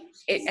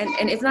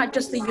 and it's not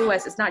just the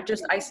US, it's not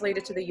just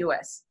isolated to the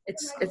US,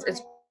 it's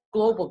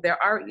global.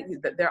 There are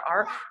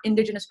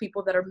Indigenous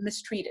people that are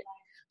mistreated.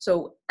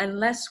 So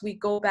unless we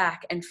go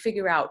back and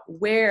figure out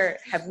where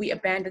have we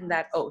abandoned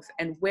that oath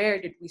and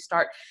where did we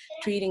start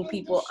treating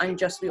people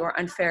unjustly or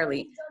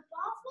unfairly,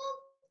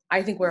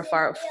 I think we're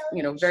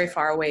very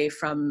far away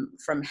from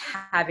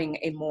having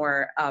a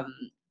more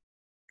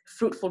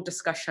fruitful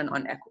discussion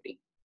on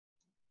equity.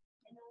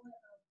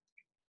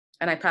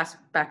 And I pass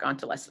back on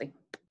to Leslie.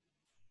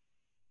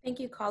 Thank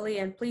you,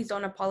 Qaali, and please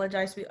don't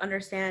apologize. We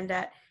understand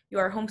that you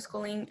are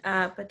homeschooling,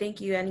 but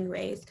thank you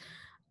anyways.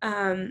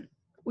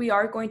 We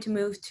are going to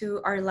move to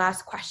our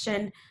last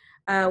question.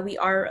 We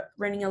are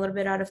running a little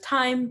bit out of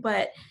time,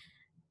 but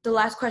the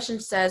last question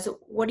says,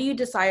 what do you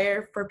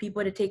desire for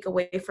people to take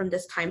away from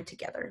this time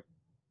together?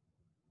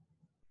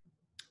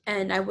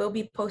 And I will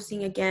be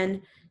posting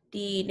again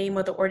the name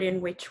of the order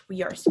in which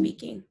we are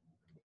speaking.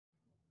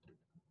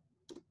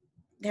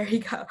 There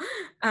you go.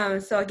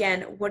 So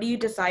again, what do you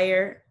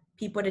desire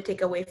people to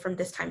take away from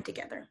this time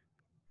together?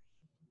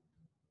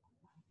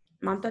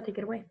 Mamta, take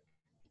it away.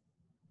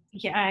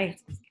 Yeah,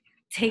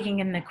 taking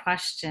in the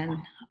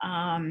question.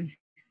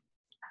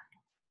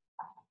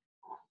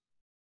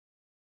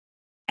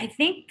 I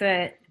think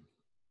that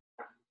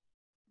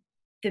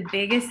the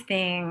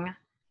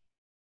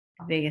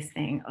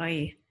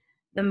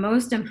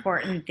most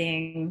important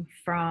thing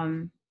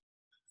from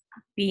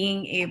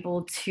being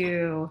able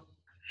to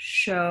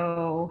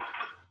show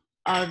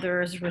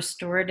others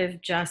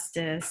restorative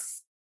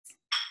justice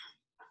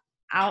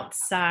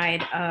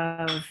outside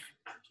of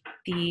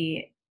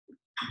the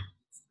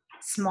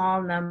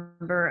small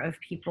number of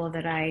people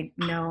that I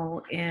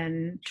know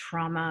in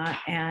trauma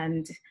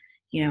and,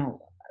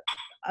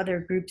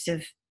 other groups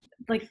of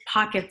like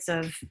pockets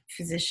of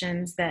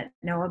physicians that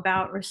know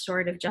about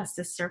restorative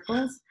justice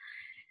circles,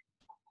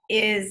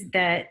 is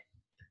that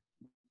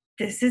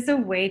this is a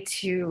way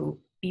to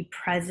be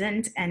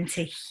present and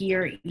to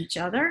hear each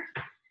other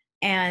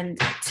and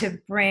to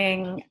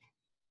bring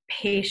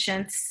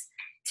patients,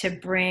 to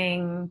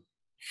bring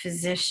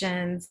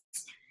physicians.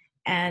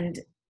 And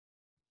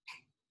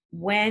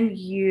when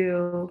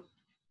you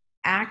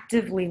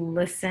actively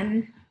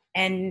listen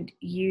and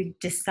you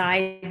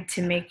decide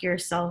to make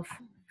yourself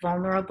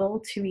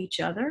vulnerable to each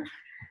other,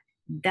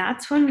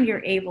 that's when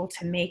you're able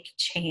to make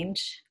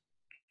change,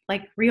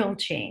 like real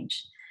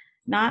change,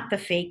 not the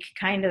fake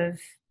kind of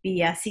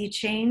BS-y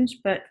change,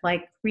 but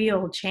like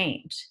real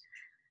change.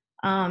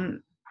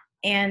 And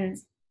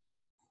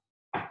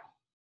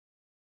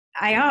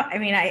I've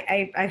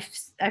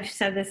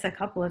said this a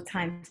couple of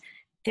times.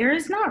 There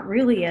is not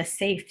really a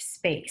safe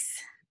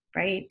space,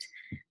 right?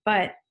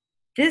 But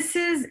this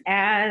is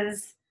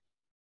as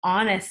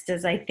honest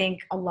as I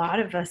think a lot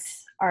of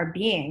us are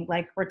being.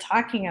 Like, we're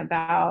talking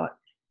about,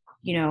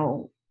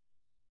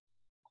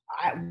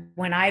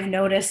 when I've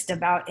noticed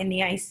about in the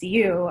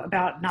ICU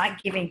about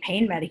not giving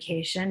pain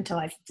medication till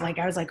I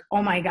was like,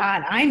 oh my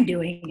God, I'm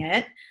doing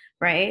it,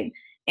 right?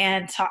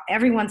 And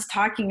everyone's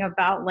talking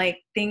about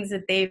like things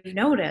that they've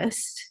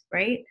noticed,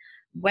 right?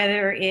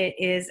 Whether it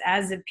is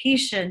as a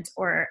patient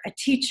or a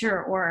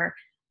teacher or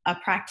a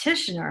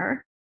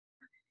practitioner.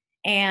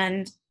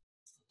 And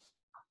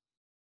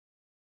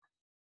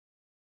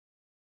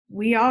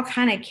we all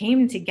kind of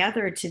came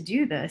together to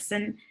do this.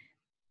 And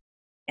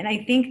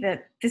I think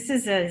that this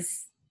is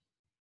as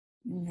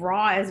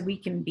raw as we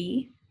can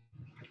be.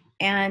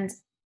 And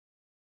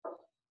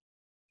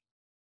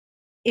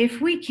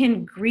if we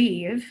can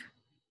grieve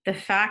the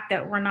fact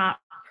that we're not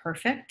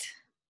perfect,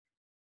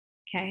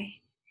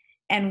 okay,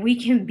 and we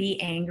can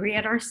be angry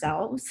at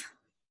ourselves,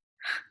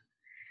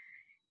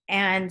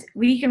 and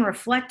we can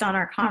reflect on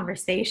our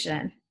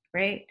conversation,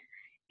 right,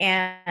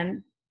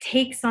 and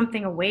take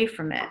something away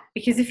from it.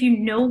 Because if you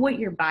know what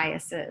your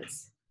bias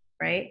is,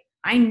 right,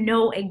 I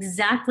know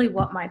exactly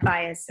what my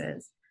bias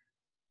is,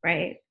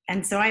 right?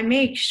 And so I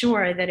make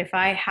sure that if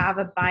I have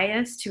a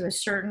bias to a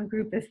certain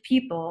group of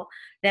people,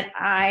 that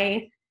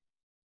I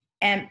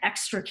am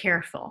extra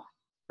careful,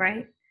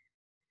 right?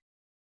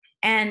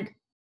 And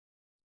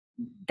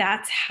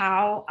that's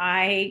how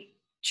I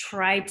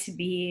try to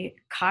be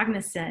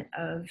cognizant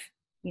of,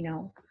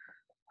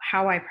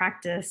 how I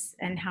practice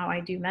and how I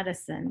do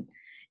medicine.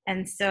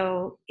 And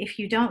so if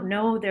you don't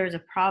know there's a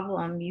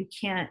problem, you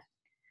can't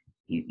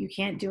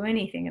do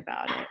anything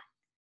about it.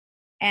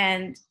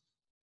 And,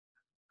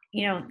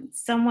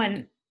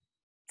 someone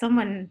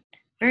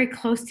very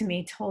close to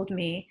me told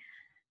me,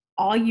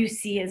 all you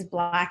see is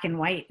black and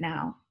white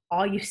now.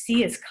 All you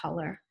see is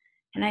color.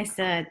 And I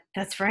said,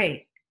 that's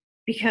right.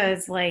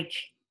 Because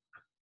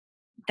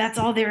that's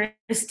all there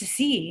is to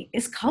see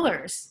is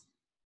colors,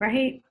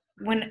 right?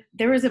 When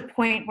there was a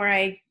point where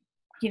I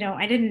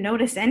didn't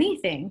notice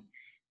anything,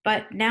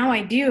 but now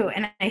I do.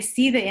 And I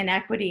see the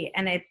inequity,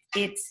 and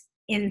it's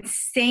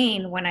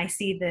insane when I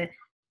see the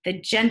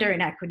gender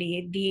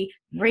inequity, the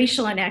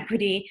racial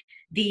inequity,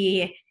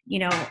 the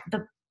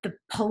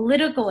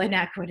political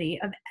inequity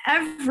of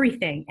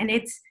everything. And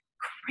it's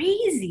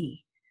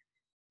crazy.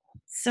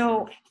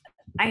 So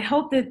I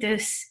hope that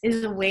this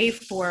is a way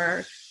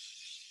for,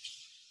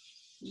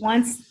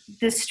 once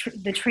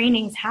the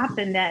trainings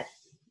happen, that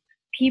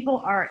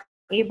people are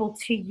able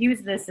to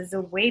use this as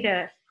a way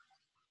to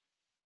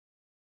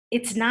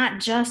it's not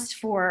just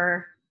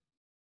for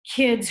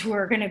kids who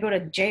are going to go to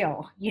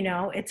jail, you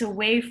know, it's a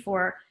way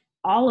for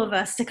all of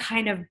us to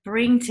kind of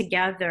bring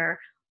together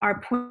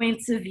our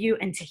points of view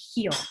and to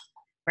heal,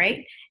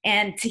 right?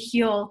 And to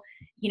heal,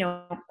 you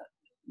know,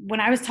 when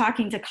I was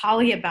talking to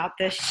Qaali about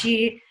this,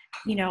 she,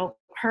 you know,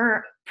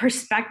 her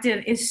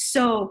perspective is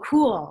so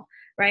cool,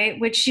 right?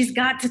 Which she's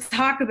got to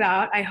talk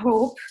about, I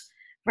hope,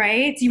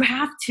 right? You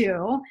have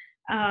to,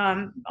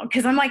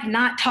 because I'm like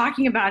not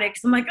talking about it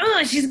because I'm like,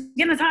 oh, she's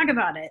gonna talk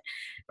about it,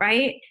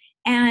 right?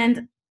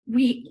 And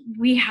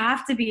we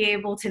have to be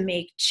able to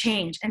make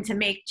change, and to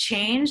make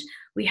change,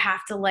 we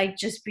have to like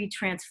just be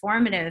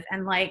transformative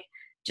and like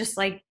just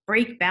like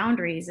break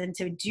boundaries. And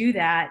to do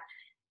that,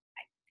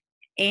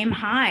 aim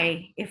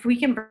high. If we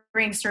can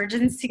bring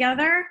surgeons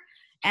together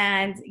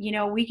and, you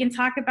know, we can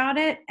talk about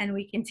it and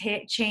we can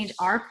change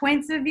our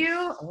points of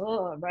view,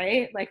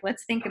 right? Like,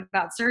 let's think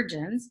about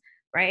surgeons,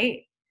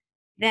 right?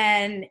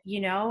 Then, you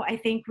know, I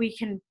think we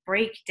can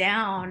break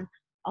down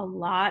a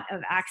lot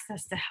of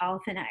access to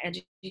health and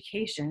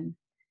education.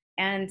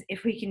 And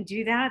if we can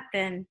do that,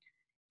 then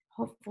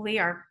hopefully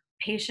our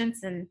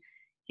patients, and,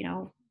 you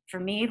know, for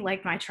me,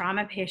 like my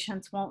trauma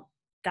patients won't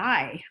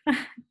die.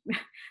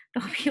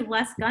 There'll be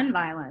less gun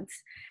violence.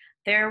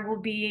 There will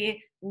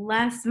be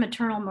less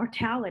maternal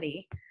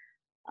mortality.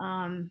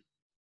 And,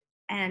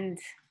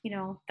 you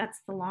know, that's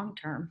the long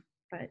term.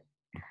 But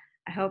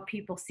I hope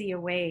people see a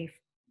way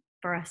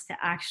for us to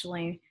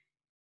actually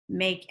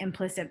make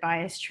implicit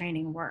bias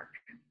training work.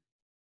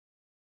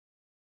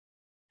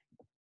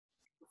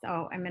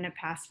 So I'm going to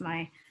pass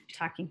my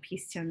talking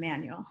piece to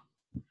Emmanuel.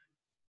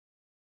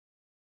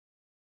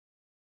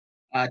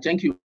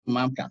 Thank you,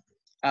 Mamta.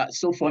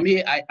 So for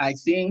me, I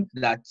think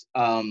that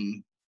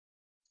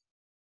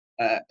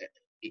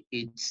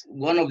it's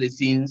one of the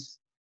things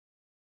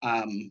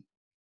I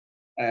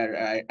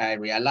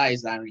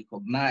realize and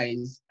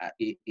recognize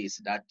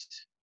is that,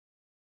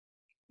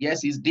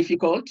 yes, it's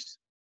difficult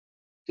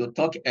to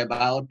talk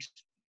about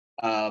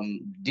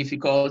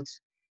difficult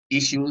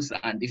issues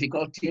and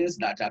difficult things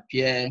that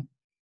appear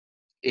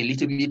a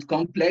little bit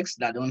complex,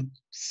 that don't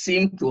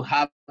seem to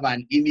have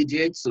an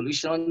immediate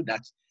solution that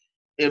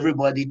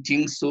everybody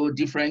thinks so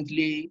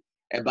differently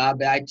about.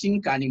 But I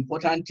think an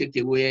important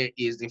takeaway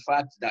is the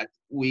fact that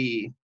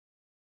we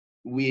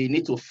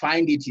need to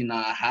find it in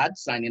our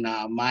hearts and in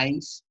our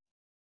minds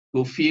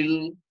to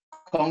feel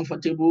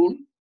comfortable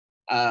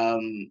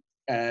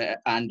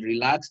and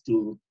relaxed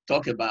to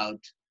talk about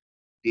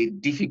the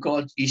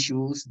difficult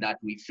issues that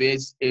we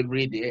face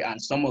every day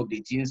and some of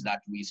the things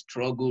that we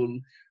struggle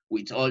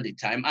with all the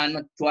time,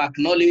 and to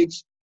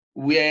acknowledge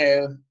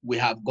where we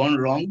have gone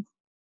wrong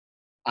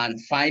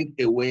and find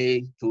a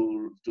way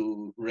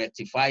to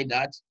rectify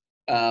that.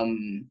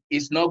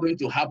 It's not going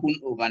to happen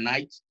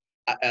overnight.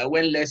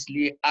 When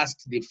Leslie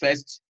asked the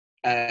first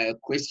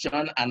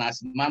question, and as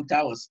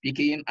Mamta was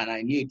speaking, and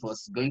I knew it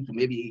was going to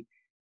maybe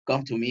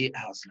come to me,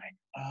 I was like,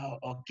 oh,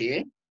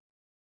 okay,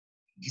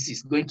 this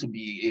is going to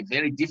be a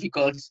very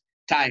difficult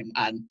time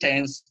and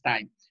tense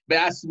time. But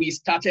as we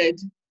started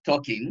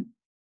talking,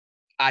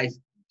 I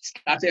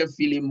started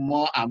feeling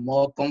more and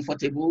more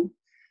comfortable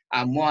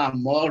and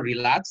more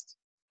relaxed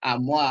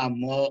and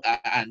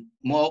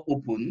more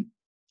open.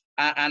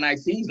 And I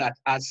think that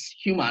as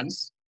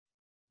humans,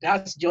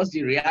 that's just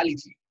the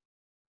reality.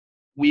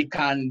 We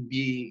can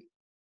be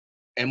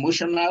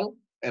emotional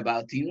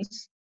about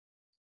things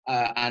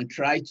and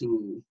try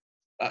to,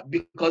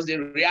 because the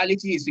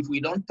reality is if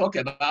we don't talk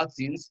about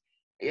things,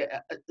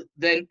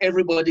 then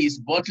everybody is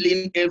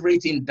bottling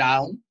everything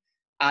down.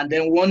 And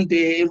then one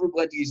day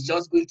everybody is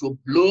just going to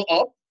blow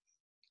up,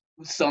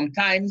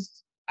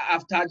 sometimes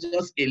after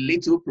just a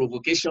little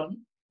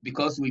provocation,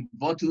 because we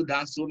bottled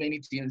down so many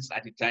things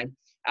at the time.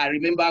 I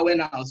remember when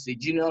I was a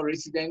junior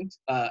resident,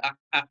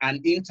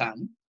 an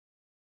intern,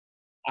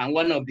 and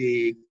one of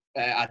the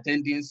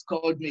attendants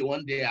called me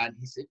one day and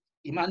he said,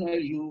 Emmanuel,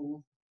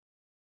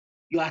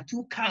 you are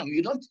too calm.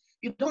 You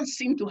don't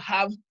seem to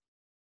have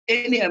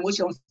any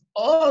emotions.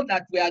 All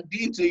that we are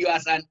doing to you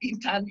as an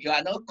intern, you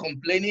are not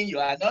complaining, you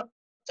are not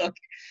talking,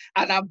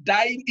 and I'm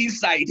dying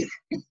inside.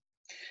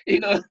 You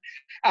know,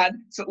 and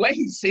so when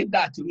he said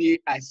that to me,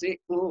 I say,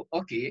 oh,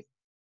 okay.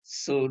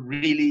 So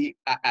really,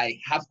 I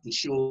have to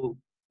show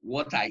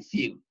what I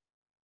feel.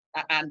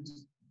 And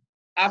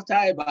after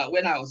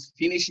when I was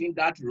finishing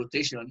that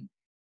rotation,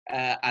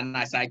 and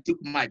as I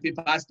took my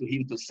papers to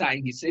him to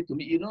sign, he said to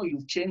me, you know,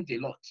 you've changed a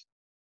lot.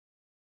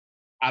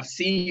 I've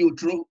seen you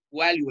through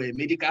while you were in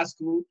medical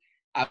school.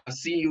 I've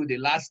seen you the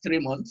last 3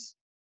 months,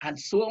 and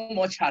so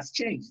much has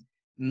changed.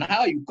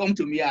 Now you come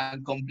to me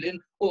and complain,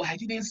 oh, I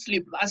didn't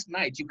sleep last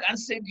night. You can't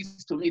say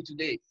this to me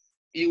today.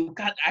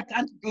 I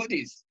can't do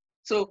this.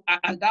 So,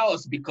 and that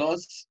was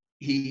because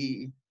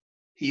he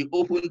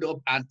opened up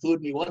and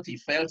told me what he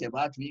felt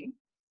about me.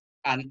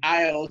 And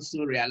I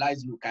also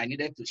realized, look, I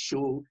needed to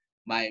show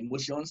my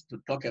emotions, to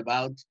talk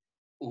about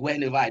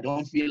whenever I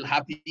don't feel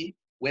happy,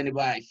 whenever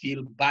I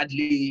feel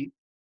badly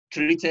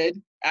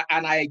treated.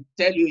 And I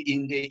tell you,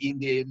 in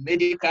the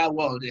medical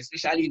world,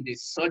 especially in the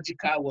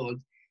surgical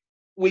world,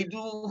 we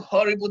do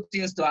horrible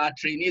things to our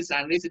trainees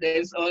and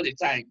residents all the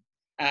time.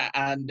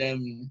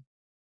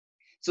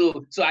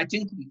 So I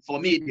think for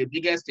me, the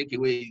biggest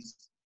takeaway is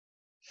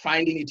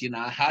finding it in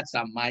our hearts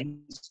and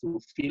minds to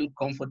feel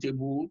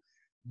comfortable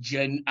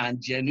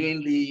and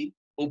genuinely,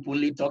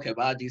 openly talk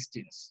about these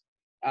things.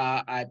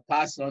 I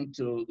pass on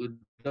to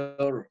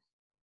Udoro.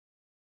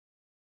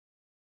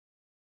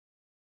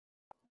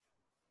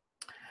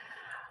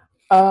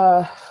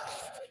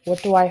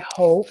 What do I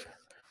hope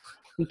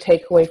we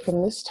take away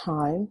from this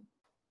time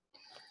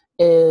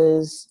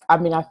is, I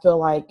mean, I feel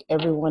like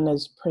everyone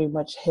has pretty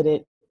much hit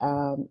it.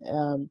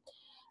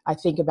 I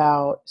think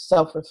about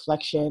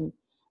self-reflection,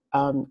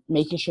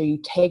 making sure you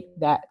take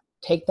that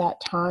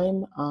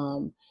time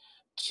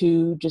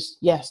to just,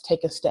 yes,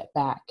 take a step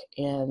back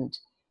and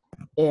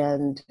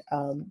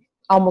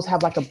almost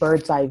have like a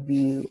bird's eye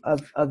view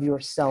of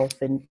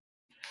yourself and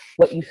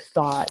what you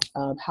thought,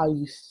 how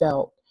you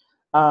felt.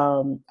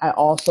 I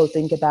also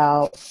think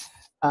about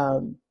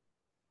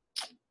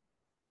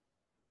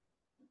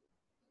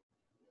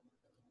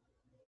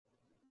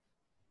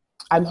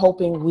I'm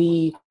hoping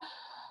we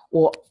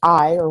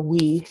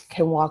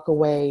can walk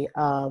away,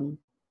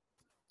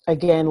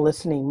 again,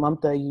 listening.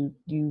 Mamta,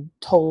 you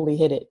totally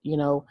hit it. You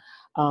know,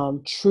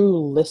 true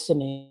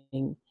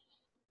listening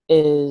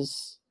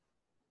is,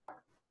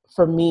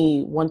 for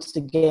me, once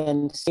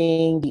again,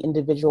 seeing the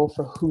individual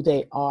for who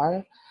they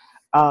are,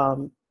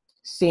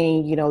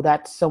 seeing, you know,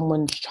 that's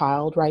someone's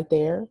child right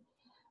there,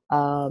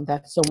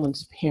 that's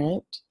someone's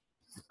parent.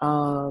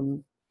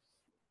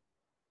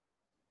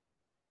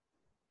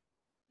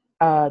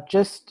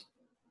 Just,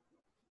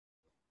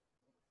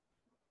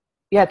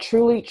 yeah,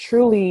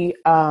 truly,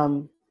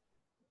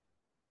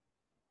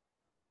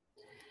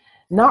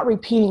 not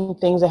repeating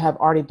things that have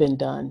already been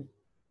done.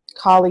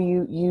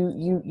 Qaali,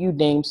 you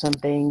named some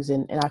things,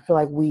 and I feel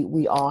like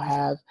we all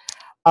have.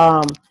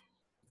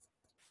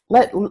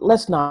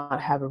 Let's not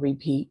have a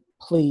repeat,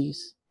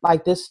 please.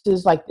 Like, this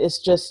is like,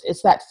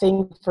 it's that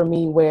thing for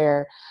me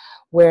where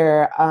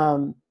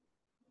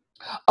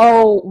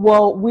oh,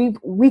 well,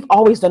 we've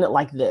always done it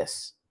like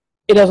this.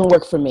 It doesn't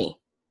work for me.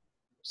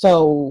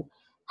 So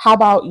how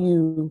about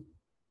you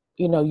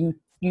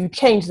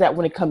change that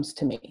when it comes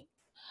to me?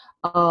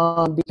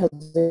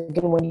 Because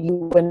again,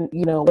 when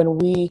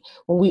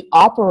we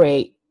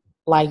operate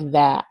like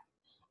that,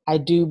 I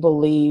do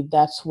believe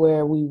that's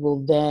where we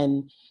will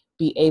then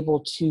be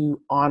able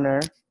to honor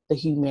the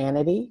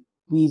humanity.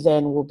 We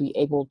then will be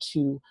able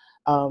to,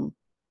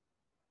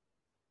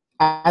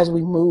 as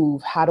we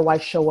move, how do I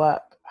show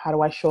up? How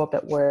do I show up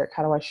at work?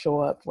 How do I show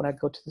up when I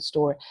go to the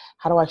store?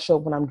 How do I show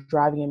up when I'm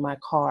driving in my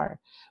car?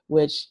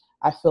 Which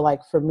I feel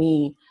like for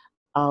me,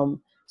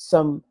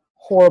 some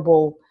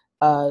horrible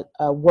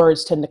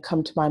words tend to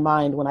come to my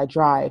mind when I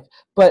drive,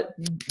 but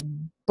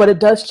it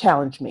does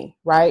challenge me,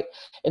 right?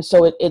 And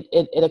so it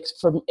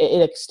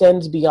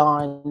extends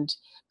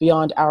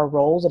beyond our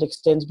roles. It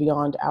extends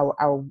beyond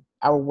our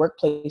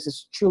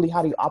workplaces. Truly,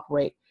 how do you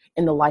operate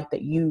in the life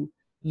that you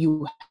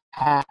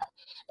have?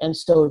 And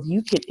so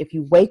if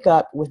you wake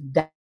up with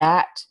that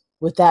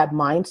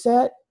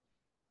mindset,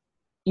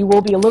 you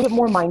will be a little bit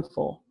more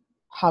mindful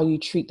how you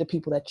treat the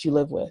people that you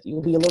live with.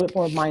 You'll be a little bit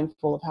more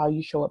mindful of how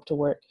you show up to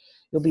work.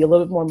 You'll be a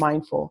little bit more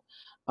mindful.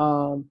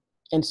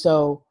 And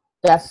so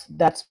that's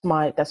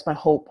my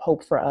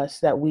hope for us,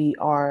 that we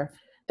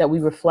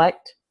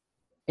reflect.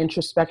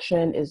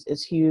 Introspection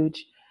is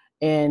huge.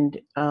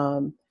 And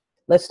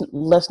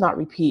let's not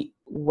repeat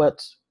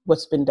what's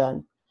been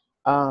done.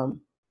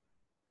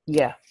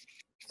 Yeah.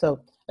 So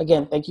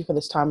again, thank you for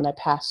this time, and I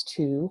pass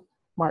to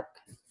Mark.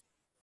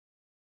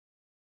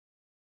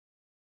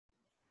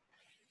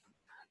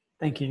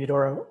 Thank you,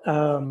 Udoro.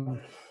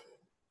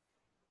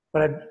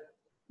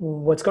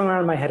 What's going on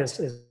in my head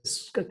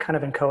is kind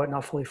of inchoate,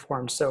 not fully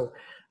formed. So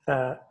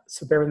bear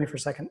with me for a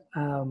second.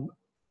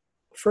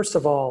 First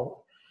of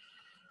all,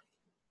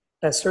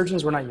 as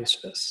surgeons, we're not used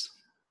to this,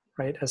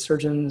 right? As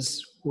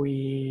surgeons,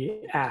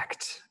 we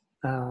act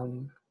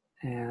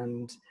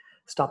and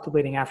stop the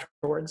bleeding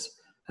afterwards.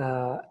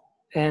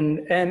 And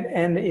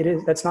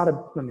it's not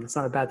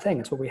a bad thing.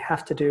 It's what we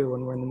have to do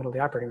when we're in the middle of the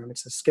operating room.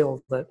 It's a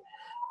skill that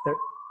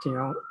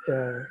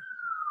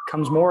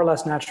comes more or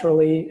less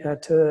naturally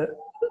to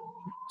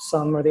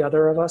some or the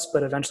other of us,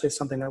 but eventually it's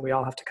something that we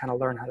all have to kind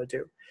of learn how to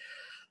do.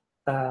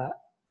 The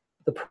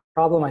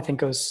problem, I think,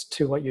 goes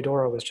to what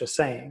Udoro was just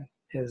saying,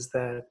 is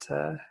that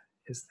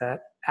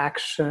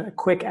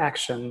quick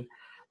action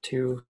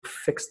to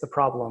fix the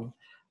problem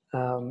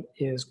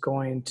is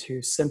going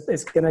to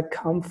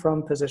come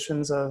from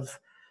positions of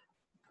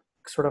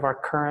sort of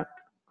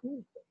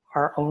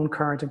our own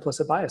current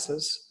implicit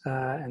biases,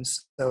 and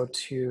so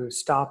to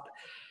stop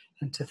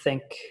and to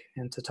think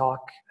and to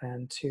talk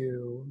and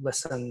to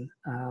listen.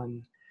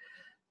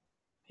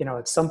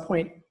 At some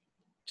point,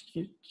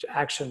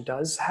 action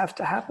does have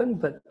to happen,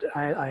 but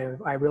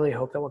I really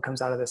hope that what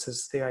comes out of this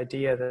is the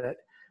idea that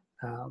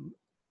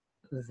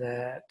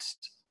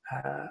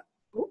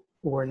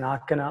we're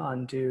not going to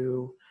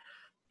undo,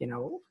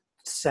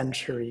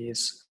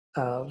 centuries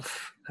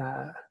of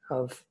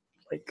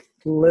like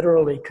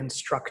literally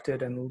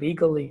constructed and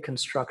legally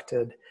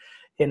constructed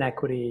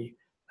inequity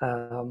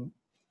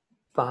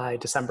by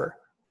December.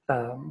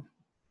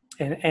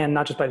 And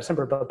not just by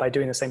December, but by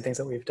doing the same things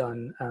that we've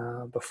done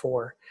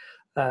before.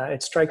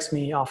 It strikes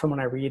me often when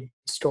I read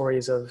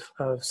stories of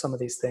some of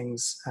these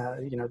things,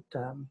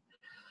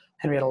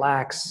 Henrietta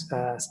Lacks,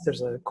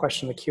 there's a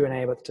question in the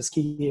Q&A about the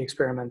Tuskegee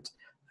experiment.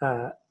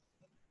 As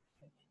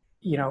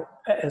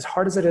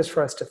hard as it is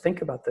for us to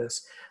think about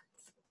this,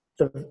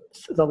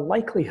 the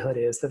likelihood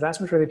is the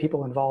vast majority of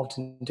people involved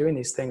in doing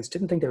these things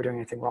didn't think they were doing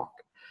anything wrong.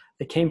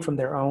 They came from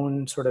their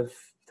own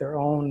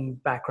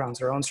backgrounds,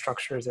 their own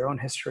structures, their own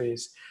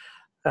histories,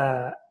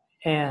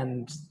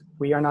 and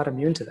we are not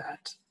immune to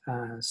that.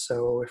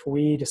 So if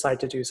we decide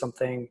to do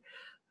something,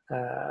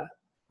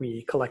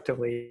 we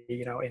collectively,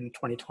 in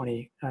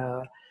 2020,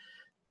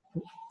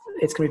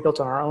 it's going to be built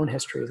on our own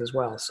histories as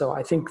well. So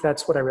I think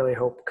that's what I really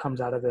hope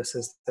comes out of this,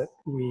 is that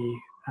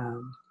we,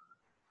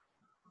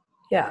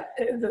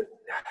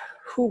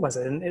 who was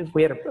it? And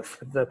we had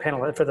for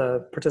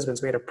the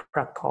participants, we had a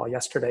prep call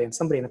yesterday, and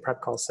somebody in the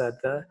prep call said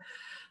there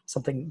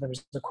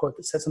was a quote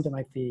that said something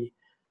like the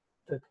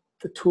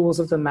tools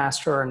of the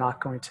master are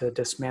not going to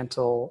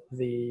dismantle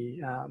the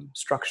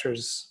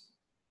structures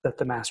that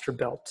the master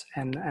built.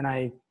 And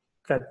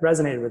that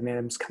resonated with me.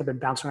 It's kind of been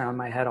bouncing around in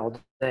my head all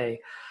day.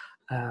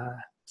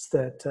 That's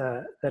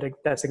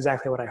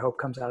exactly what I hope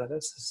comes out of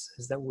this,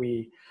 is that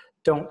we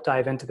don't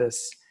dive into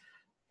this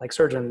like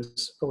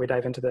surgeons, but we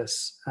dive into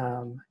this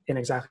in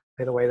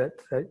exactly the way that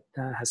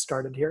has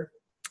started here.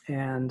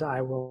 And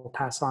I will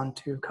pass on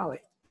to Qaali.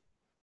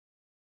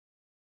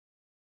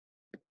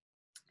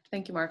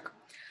 Thank you, Mark.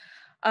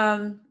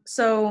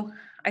 So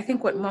I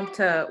think what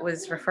Mamta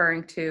was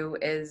referring to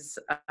is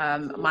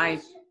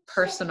my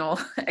personal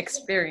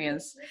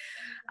experience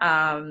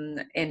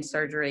in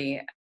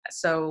surgery.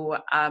 So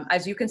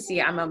as you can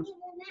see, I'm a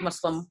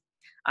Muslim.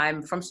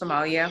 I'm from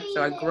Somalia,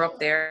 so I grew up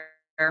there,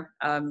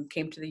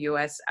 came to the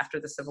US after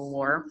the Civil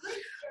War.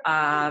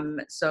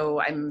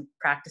 So I'm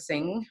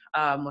practicing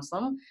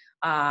Muslim.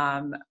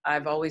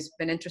 I've always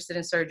been interested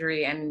in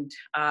surgery and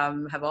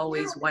have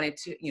always wanted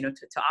to,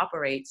 to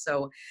operate.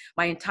 So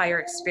my entire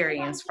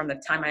experience from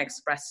the time I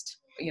expressed,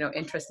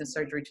 interest in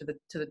surgery to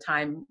the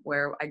time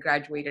where I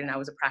graduated and I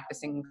was a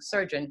practicing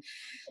surgeon,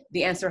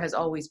 the answer has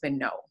always been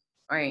no.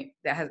 Right.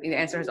 The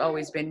answer has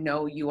always been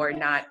no. You are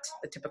not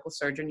a typical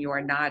surgeon. You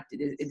are not.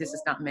 This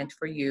is not meant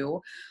for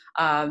you.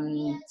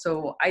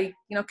 So I,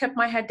 kept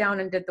my head down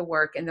and did the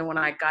work. And then when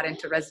I got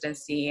into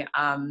residency,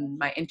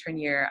 my intern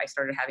year, I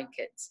started having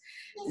kids.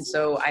 And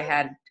so I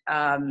had,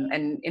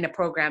 and in a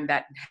program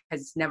that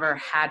has never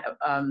had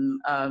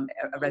a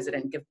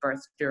resident give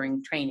birth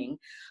during training,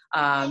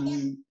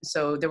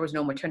 so there was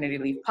no maternity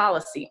leave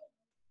policy.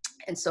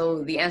 And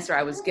so the answer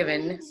I was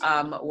given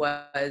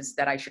was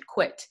that I should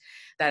quit,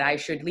 that I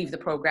should leave the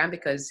program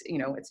because,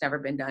 it's never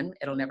been done.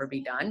 It'll never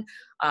be done.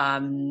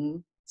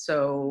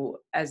 So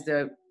as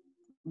the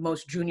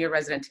most junior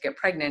resident to get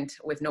pregnant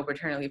with no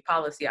maternity leave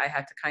policy, I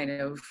had to kind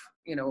of,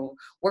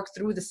 work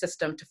through the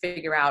system to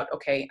figure out,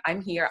 okay,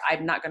 I'm here.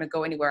 I'm not going to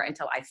go anywhere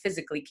until I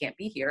physically can't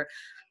be here.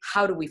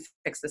 How do we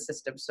fix the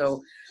system?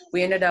 So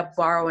we ended up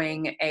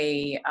borrowing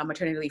a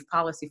maternity leave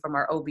policy from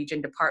our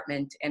OB-GYN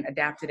department and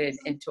adapted it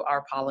into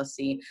our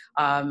policy.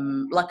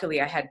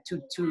 Luckily, I had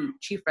two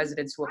chief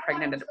residents who were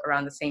pregnant at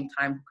around the same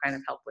time who kind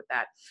of helped with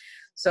that.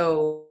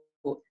 So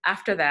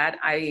after that,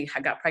 I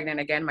got pregnant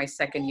again my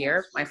second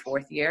year, my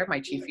fourth year, my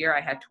chief year. I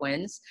had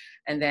twins,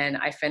 and then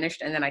I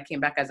finished, and then I came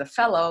back as a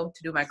fellow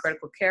to do my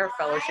critical care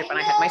fellowship, and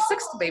I had my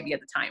sixth baby at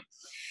the time.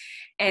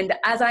 And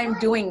as I'm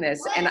doing this,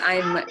 and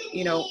I'm,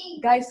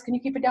 guys, can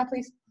you keep it down,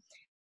 please?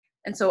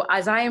 And so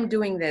as I am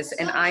doing this,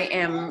 and I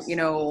am,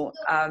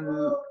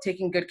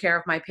 taking good care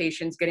of my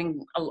patients,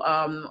 getting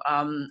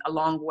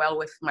along well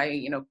with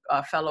my,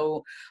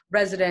 fellow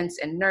residents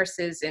and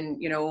nurses,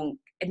 and,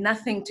 and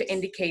nothing to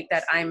indicate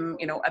that I'm,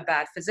 a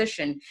bad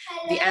physician.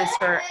 The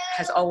answer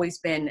has always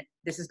been,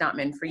 this is not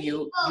meant for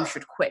you. You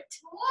should quit,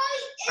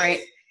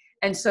 right?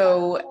 And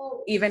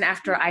so even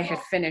after I had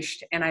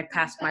finished and I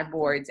passed my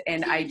boards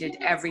and I did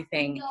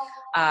everything,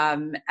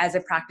 as a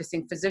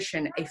practicing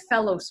physician, a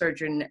fellow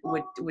surgeon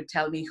would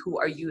tell me, who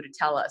are you to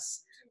tell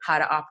us how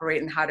to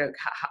operate and how to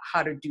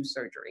do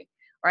surgery,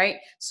 right?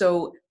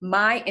 So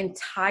my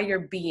entire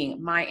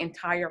being, my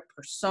entire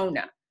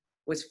persona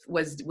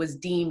was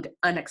deemed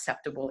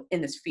unacceptable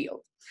in this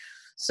field.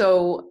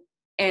 So,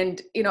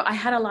 and, I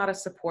had a lot of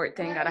support,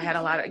 thank God. I had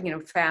a lot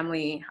of,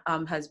 family,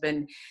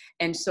 husband.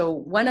 And so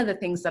one of the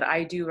things that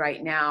I do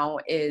right now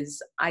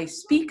is I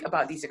speak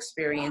about these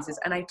experiences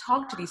and I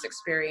talk to these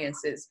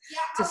experiences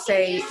to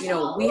say,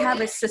 we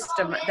have a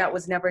system that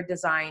was never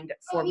designed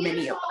for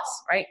many of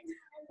us, right?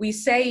 We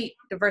say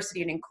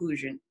diversity and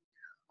inclusion.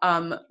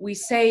 We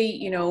say,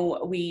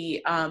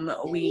 we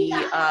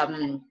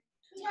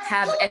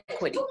have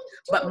equity,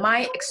 but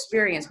my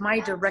experience, my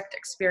direct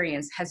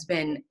experience has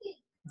been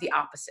the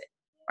opposite.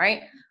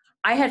 Right?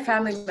 I had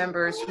family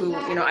members who,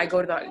 I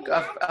go to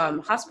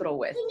the hospital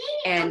with,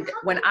 and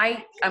when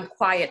I'm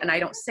quiet and I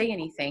don't say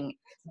anything,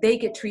 they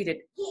get treated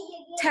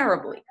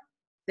terribly.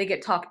 They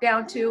get talked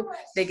down to,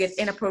 they get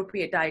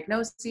inappropriate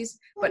diagnoses.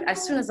 But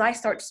as soon as I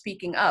start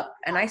speaking up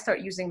and I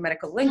start using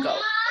medical lingo,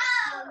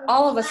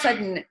 all of a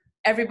sudden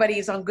everybody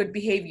is on good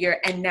behavior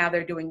and now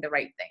they're doing the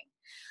right thing.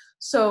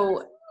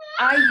 So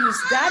I use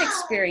that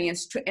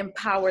experience to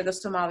empower the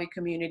Somali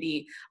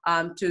community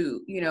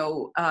to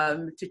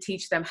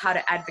teach them how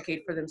to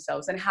advocate for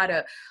themselves and how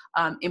to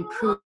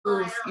improve,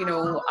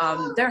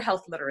 their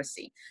health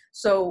literacy.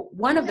 So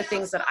one of the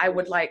things that I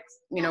would like,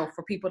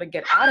 for people to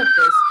get out of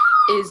this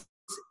is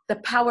the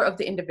power of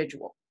the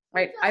individual.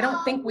 Right? I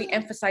don't think we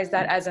emphasize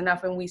that as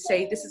enough, and we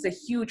say this is a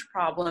huge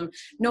problem.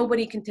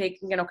 Nobody can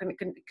take,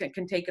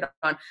 can take it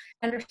on.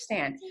 I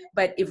understand,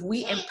 but if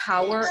we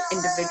empower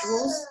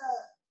individuals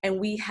and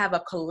we have a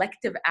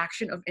collective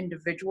action of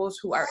individuals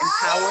who are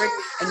empowered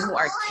and who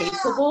are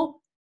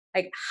capable,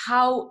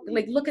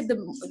 look at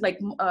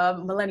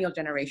the millennial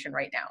generation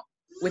right now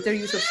with their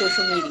use of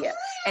social media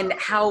and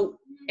how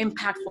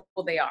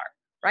impactful they are.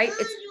 Right?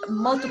 It's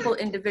multiple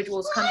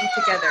individuals coming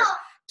together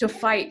to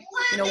fight,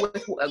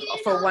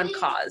 for one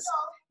cause.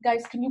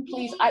 Guys, can you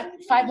please,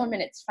 5 more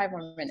minutes.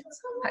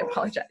 I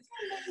apologize.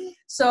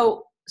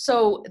 So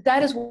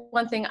that is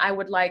one thing I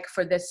would like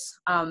for this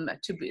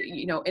to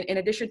be, in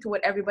addition to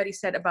what everybody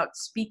said about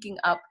speaking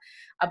up,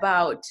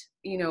 about,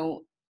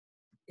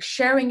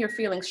 sharing your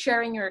feelings,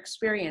 sharing your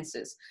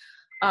experiences.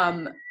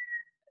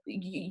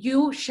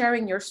 You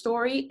sharing your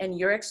story and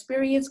your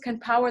experience can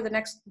power the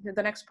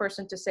next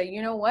person to say,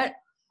 you know what,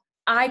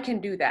 I can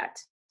do that.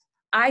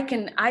 I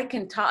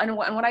can tell, and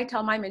what I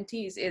tell my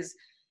mentees is,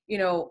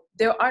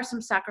 there are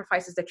some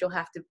sacrifices that you'll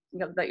have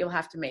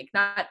to make.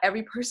 Not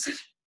every person,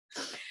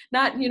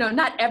 not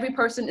every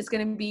person is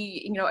going to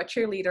be, a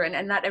cheerleader,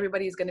 and not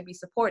everybody is going to be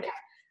supportive,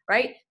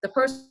 right? The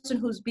person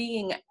who's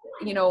being,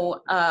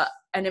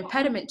 an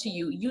impediment to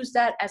you, use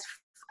that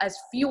as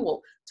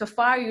fuel to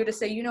fire you to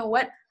say, you know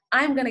what,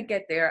 I'm going to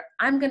get there.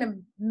 I'm going to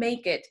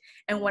make it.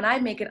 And when I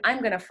make it, I'm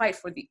going to fight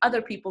for the other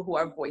people who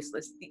are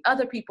voiceless, the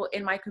other people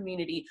in my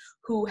community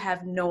who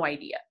have no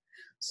idea.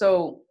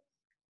 So,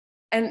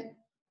 and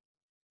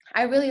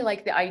I really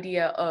like the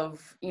idea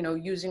of,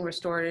 using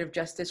restorative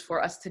justice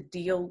for us to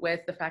deal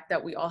with the fact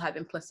that we all have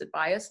implicit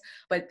bias.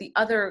 But the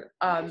other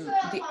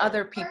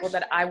people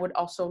that I would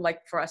also like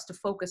for us to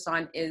focus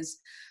on is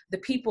the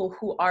people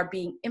who are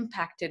being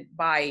impacted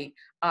by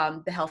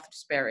the health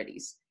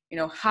disparities.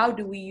 How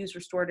do we use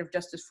restorative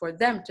justice for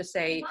them to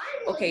say,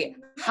 okay,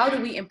 how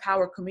do we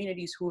empower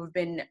communities who have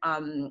been,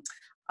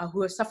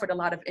 who have suffered a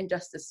lot of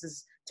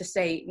injustices to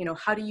say,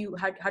 how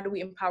do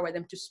we empower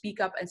them to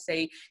speak up and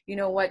say, you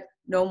know what,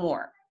 no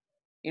more.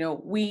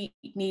 We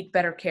need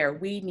better care.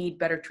 We need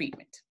better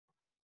treatment.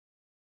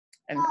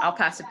 And I'll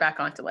pass it back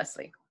on to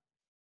Leslie.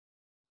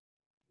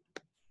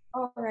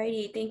 All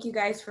righty, thank you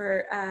guys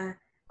for,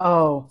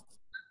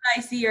 I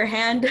see your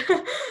hand.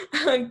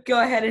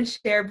 Go ahead and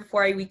share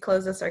before we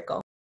close the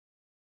circle.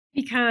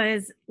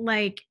 Because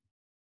when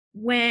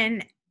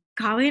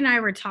Qaali and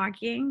I were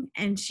talking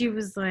and she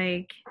was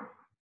like,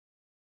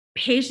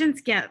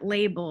 patients get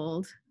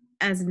labeled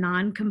as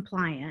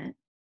non-compliant,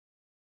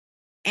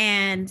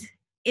 and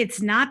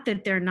it's not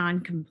that they're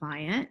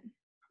non-compliant,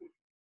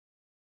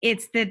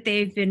 it's that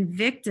they've been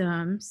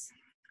victims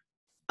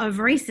of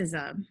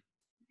racism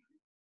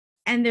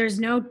and there's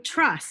no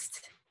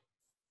trust.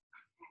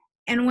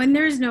 And when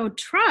there's no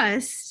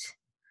trust,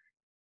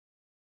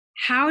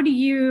 how do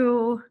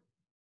you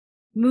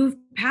move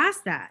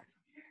past that?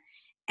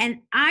 And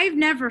I've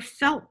never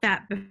felt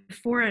that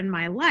before in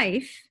my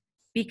life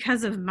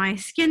because of my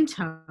skin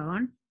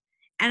tone.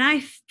 And I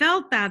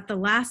felt that the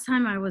last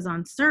time I was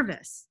on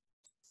service.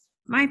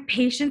 My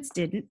patients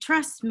didn't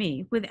trust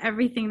me with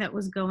everything that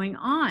was going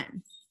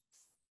on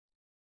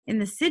in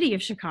the city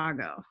of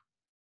Chicago.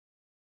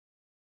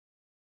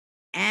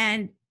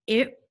 And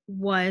it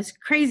was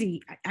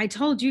crazy. I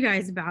told you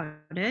guys about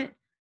it.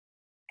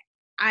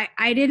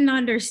 I didn't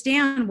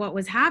understand what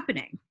was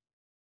happening,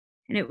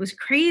 and it was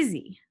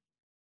crazy.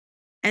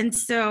 And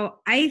so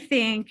I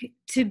think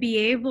to be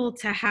able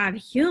to have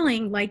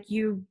healing like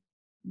you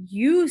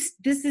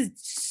this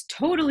is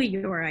totally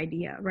your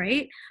idea,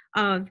 right?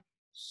 Of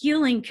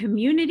healing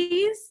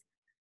communities.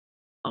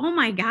 Oh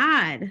my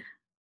God.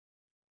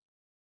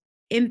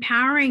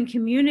 Empowering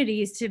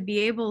communities to be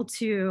able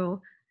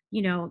to,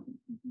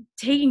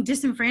 taking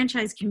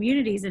disenfranchised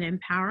communities and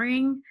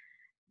empowering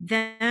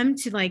them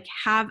to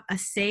have a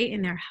say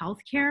in their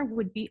healthcare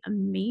would be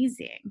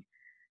amazing.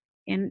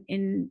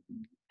 And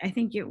I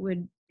think it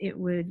would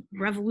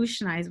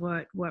revolutionize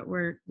what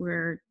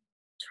we're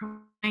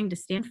trying to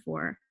stand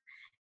for.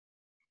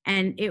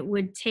 And it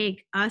would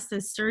take us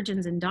as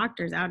surgeons and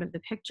doctors out of the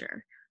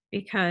picture,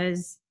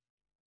 because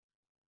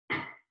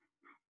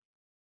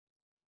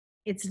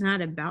it's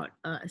not about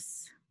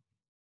us.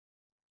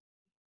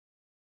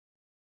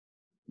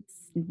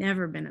 It's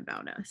never been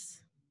about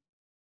us.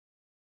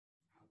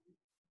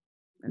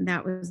 And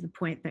that was the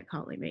point that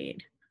Qaali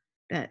made,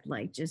 that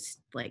just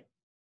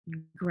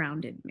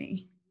grounded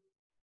me.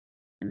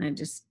 And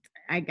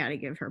I got to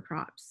give her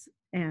props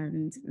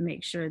and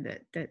make sure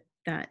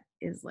that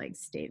is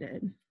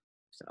stated.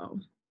 So.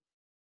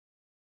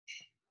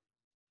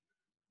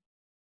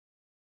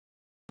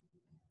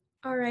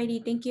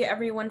 Alrighty, thank you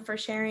everyone for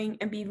sharing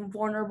and being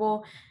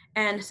vulnerable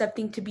and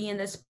accepting to be in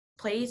this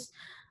place.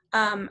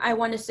 I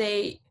want to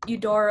say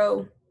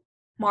Udoro,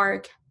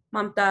 Mark,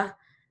 Mamta,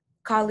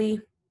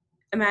 Qaali,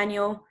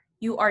 Emmanuel,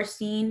 you are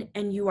seen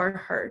and you are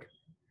heard.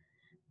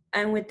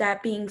 And with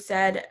that being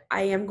said,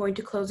 I am going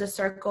to close the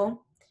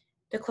circle.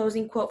 The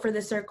closing quote for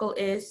the circle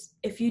is,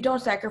 if you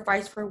don't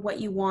sacrifice for what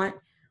you want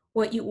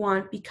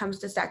becomes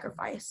the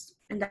sacrifice.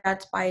 And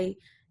that's by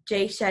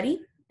Jay Shetty.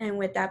 And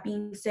with that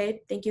being said,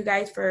 thank you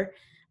guys for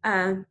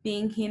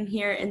being in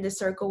here in the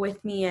circle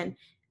with me and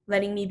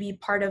letting me be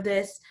part of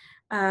this.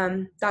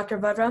 Dr.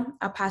 Wadhwa,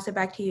 I'll pass it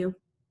back to you.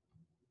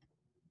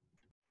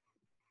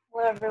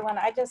 Hello, everyone.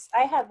 I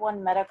had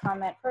one meta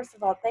comment. First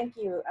of all, thank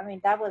you. I mean,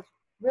 that was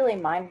really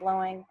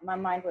mind-blowing. My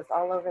mind was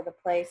all over the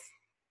place.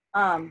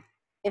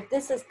 If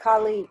this is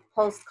Qaali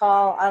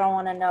post-call, I don't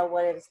want to know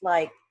what it's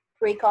like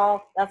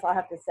pre-call. That's all I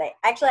have to say.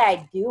 Actually,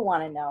 I do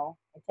want to know.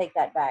 I take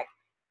that back.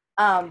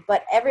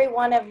 But every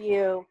one of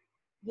you,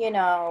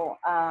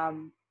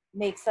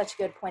 made such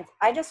good points.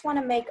 I just want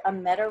to make a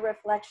meta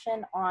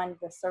reflection on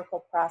the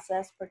circle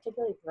process,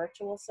 particularly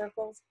virtual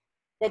circles.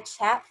 The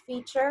chat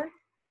feature,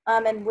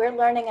 and we're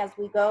learning as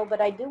we go, but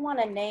I do want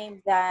to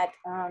name that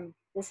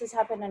this has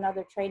happened in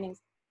other trainings.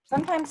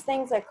 Sometimes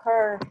things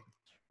occur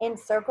in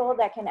circle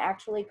that can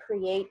actually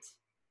create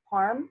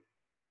harm.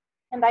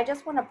 And I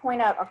just want to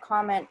point out a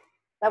comment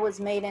that was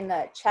made in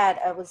the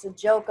chat. It was a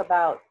joke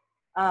about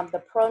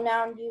the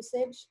pronoun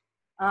usage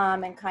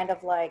and kind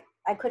of like,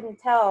 I couldn't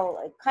tell,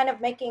 kind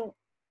of making,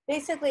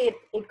 basically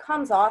it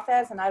comes off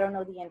as, and I don't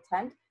know the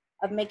intent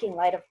of making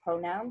light of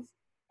pronouns.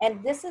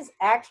 And this is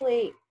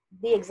actually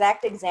the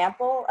exact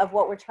example of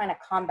what we're trying to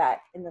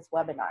combat in this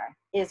webinar,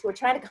 is we're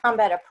trying to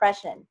combat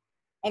oppression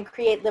and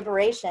create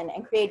liberation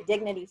and create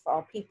dignity for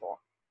all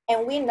people.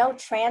 And we know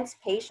trans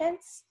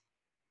patients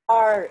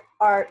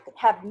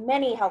have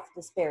many health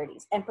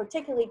disparities, and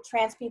particularly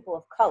trans people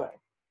of color.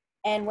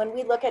 And when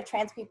we look at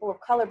trans people of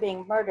color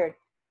being murdered,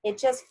 it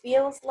just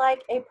feels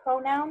like a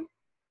pronoun.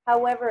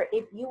 However,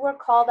 if you were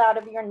called out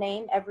of your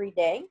name every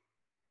day,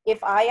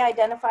 if I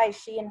identify as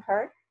she and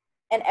her,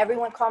 and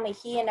everyone call me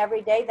he and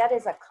every day, that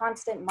is a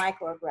constant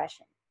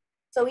microaggression.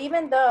 So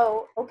even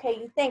though, okay,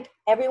 you think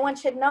everyone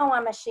should know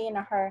I'm a she and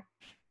a her,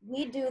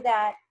 we do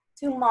that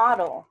to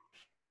model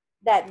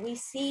that we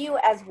see you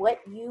as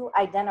what you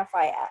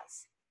identify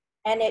as.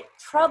 And it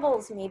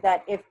troubles me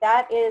that if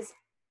that is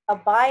a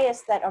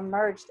bias that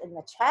emerged in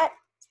the chat,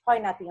 it's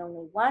probably not the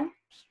only one.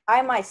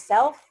 I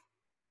myself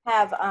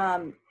have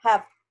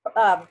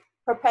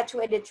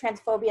perpetuated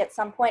transphobia at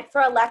some point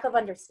for a lack of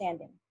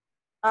understanding.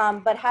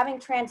 But having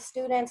trans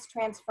students,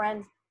 trans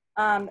friends,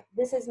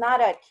 this is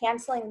not a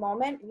canceling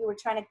moment. You were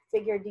trying to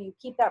figure, do you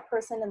keep that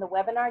person in the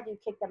webinar? Do you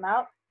kick them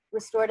out?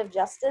 Restorative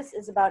justice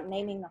is about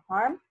naming the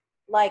harm.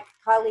 Like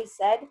Qaali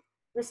said,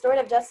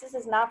 restorative justice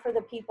is not for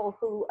the people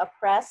who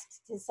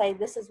oppressed to say,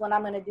 this is what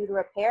I'm going to do to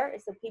repair.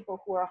 It's the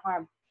people who are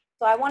harmed.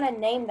 So I want to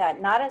name that,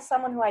 not as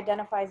someone who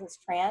identifies as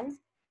trans,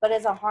 but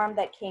as a harm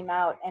that came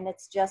out. And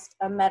it's just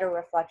a meta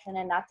reflection,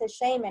 and not to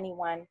shame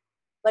anyone,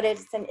 but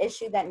it's an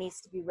issue that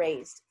needs to be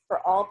raised for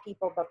all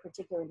people, but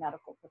particularly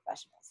medical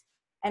professionals.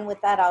 And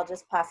with that, I'll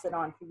just pass it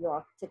on for you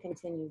all to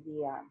continue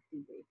the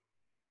debrief.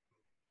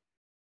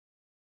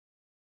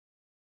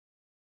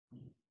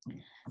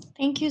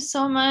 Thank you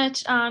so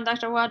much,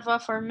 Dr.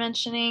 Wadhwa, for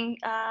mentioning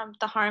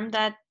the harm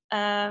that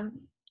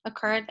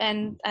occurred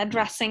and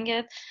addressing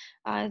it.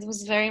 It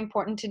was very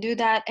important to do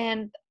that.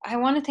 And I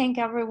want to thank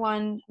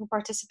everyone who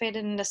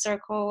participated in the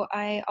circle.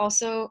 I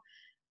also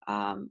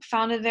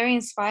found it very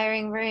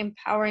inspiring, very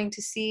empowering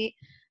to see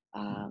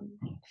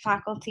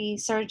faculty,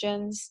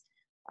 surgeons,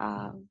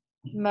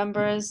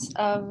 members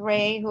of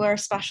RAY who are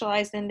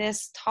specialized in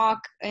this talk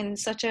in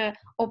such an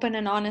open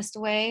and honest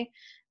way.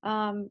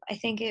 I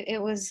think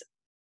it was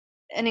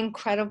an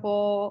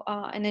incredible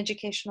and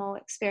educational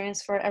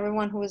experience for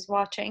everyone who is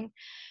watching.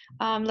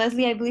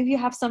 Leslie, I believe you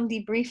have some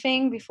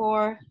debriefing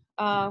before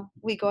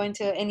we go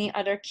into any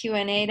other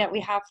Q&A that we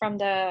have from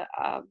the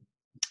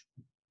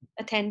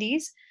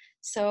attendees.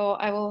 So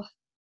I will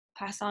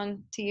pass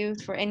on to you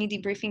for any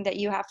debriefing that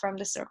you have from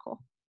the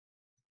circle.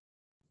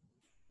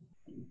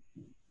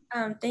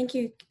 Thank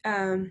you.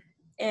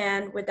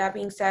 And with that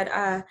being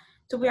said,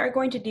 so we are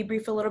going to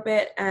debrief a little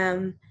bit.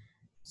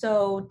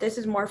 So this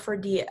is more for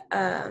the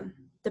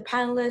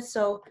panelists.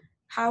 So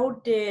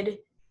how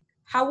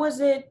was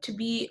it to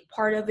be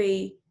part of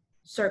a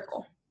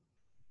circle?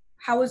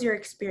 How was your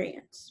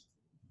experience?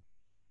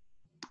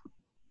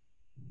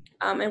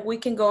 And we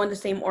can go in the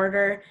same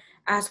order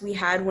as we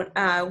had when,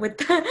 with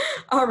the,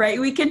 all right,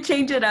 we can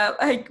change it up.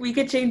 We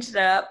could change it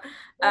up.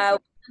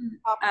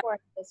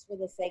 Just for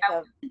the sake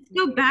of. Let's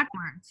go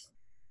backwards.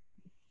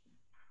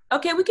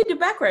 Okay, we can do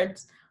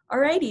backwards.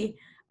 Alrighty.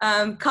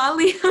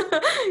 Qaali,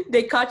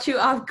 they caught you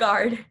off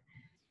guard.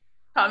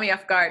 Caught me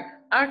off guard.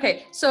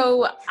 Okay,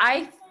 so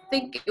I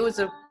think it was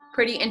a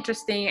pretty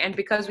interesting. And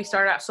because we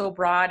started out so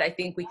broad, I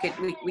think we hit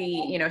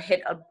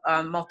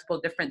multiple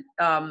different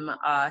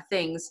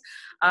things.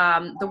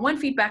 The one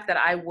feedback that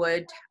I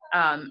would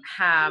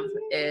have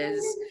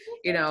is,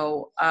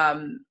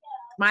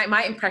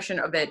 my impression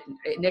of it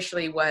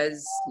initially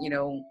was,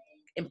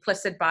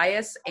 implicit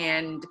bias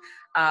and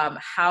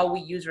how we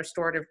use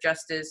restorative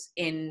justice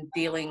in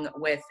dealing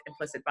with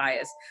implicit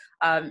bias.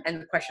 And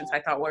the questions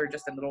I thought were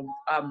just a little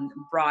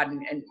broad,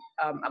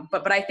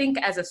 but I think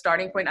as a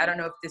starting point, I don't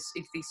know if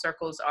these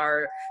circles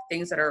are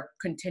things that are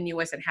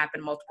continuous and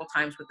happen multiple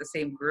times with the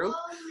same group.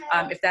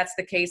 If that's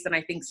the case, then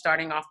I think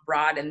starting off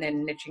broad and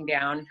then niching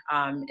down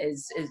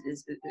is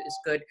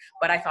good.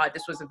 But I thought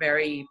this was a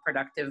very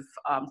productive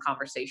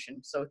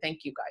conversation. So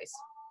thank you guys.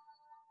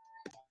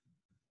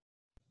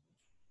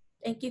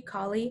 Thank you,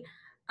 Qaali.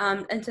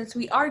 And since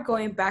we are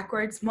going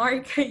backwards,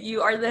 Mark,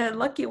 you are the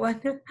lucky one.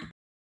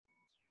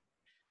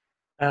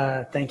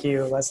 Thank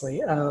you,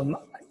 Leslie.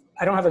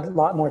 I don't have a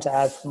lot more to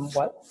add from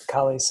what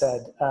Qaali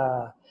said.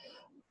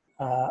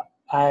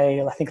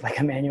 I think, like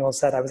Emmanuel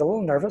said, I was a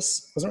little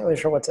nervous. Wasn't really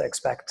sure what to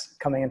expect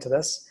coming into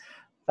this.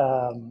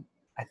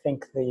 I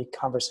think the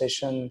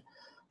conversation,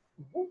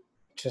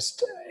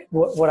 just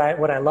what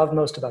I love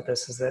most about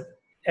this is that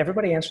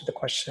everybody answered the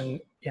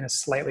question in a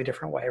slightly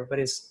different way.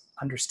 Everybody's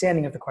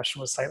understanding of the question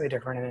was slightly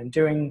different, and in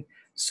doing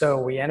so,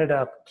 we ended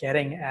up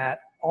getting at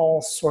all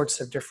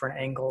sorts of different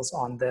angles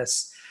on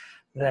this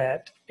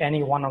that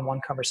any one-on-one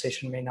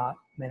conversation may not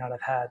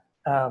have had.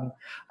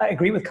 I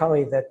agree with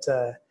Qaali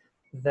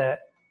that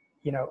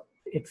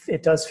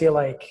it does feel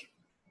like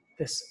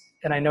this,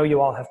 and I know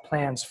you all have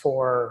plans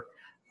for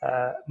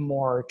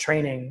more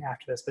training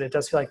after this, but it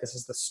does feel like this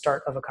is the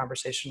start of a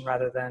conversation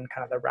rather than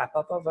kind of the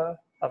wrap-up of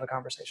a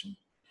conversation.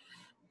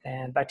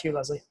 And back to you,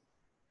 Leslie.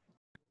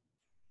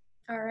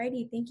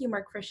 Alrighty, thank you,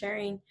 Mark, for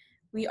sharing.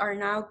 We are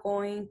now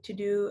going to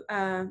do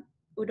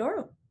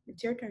Udoro.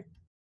 It's your turn.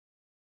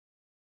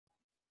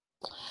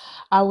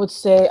 I would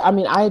say, I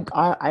mean, I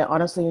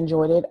honestly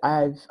enjoyed it.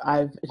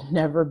 I've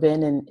never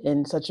been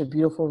in such a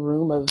beautiful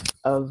room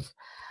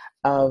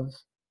of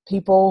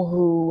people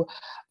who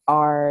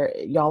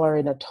y'all are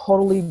in a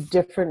totally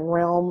different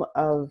realm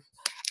of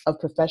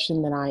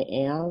profession than I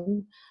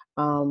am.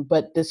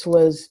 But this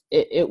was,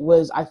 it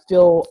was, I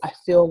feel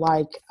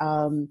like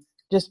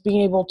just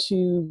being able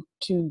to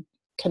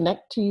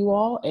connect to you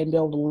all and be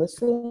able to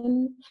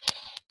listen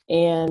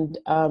and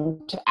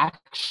to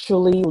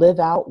actually live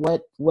out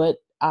what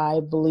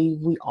I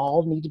believe we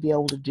all need to be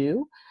able to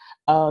do.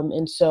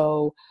 And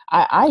so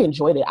I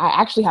enjoyed it.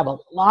 I actually have a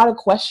lot of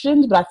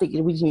questions, but I think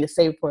we just need to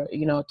save for,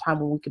 a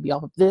time when we could be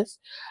off of this.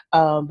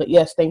 But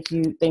yes, thank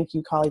you,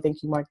 Qaali,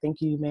 thank you, Mark,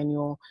 thank you,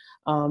 Emmanuel,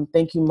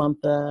 thank you,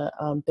 Mamta,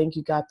 thank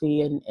you,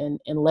 Gati,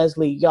 and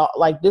Leslie. Y'all,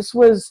 like this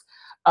was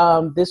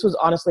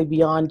honestly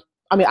beyond.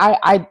 I mean,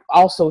 I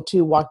also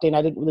too walked in.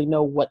 I didn't really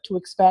know what to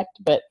expect,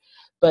 but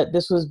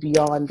this was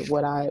beyond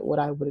what I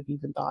would have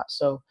even thought.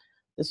 So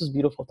this was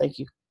beautiful. Thank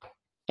you.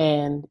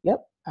 And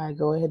yep, I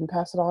go ahead and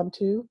pass it on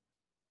to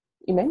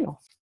Emmanuel.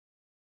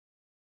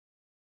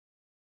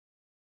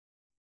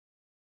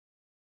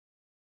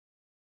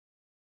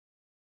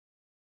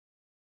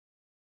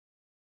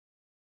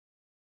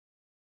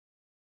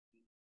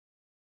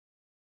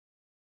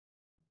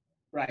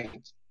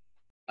 Right.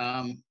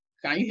 Can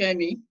you hear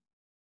me?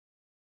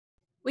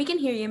 We can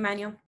hear you,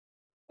 Emmanuel.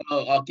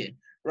 Oh, okay.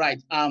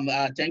 Right.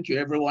 Thank you,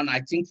 everyone.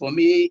 I think for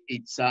me,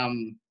 it's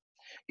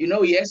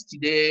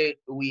yesterday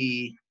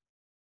we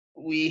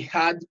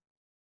had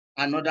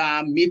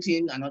another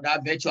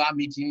virtual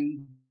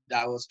meeting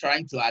that was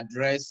trying to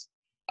address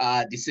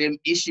the same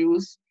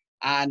issues,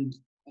 and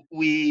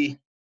we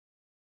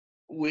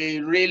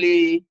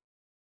really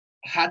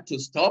had to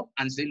stop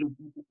and say, look,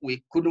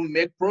 we couldn't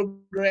make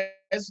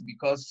progress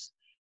because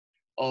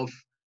of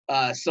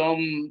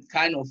some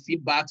kind of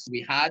feedbacks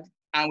we had,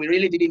 and we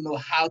really didn't know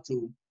how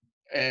to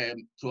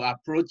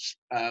approach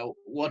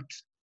what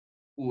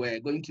we're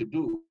going to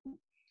do.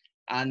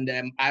 And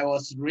I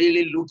was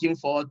really looking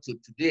forward to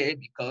today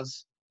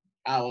because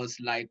I was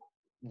like,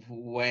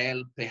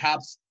 well,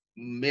 perhaps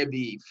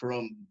maybe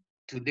from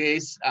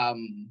today's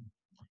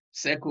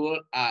circle,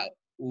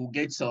 we'll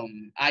get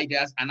some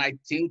ideas. And I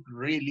think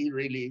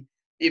really,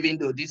 even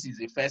though this is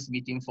the first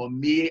meeting for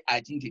me,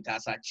 I think it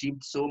has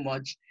achieved so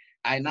much.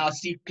 I now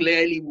see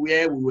clearly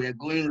where we were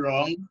going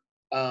wrong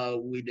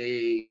with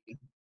the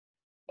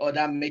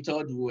other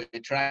method we were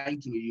trying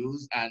to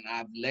use, and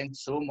I've learned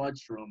so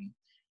much from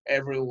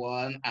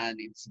everyone, and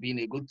it's been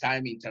a good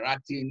time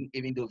interacting,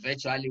 even though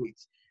virtually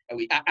with.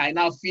 I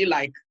now feel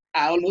like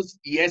I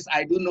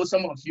do know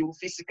some of you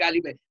physically,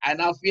 but I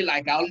now feel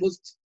like I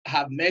almost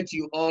have met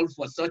you all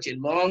for such a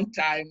long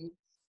time,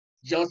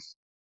 just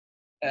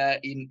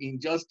in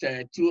just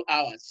 2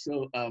 hours.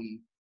 So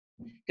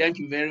thank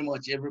you very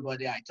much,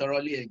 everybody. I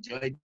thoroughly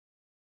enjoyed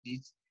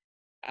it,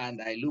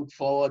 and I look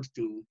forward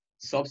to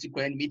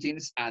subsequent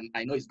meetings. And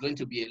I know it's going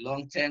to be a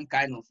long-term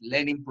kind of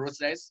learning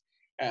process.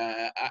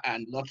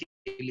 And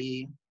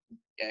luckily,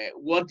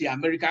 what the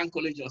American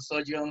College of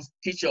Surgeons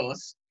teach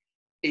us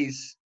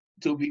is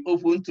to be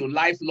open to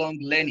lifelong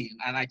learning.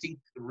 And I think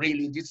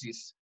really this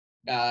is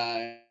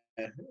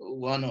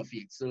one of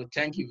it. So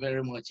thank you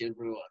very much,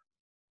 everyone.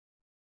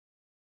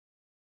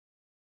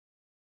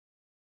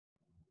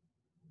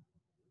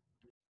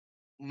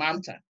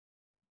 Mamta.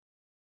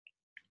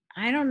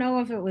 I don't know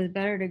if it was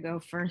better to go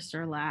first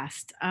or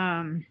last.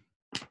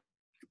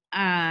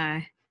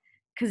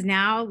 Because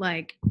now,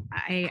 like,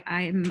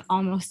 I'm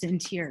almost in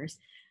tears.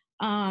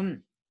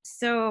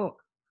 So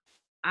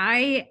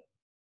I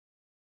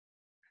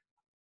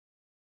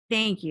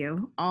thank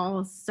you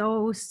all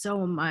so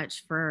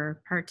much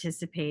for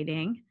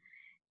participating.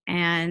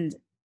 And,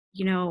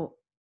 you know,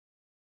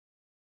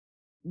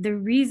 the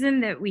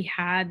reason that we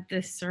had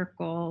this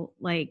circle,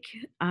 like,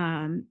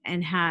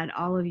 and had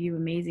all of you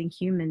amazing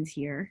humans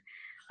here,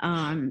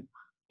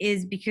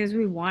 is because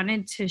we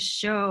wanted to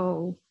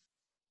show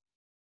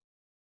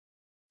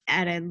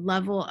at a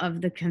level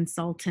of the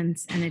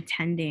consultants and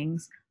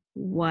attendings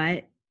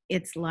what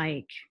it's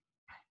like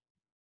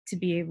to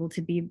be able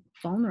to be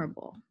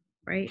vulnerable,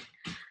 right?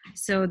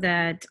 So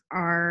that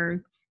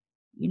our,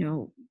 you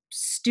know,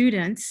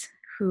 students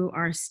who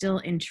are still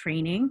in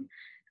training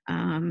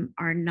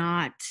are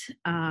not,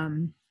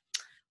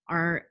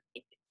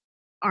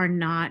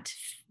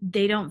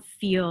 they don't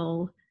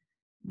feel,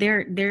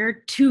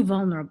 they're too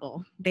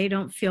vulnerable. They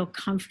don't feel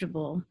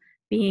comfortable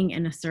being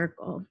in a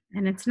circle,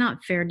 and it's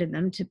not fair to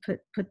them to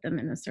put them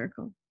in a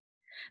circle.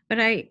 But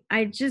I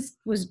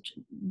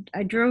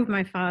drove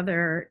my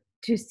father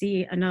to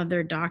see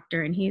another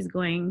doctor, and he's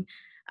going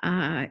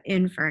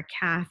in for a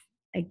cath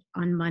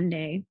on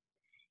Monday,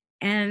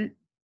 and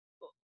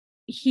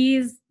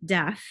he's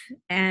deaf,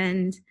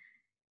 and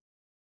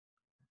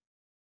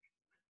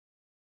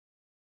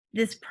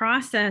this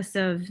process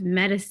of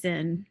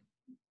medicine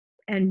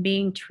and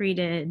being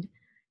treated,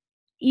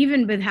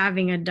 even with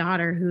having a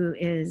daughter who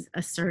is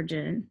a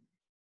surgeon,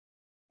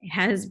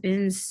 has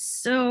been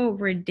so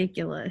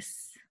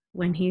ridiculous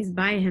when he's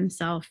by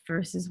himself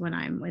versus when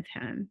I'm with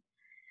him,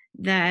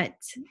 that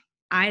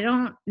I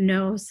don't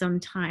know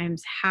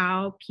sometimes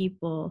how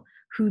people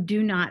who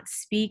do not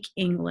speak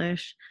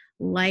English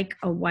like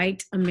a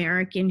white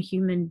American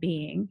human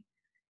being,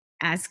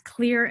 as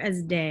clear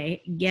as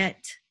day,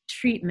 get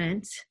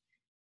treatment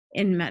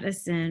in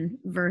medicine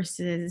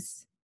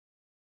versus,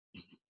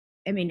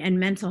 I mean, and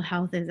mental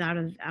health is out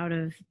of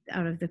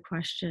the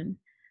question.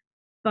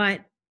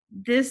 But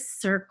this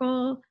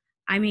circle,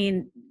 I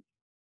mean,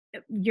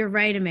 you're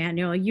right,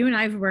 Emmanuel. You and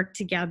I've worked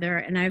together,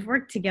 and I've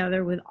worked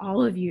together with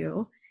all of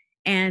you.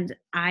 And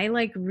I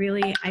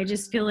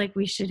just feel like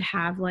we should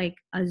have like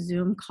a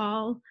Zoom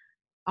call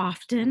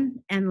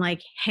often and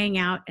like hang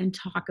out and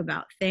talk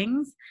about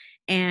things.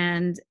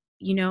 And,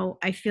 you know,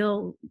 I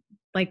feel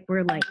like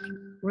we're like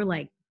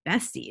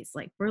besties,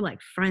 like we're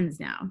like friends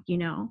now, you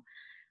know?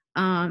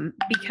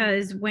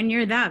 Because when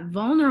you're that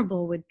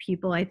vulnerable with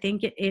people, I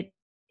think it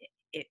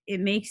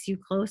makes you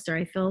closer.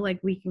 I feel like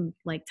we can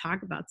like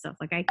talk about stuff.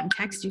 Like I can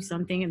text you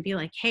something and be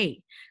like,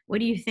 hey, what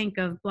do you think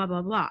of blah,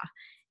 blah, blah?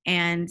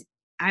 And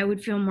I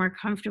would feel more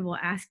comfortable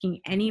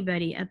asking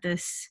anybody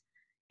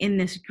in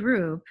this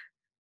group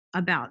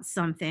about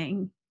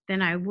something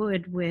than I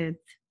would with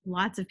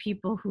lots of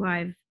people who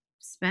I've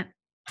spent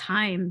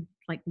time,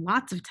 like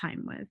lots of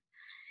time with.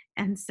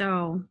 And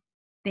so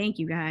thank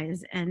you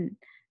guys. And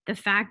the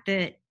fact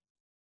that,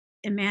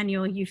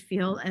 Emmanuel, you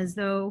feel as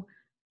though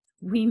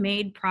we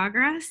made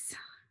progress,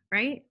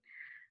 right?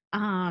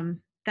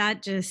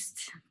 That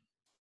just,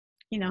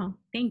 you know,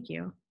 thank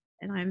you.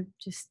 And I'm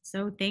just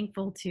so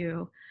thankful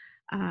to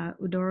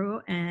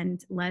Udoro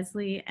and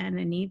Leslie and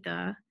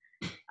Anita.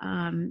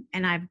 And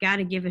I've got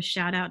to give a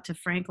shout out to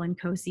Franklin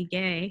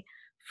Kosi-Gay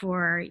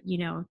for, you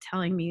know,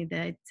 telling me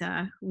that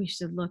we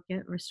should look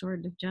at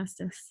restorative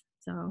justice.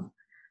 So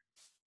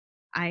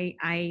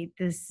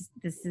this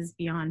is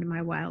beyond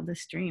my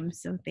wildest dreams.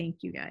 So thank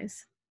you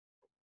guys.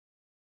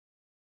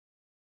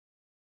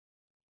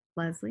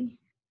 Leslie.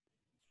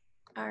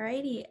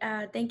 Alrighty,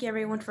 thank you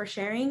everyone for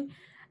sharing.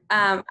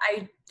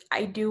 I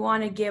do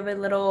want to give a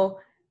little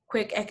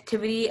quick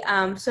activity.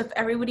 So if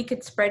everybody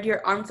could spread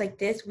your arms like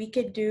this, we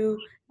could do.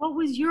 What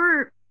was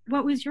your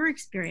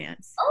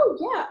experience? Oh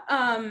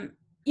yeah,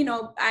 you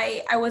know,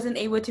 I wasn't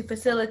able to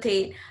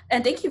facilitate,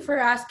 and thank you for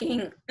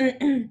asking.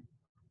 I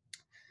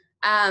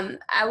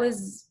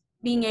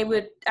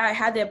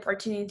had the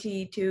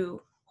opportunity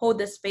to hold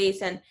the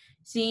space and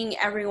seeing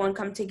everyone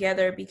come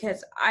together,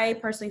 because I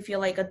personally feel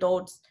like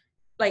adults,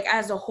 like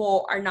as a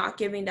whole, are not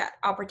giving that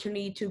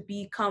opportunity to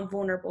become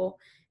vulnerable,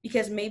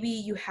 because maybe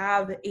you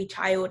have a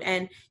child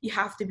and you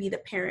have to be the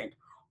parent,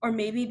 or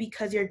maybe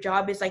because your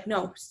job is like,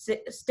 no,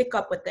 stick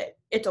up with it.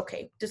 It's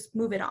okay. Just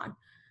move it on.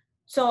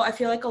 So I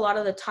feel like a lot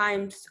of the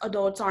times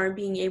adults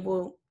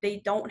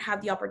they don't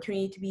have the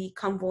opportunity to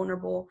become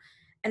vulnerable.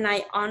 And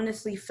I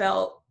honestly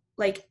felt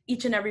like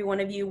each and every one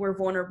of you were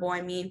vulnerable.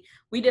 I mean,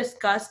 we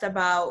discussed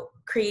about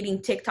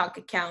creating TikTok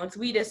accounts.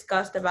 We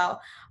discussed about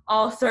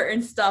all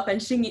certain stuff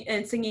and singing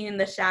in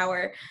the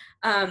shower.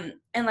 And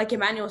like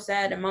Emmanuel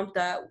said, and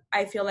Mamta,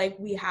 I feel like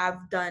we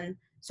have done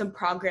some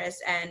progress,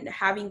 and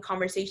having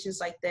conversations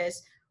like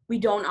this, we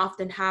don't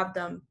often have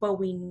them, but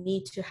we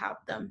need to have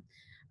them.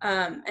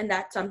 And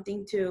that's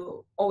something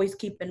to always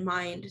keep in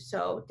mind.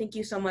 So thank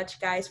you so much,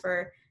 guys,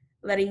 for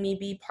letting me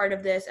be part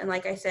of this. And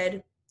like I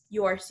said,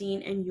 you are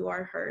seen and you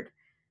are heard.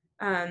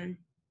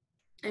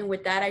 And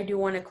with that, I do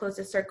want to close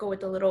the circle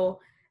with a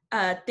little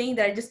thing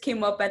that I just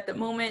came up at the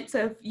moment. So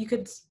if you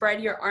could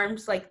spread your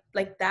arms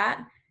like that.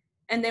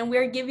 And then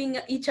we're giving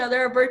each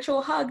other a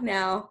virtual hug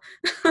now.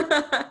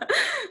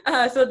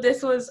 So this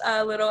was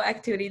a little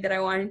activity that I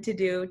wanted to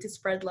do to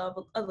spread love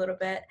a little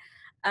bit.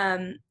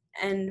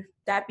 And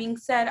that being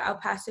said,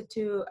 I'll pass it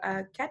to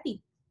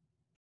Kathy.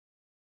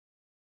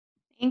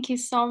 Thank you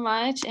so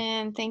much,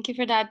 and thank you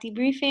for that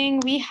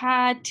debriefing. We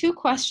had 2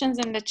 questions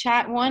in the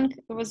chat. One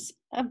was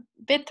a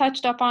bit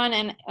touched upon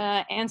and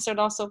answered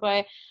also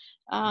by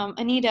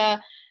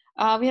Anita.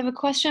 We have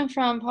a question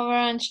from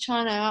Pavaraj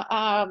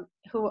Chana,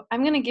 who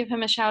I'm going to give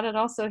him a shout out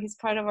also. He's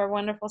part of our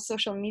wonderful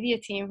social media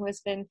team who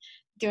has been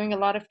doing a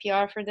lot of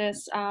PR for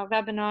this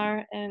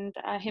webinar, and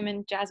him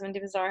and Jasmine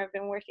Divizar have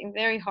been working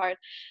very hard.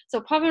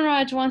 So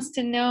Pavaraj wants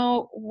to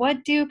know,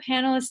 what do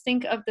panelists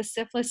think of the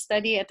syphilis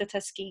study at the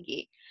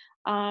Tuskegee?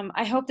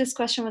 I hope this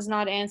question was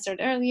not answered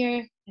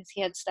earlier, as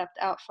he had stepped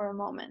out for a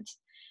moment.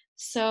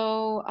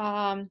 So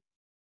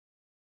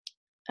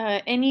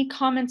any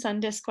comments on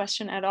this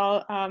question at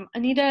all?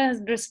 Anita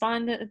has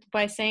responded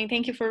by saying,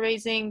 thank you for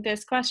raising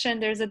this question.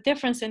 There's a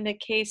difference in the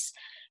case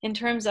in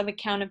terms of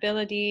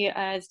accountability,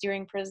 as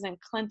during President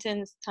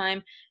Clinton's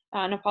time,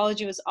 an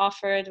apology was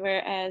offered,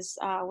 whereas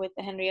with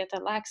the Henrietta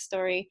Lacks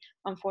story,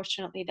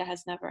 unfortunately, that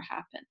has never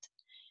happened.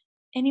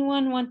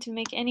 Anyone want to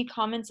make any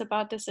comments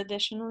about this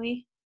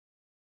additionally?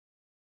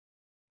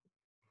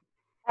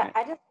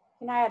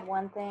 Can I add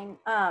one thing?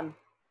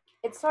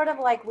 It's sort of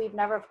like we've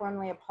never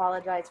formally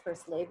apologized for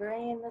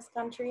slavery in this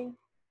country,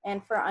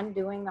 and for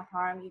undoing the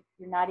harm,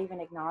 you're not even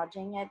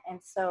acknowledging it.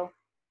 And so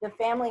the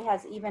family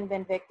has even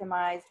been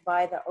victimized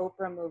by the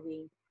Oprah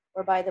movie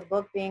or by the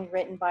book being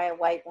written by a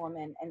white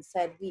woman and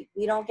said,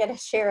 we don't get a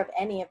share of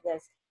any of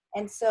this.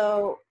 And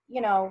so,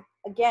 you know,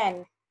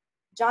 again,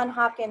 John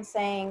Hopkins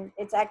saying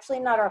it's actually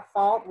not our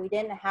fault. We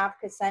didn't have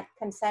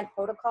consent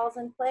protocols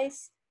in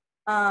place.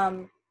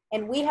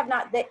 And we have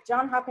not, that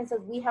John Hopkins says,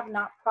 we have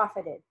not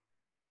profited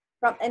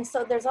from, and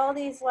so there's all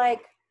these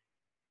like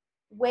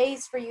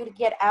ways for you to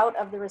get out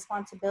of the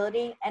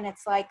responsibility. And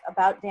it's like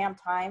about damn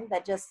time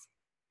that just,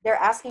 they're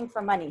asking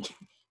for money.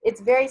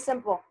 It's very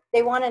simple.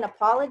 They want an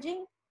apology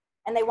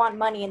and they want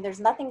money, and there's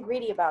nothing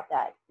greedy about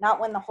that. Not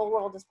when the whole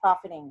world is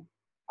profiting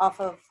off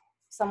of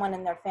someone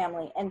in their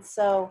family. And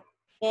so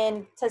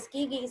in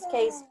Tuskegee's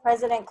case,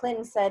 President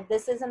Clinton said,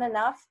 this isn't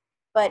enough,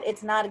 but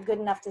it's not good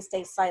enough to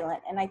stay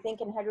silent. And I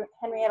think in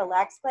Henrietta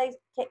Lacks'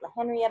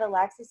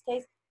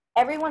 case,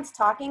 everyone's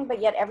talking, but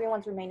yet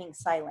everyone's remaining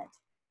silent.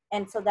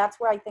 And so that's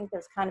where I think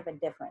there's kind of a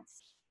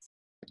difference.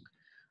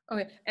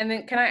 Okay, and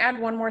then can I add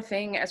one more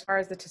thing as far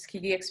as the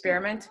Tuskegee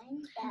experiment?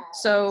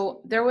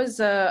 So there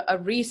was a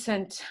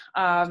recent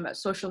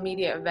social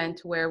media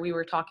event where we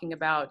were talking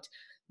about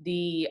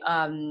the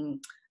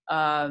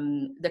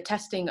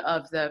testing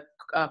of the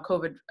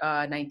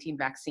COVID-19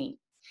 vaccine.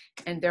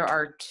 And there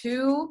are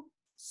 2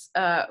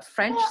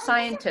 French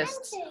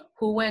scientists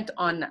who went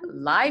on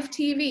live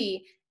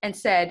TV and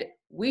said,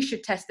 we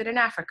should test it in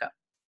Africa.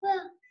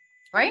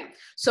 Right?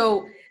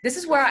 So this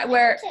is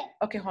where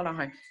okay, hold on,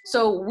 hon.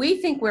 So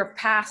we think we're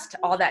past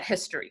all that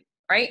history,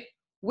 right?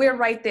 We're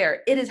right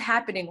there. It is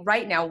happening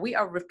right now. We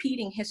are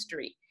repeating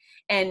history.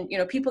 And, you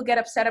know, people get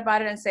upset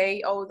about it and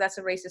say, oh, that's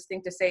a racist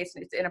thing to say.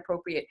 It's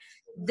inappropriate.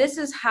 This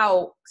is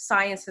how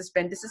science has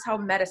been. This is how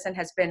medicine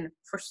has been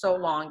for so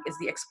long, is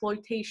the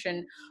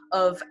exploitation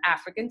of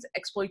Africans,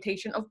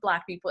 exploitation of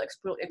Black people,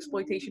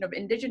 exploitation of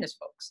indigenous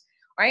folks,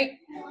 right?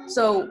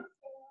 So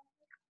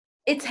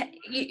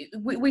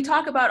we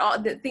talk about all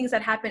the things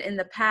that happened in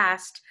the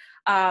past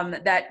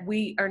that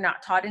we are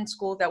not taught in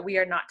school, that we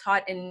are not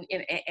taught in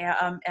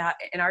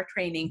our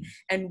training,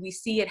 and we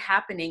see it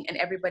happening, and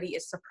everybody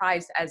is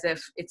surprised as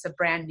if it's a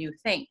brand new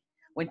thing.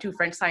 When 2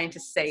 French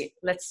scientists say,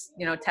 let's,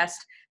 you know, test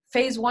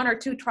phase 1 or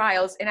 2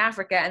 trials in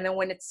Africa, and then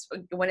when it's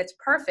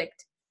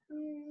perfect,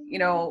 you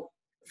know,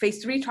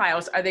 phase 3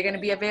 trials, are they going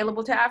to be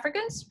available to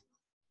Africans?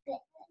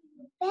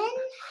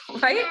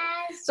 Right?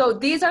 So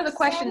these are the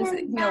questions,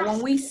 you know,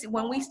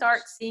 when we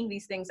start seeing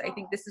these things, I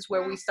think this is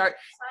where we start,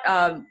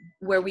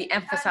 where we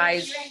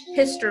emphasize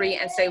history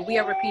and say we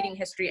are repeating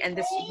history, and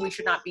this, we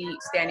should not be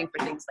standing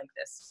for things like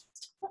this.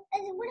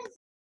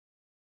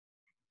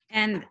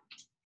 And,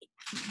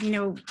 you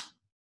know,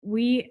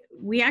 we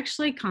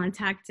actually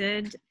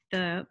contacted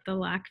the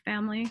Lack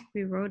family.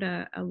 We wrote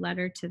a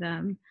letter to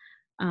them,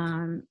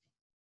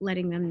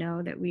 letting them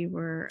know that we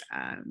were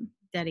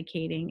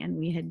dedicating, and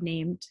we had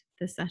named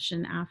the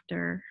session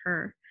after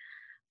her.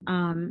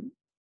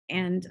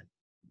 And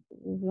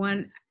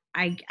one,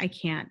 I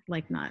can't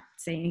like not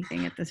say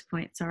anything at this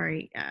point,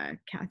 sorry,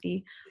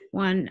 Kathy.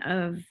 One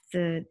of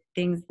the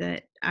things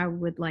that I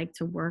would like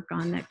to work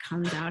on that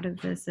comes out of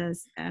this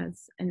as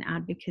an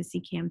advocacy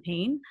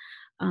campaign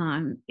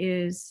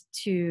is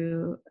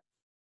to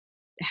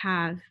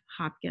have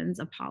Hopkins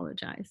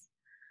apologize.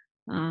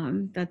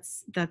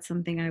 That's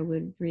something I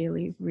would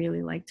really,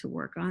 really like to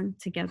work on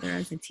together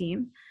as a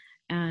team.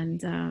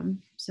 And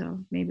so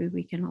maybe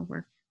we can all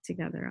work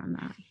together on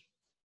that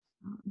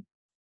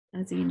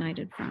as a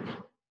united front.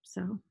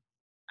 So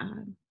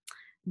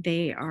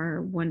they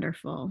are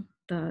wonderful.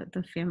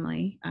 The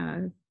family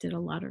did a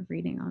lot of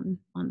reading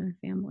on their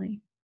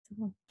family.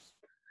 So,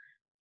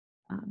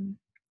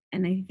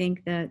 and I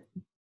think that,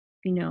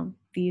 you know,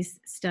 these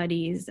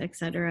studies, et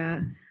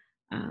cetera,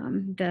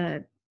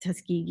 the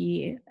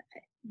Tuskegee,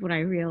 what I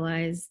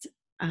realized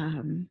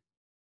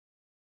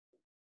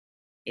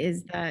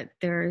is that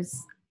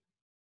there's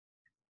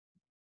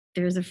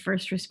a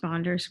first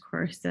responders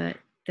course that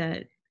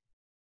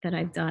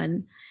I've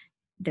done,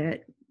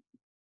 that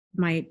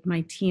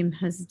my team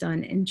has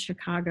done in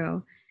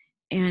Chicago,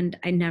 and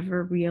I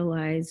never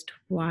realized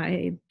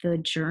why the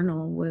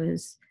journal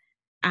was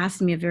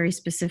asking me a very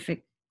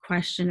specific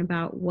question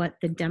about what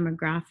the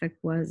demographic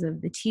was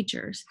of the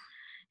teachers.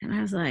 And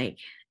I was like,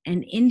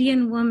 an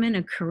Indian woman,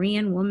 a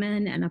Korean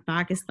woman, and a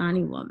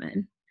Pakistani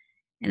woman.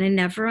 And I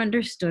never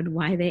understood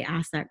why they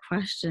asked that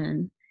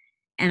question.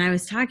 And I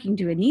was talking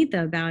to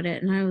Anita about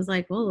it, and I was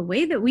like, well, the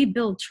way that we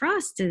build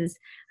trust is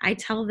I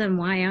tell them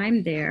why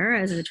I'm there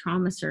as a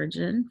trauma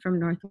surgeon from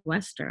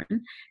Northwestern,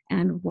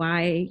 and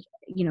why,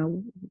 you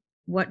know,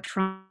 what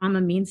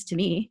trauma means to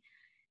me.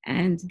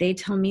 And they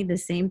tell me the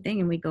same thing,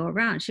 and we go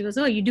around. She goes,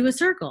 oh, you do a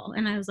circle.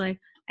 And I was like,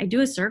 I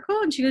do a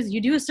circle? And she goes, you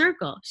do a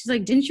circle. She's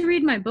like, didn't you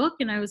read my book?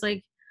 And I was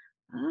like,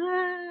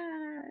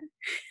 ah.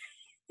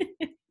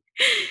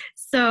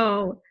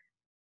 So,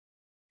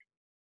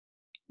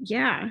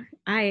 yeah,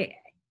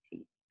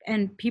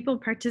 and people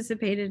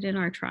participated in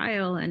our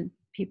trial, and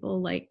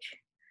people, like,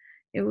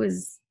 it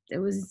was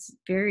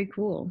very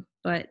cool.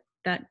 But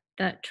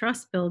that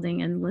trust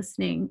building and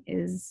listening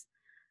is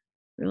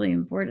really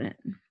important.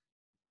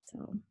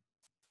 So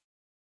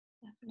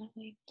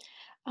definitely.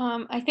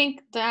 I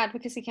think the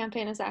advocacy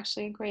campaign is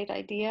actually a great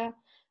idea.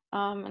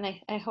 And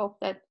I hope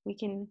that we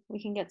can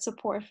get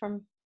support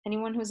from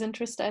anyone who's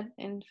interested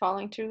in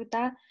following through with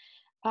that.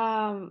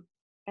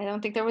 I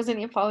don't think there was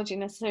any apology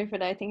necessary for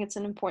that. I think it's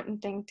an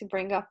important thing to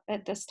bring up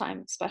at this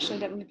time, especially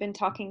that we've been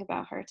talking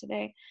about her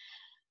today.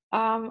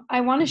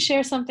 I want to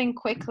share something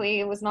quickly.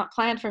 It was not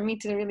planned for me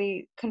to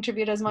really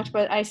contribute as much,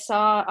 but I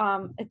saw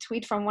a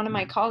tweet from one of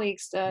my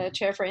colleagues, the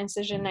chair for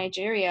Incision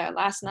Nigeria,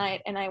 last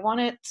night, and I want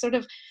to sort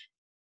of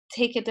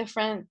take a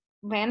different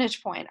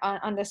vantage point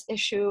on this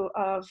issue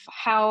of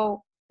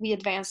how we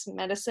advance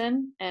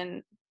medicine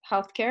and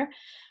healthcare.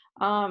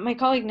 My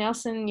colleague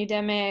Nelson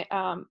Udeme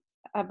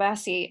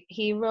Abassi,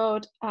 he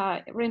wrote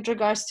in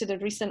regards to the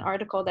recent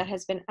article that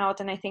has been out,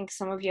 and I think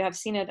some of you have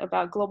seen it,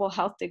 about global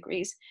health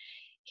degrees.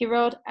 He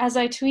wrote, as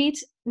I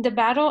tweet, the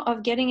battle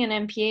of getting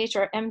an MPH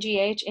or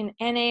MGH in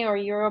NA or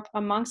Europe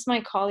amongst my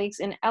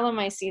colleagues in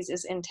LMICs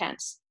is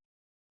intense.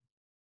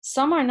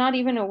 Some are not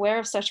even aware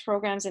of such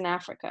programs in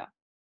Africa.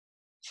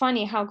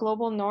 Funny how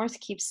Global North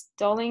keeps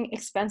dulling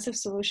expensive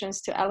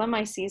solutions to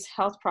LMIC's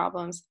health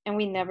problems, and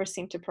we never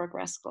seem to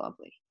progress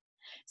globally.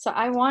 So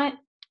I want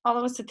all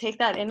of us to take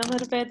that in a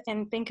little bit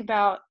and think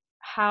about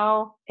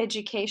how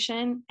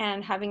education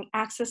and having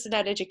access to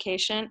that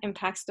education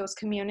impacts those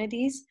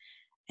communities,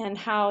 and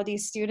how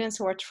these students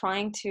who are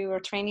trying to, or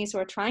trainees who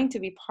are trying to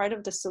be part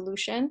of the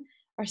solution,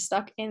 are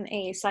stuck in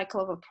a cycle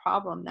of a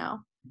problem now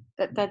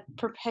that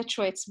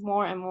perpetuates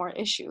more and more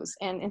issues.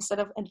 And instead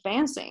of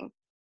advancing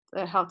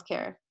the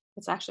healthcare,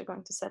 it's actually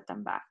going to set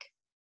them back.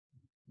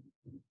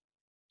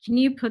 Can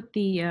you put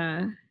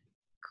the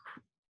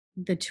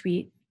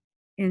tweet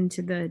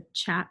into the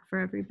chat for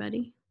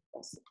everybody?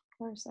 Yes, of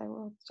course,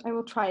 I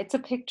will try. It's a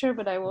picture,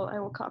 but I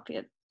will copy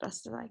it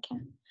best as I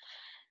can.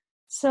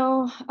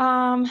 So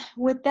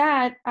with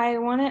that, I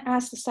want to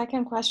ask the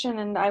second question,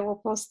 and I will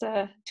post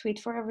a tweet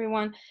for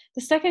everyone.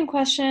 The second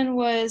question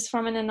was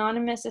from an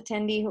anonymous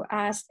attendee who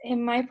asked,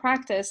 in my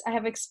practice, I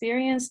have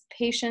experienced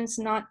patients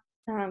not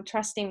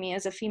trusting me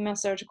as a female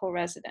surgical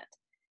resident.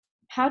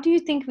 How do you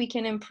think we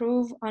can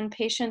improve on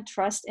patient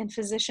trust in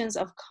physicians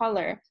of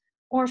color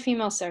or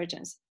female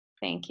surgeons?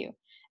 Thank you.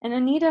 And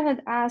Anita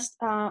had asked,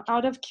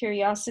 out of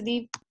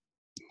curiosity,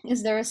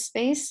 is there a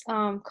space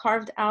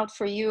carved out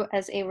for you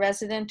as a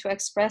resident to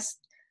express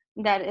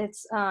that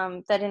it's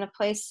that in a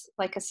place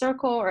like a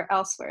circle or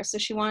elsewhere? So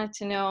she wanted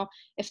to know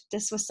if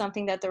this was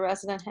something that the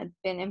resident had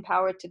been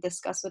empowered to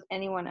discuss with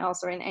anyone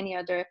else, or in any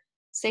other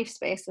safe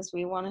space, as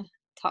we want to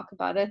talk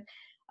about it.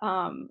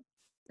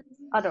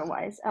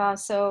 Otherwise,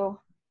 so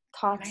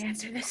thoughts. Can I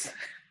answer this?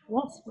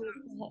 Yes.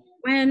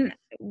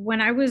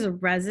 When I was a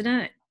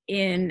resident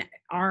in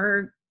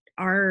our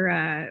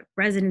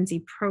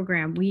residency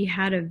program, we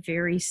had a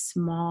very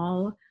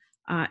small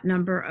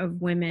number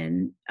of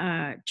women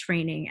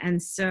training,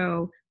 and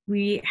so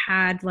we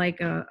had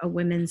like a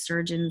women's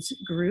surgeons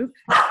group,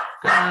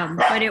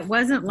 but it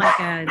wasn't like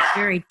a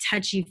very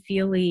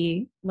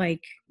touchy-feely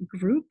like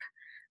group.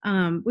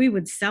 We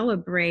would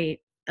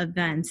celebrate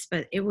events,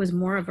 but it was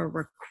more of a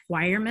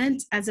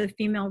requirement as a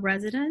female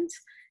resident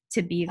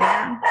to be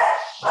there.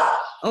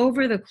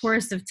 Over the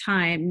course of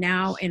time,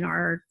 now in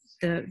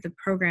the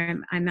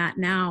program I'm at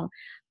now,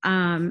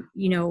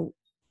 you know,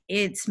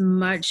 it's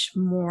much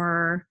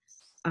more,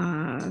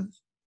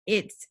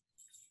 it's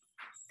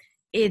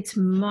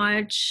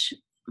much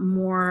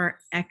more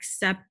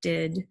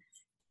accepted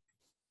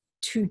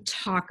to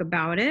talk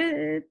about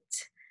it.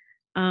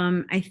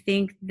 I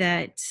think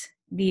that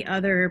the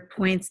other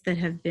points that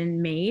have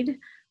been made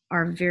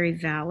are very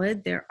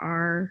valid. There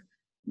are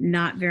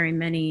not very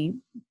many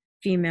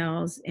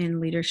females in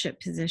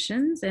leadership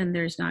positions, and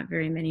there's not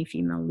very many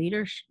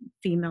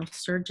female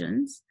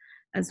surgeons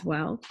as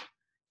well.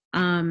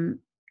 And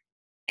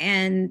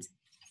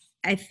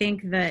I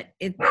think that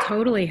it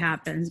totally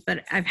happens,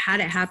 but I've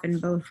had it happen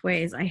both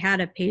ways. I had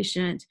a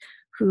patient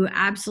who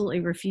absolutely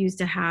refused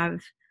to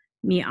have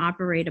me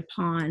operate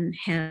upon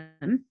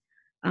him,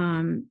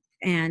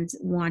 and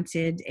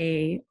wanted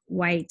a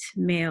white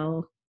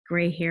male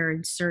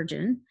gray-haired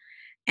surgeon.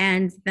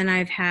 And then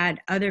I've had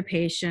other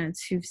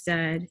patients who've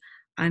said,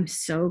 I'm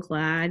so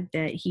glad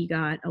that he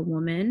got a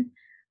woman,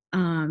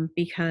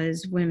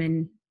 because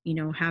women, you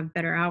know, have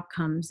better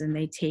outcomes and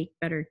they take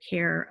better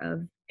care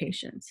of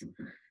patients.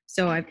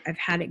 So I've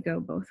had it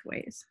go both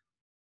ways.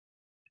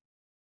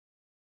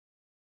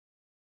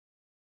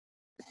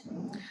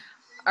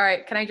 All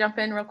right, can I jump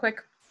in real quick?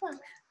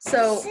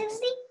 So,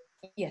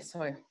 yes,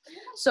 sorry.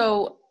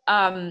 So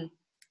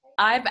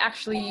I've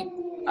actually,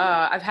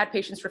 I've had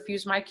patients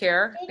refuse my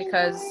care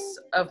because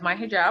of my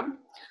hijab.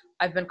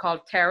 I've been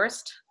called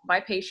terrorist by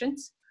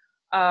patients.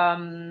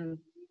 And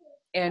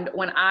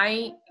when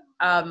I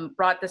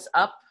brought this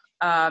up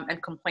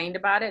and complained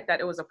about it,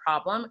 that it was a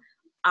problem,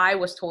 I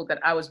was told that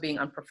I was being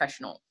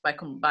unprofessional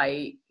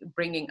by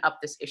bringing up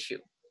this issue.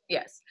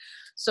 Yes.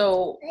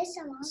 So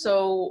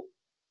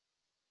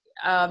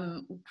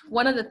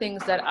one of the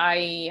things that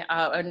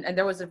and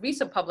there was a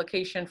recent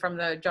publication from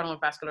the Journal of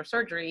Vascular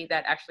Surgery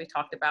that actually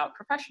talked about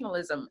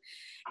professionalism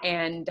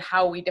and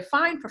how we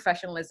define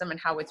professionalism and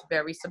how it's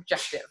very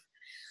subjective.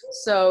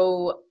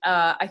 So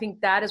I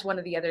think that is one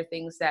of the other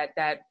things that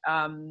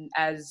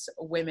as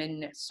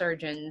women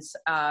surgeons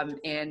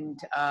and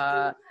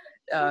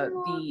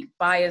the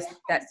bias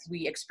that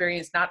we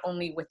experience not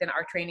only within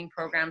our training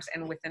programs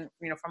and within,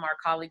 you know, from our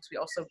colleagues, we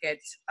also get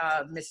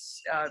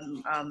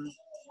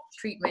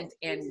treatment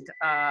and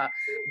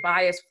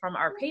bias from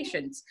our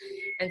patients.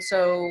 And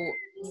so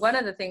one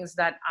of the things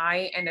that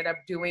I ended up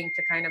doing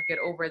to kind of get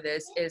over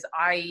this is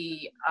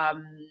I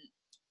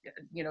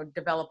you know,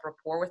 develop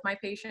rapport with my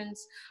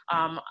patients.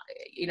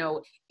 You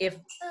know, if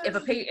a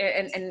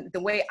patient, and the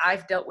way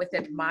I've dealt with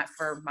it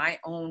for my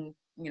own,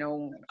 you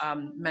know,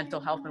 mental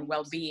health and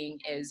well-being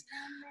is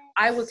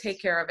I will take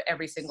care of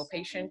every single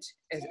patient.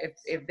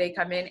 If they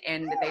come in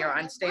and they are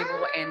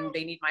unstable and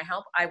they need my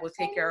help, I will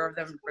take care of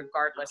them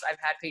regardless. I've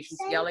had patients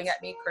yelling at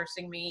me,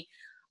 cursing me,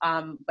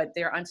 but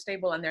they're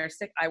unstable and they're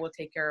sick, I will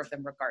take care of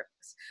them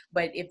regardless.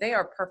 But if they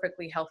are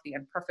perfectly healthy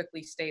and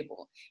perfectly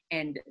stable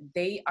and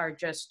they are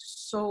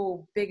just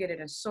so bigoted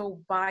and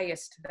so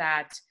biased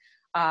that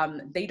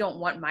they don't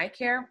want my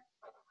care,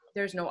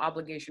 there's no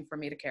obligation for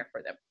me to care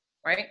for them.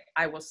 Right?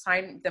 I will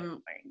sign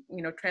them,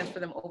 you know, transfer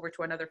them over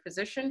to another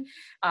physician,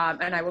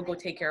 and I will go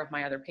take care of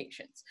my other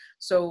patients.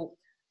 So,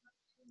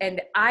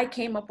 and I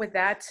came up with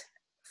that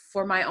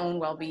for my own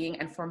well-being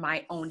and for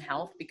my own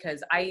health,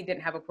 because I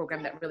didn't have a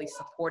program that really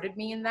supported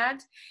me in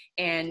that.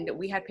 And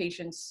we had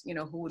patients, you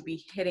know, who would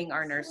be hitting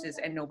our nurses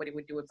and nobody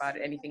would do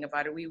anything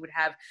about it. We would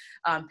have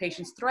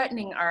patients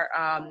threatening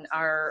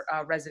our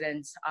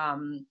residents,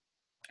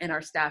 and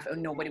our staff,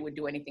 and nobody would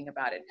do anything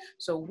about it.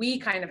 So we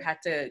kind of had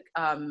to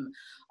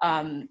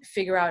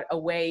figure out a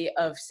way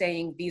of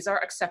saying, these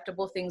are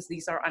acceptable things,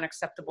 these are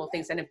unacceptable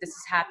things. And if this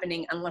is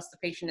happening, unless the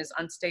patient is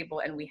unstable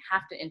and we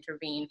have to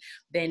intervene,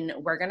 then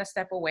we're gonna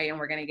step away and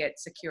we're gonna get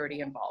security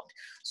involved.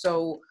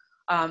 So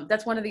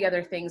that's one of the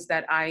other things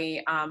that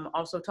I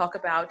also talk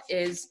about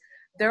is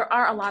there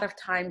are a lot of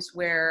times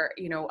where,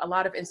 you know, a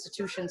lot of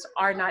institutions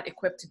are not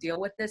equipped to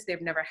deal with this.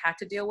 They've never had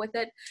to deal with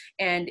it.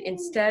 And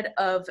instead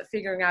of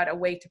figuring out a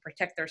way to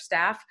protect their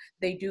staff,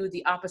 they do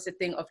the opposite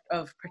thing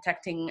of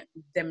protecting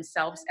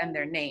themselves and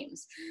their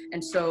names.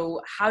 And so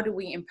how do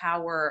we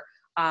empower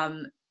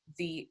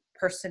the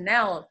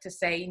personnel to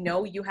say,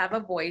 no, you have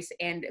a voice,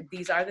 and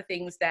these are the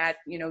things that,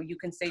 you know, you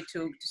can say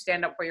to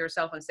stand up for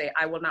yourself and say,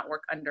 I will not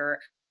work under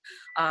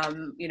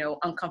you know,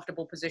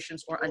 uncomfortable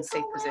positions or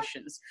unsafe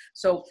positions.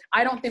 So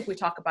I don't think we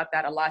talk about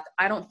that a lot.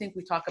 I don't think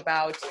we talk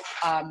about,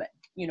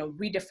 you know,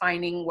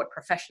 redefining what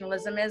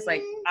professionalism is.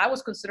 Like, I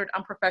was considered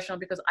unprofessional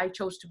because I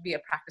chose to be a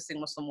practicing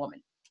Muslim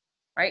woman,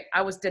 right?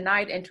 I was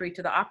denied entry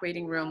to the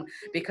operating room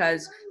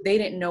because they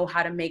didn't know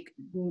how to make,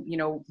 you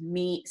know,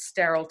 me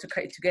sterile to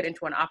get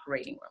into an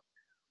operating room.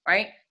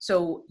 Right?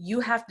 So you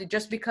have to,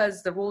 just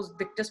because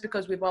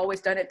we've always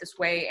done it this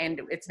way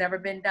and it's never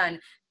been done,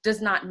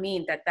 does not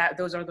mean that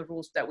those are the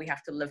rules that we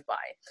have to live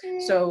by.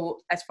 So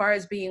as far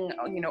as being,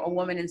 you know, a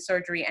woman in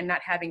surgery and not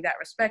having that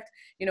respect,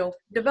 you know,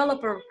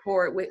 develop a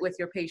rapport with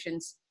your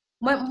patients.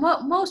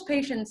 Most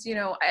patients, you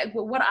know,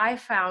 what I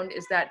found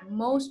is that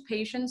most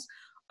patients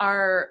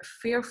are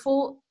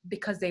fearful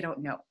because they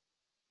don't know.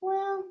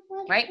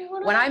 Right?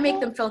 When I make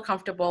them feel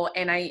comfortable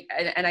and I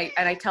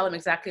tell them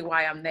exactly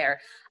why I'm there,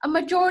 a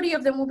majority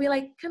of them will be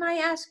like, can I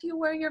ask you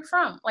where you're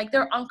from? Like,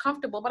 they're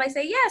uncomfortable, but I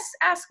say, yes,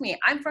 ask me.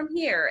 I'm from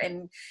here.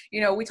 And,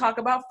 you know, we talk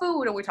about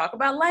food and we talk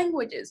about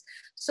languages.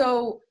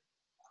 So,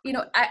 you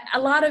know, a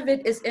lot of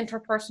it is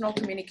interpersonal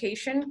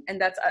communication,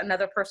 and that's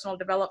another personal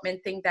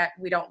development thing that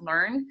we don't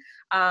learn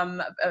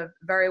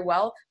very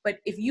well. But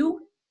if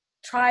you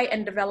try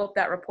and develop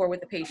that rapport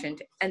with the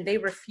patient and they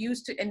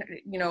refuse to,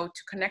 you know,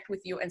 to connect with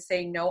you and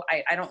say, no,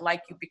 I don't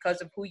like you because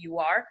of who you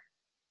are,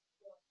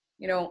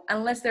 you know,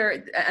 unless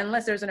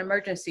there's an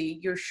emergency,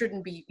 you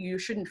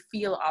shouldn't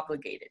feel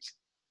obligated.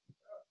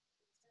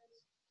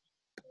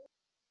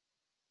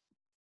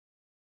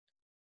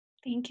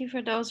 Thank you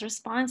for those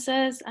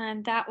responses.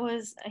 And that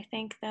was, I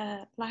think,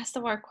 the last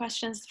of our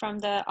questions from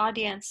the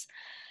audience.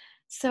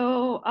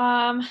 So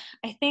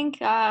I think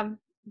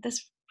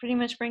this pretty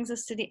much brings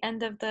us to the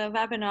end of the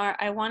webinar.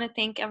 I want to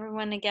thank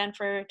everyone again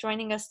for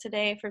joining us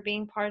today, for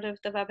being part of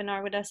the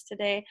webinar with us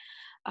today.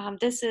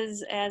 This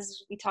is,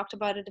 as we talked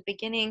about at the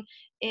beginning,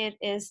 it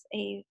is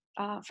a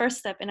first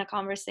step in a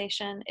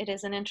conversation. It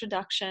is an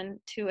introduction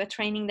to a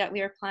training that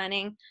we are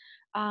planning.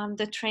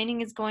 The training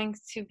is going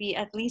to be,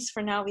 at least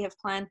for now, we have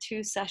planned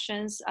 2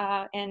 sessions,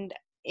 and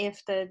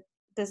if the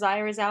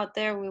desire is out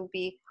there, we'll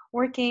be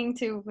working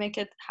to make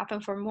it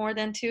happen for more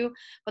than 2.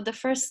 But the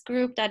first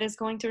group that is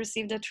going to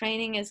receive the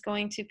training is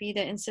going to be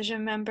the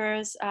Incision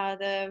members,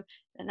 the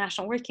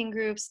national working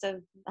groups,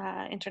 the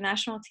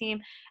international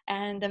team,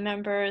 and the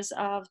members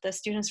of the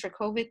Students for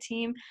COVID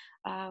team.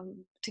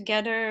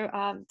 Together,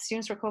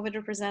 Students for COVID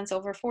represents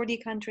over 40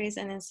 countries,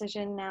 and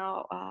Incision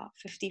now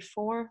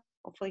 54.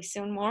 Hopefully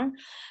soon more.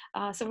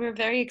 So we're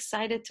very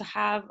excited to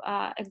have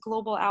a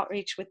global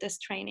outreach with this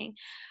training.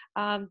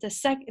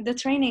 The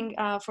training,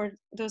 for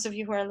those of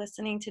you who are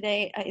listening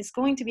today, is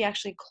going to be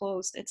actually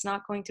closed. It's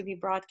not going to be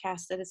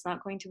broadcasted. It's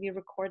not going to be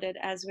recorded,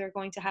 as we're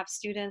going to have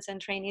students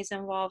and trainees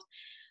involved.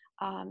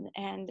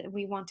 And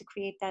we want to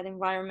create that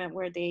environment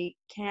where they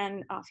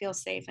can feel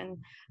safe and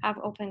have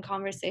open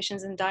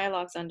conversations and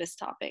dialogues on this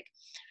topic.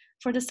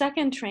 For the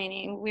second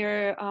training,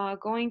 we're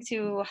going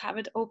to have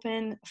it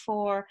open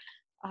for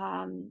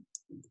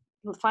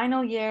the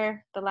final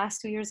year, the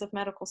last 2 years of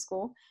medical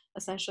school,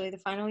 essentially the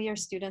final year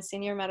students,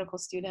 senior medical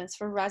students,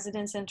 for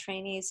residents and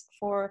trainees,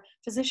 for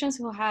physicians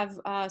who have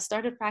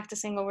started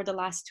practicing over the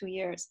last 2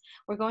 years.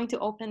 We're going to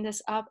open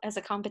this up as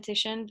a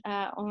competition.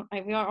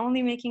 We are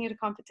only making it a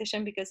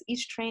competition because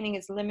each training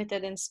is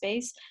limited in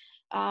space.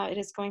 It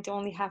is going to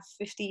only have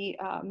 50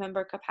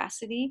 member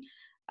capacity.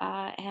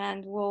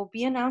 And we'll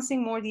be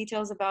announcing more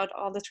details about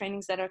all the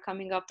trainings that are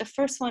coming up. The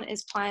first one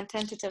is planned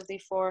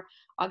tentatively for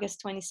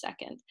August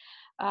 22nd.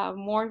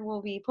 More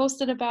will be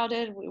posted about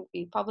it. We'll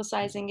be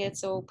publicizing it,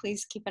 so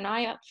please keep an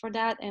eye out for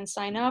that and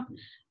sign up.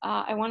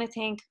 I want to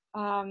thank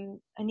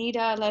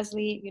Anita,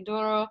 Leslie,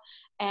 Udoro,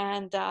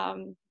 and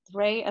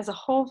Ray as a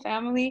whole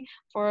family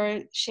for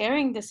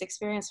sharing this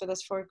experience with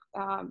us, for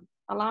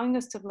allowing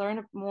us to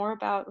learn more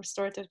about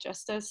restorative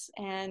justice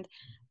and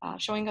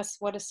showing us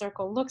what a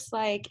circle looks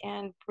like,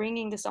 and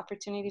bringing this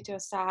opportunity to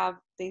us to have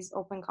these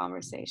open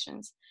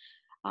conversations.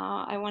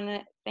 I want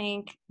to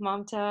thank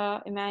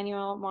Mamta,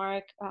 Emmanuel,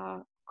 Mark,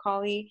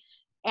 Qaali,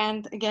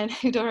 and again,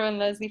 Udoro and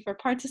Leslie for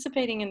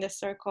participating in this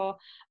circle.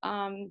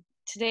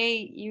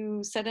 Today,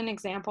 you set an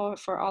example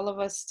for all of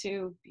us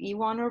to be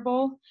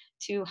vulnerable,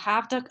 to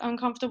have the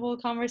uncomfortable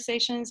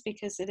conversations,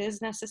 because it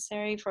is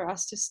necessary for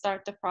us to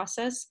start the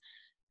process,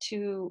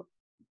 to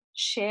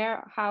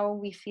share how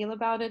we feel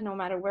about it, no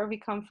matter where we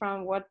come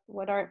from,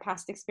 what our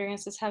past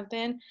experiences have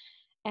been,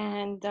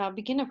 and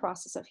begin a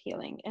process of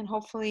healing. And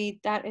hopefully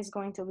that is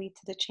going to lead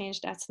to the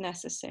change that's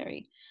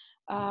necessary.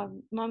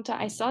 Mamta,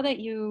 I saw that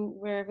you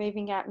were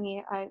waving at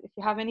me. If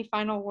you have any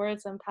final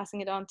words, I'm passing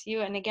it on to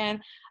you. And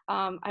again,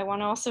 I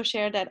want to also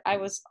share that I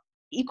was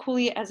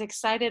equally as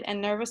excited and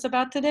nervous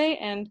about today,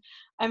 and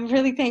I'm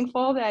really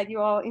thankful that you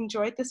all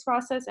enjoyed this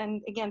process.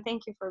 And again,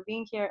 thank you for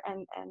being here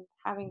and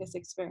having this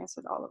experience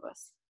with all of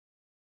us.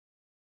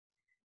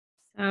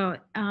 So,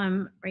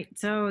 right,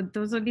 so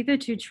those will be the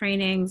 2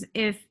 trainings.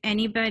 If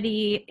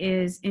anybody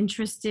is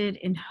interested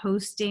in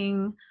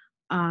hosting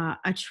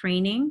a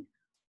training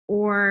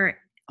or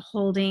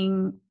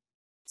holding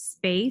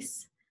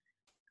space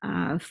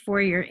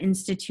for your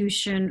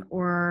institution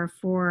or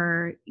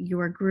for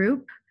your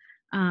group,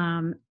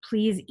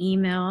 please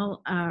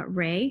email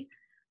Ray,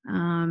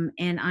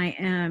 and I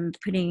am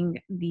putting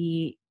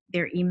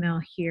their email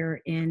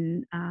here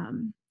in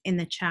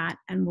the chat,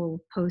 and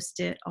we'll post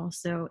it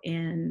also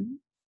in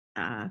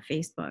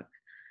Facebook.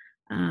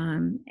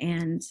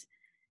 And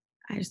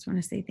I just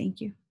want to say thank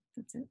you.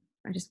 That's it.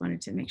 I just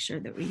wanted to make sure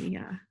that we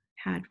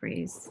had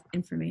Ray's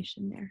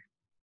information there.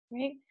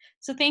 Great.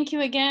 So thank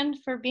you again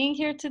for being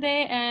here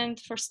today and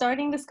for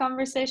starting this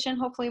conversation.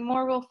 Hopefully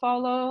more will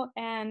follow,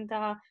 and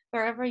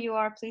wherever you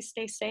are, please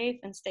stay safe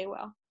and stay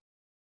well.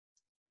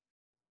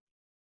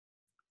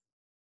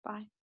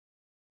 Bye.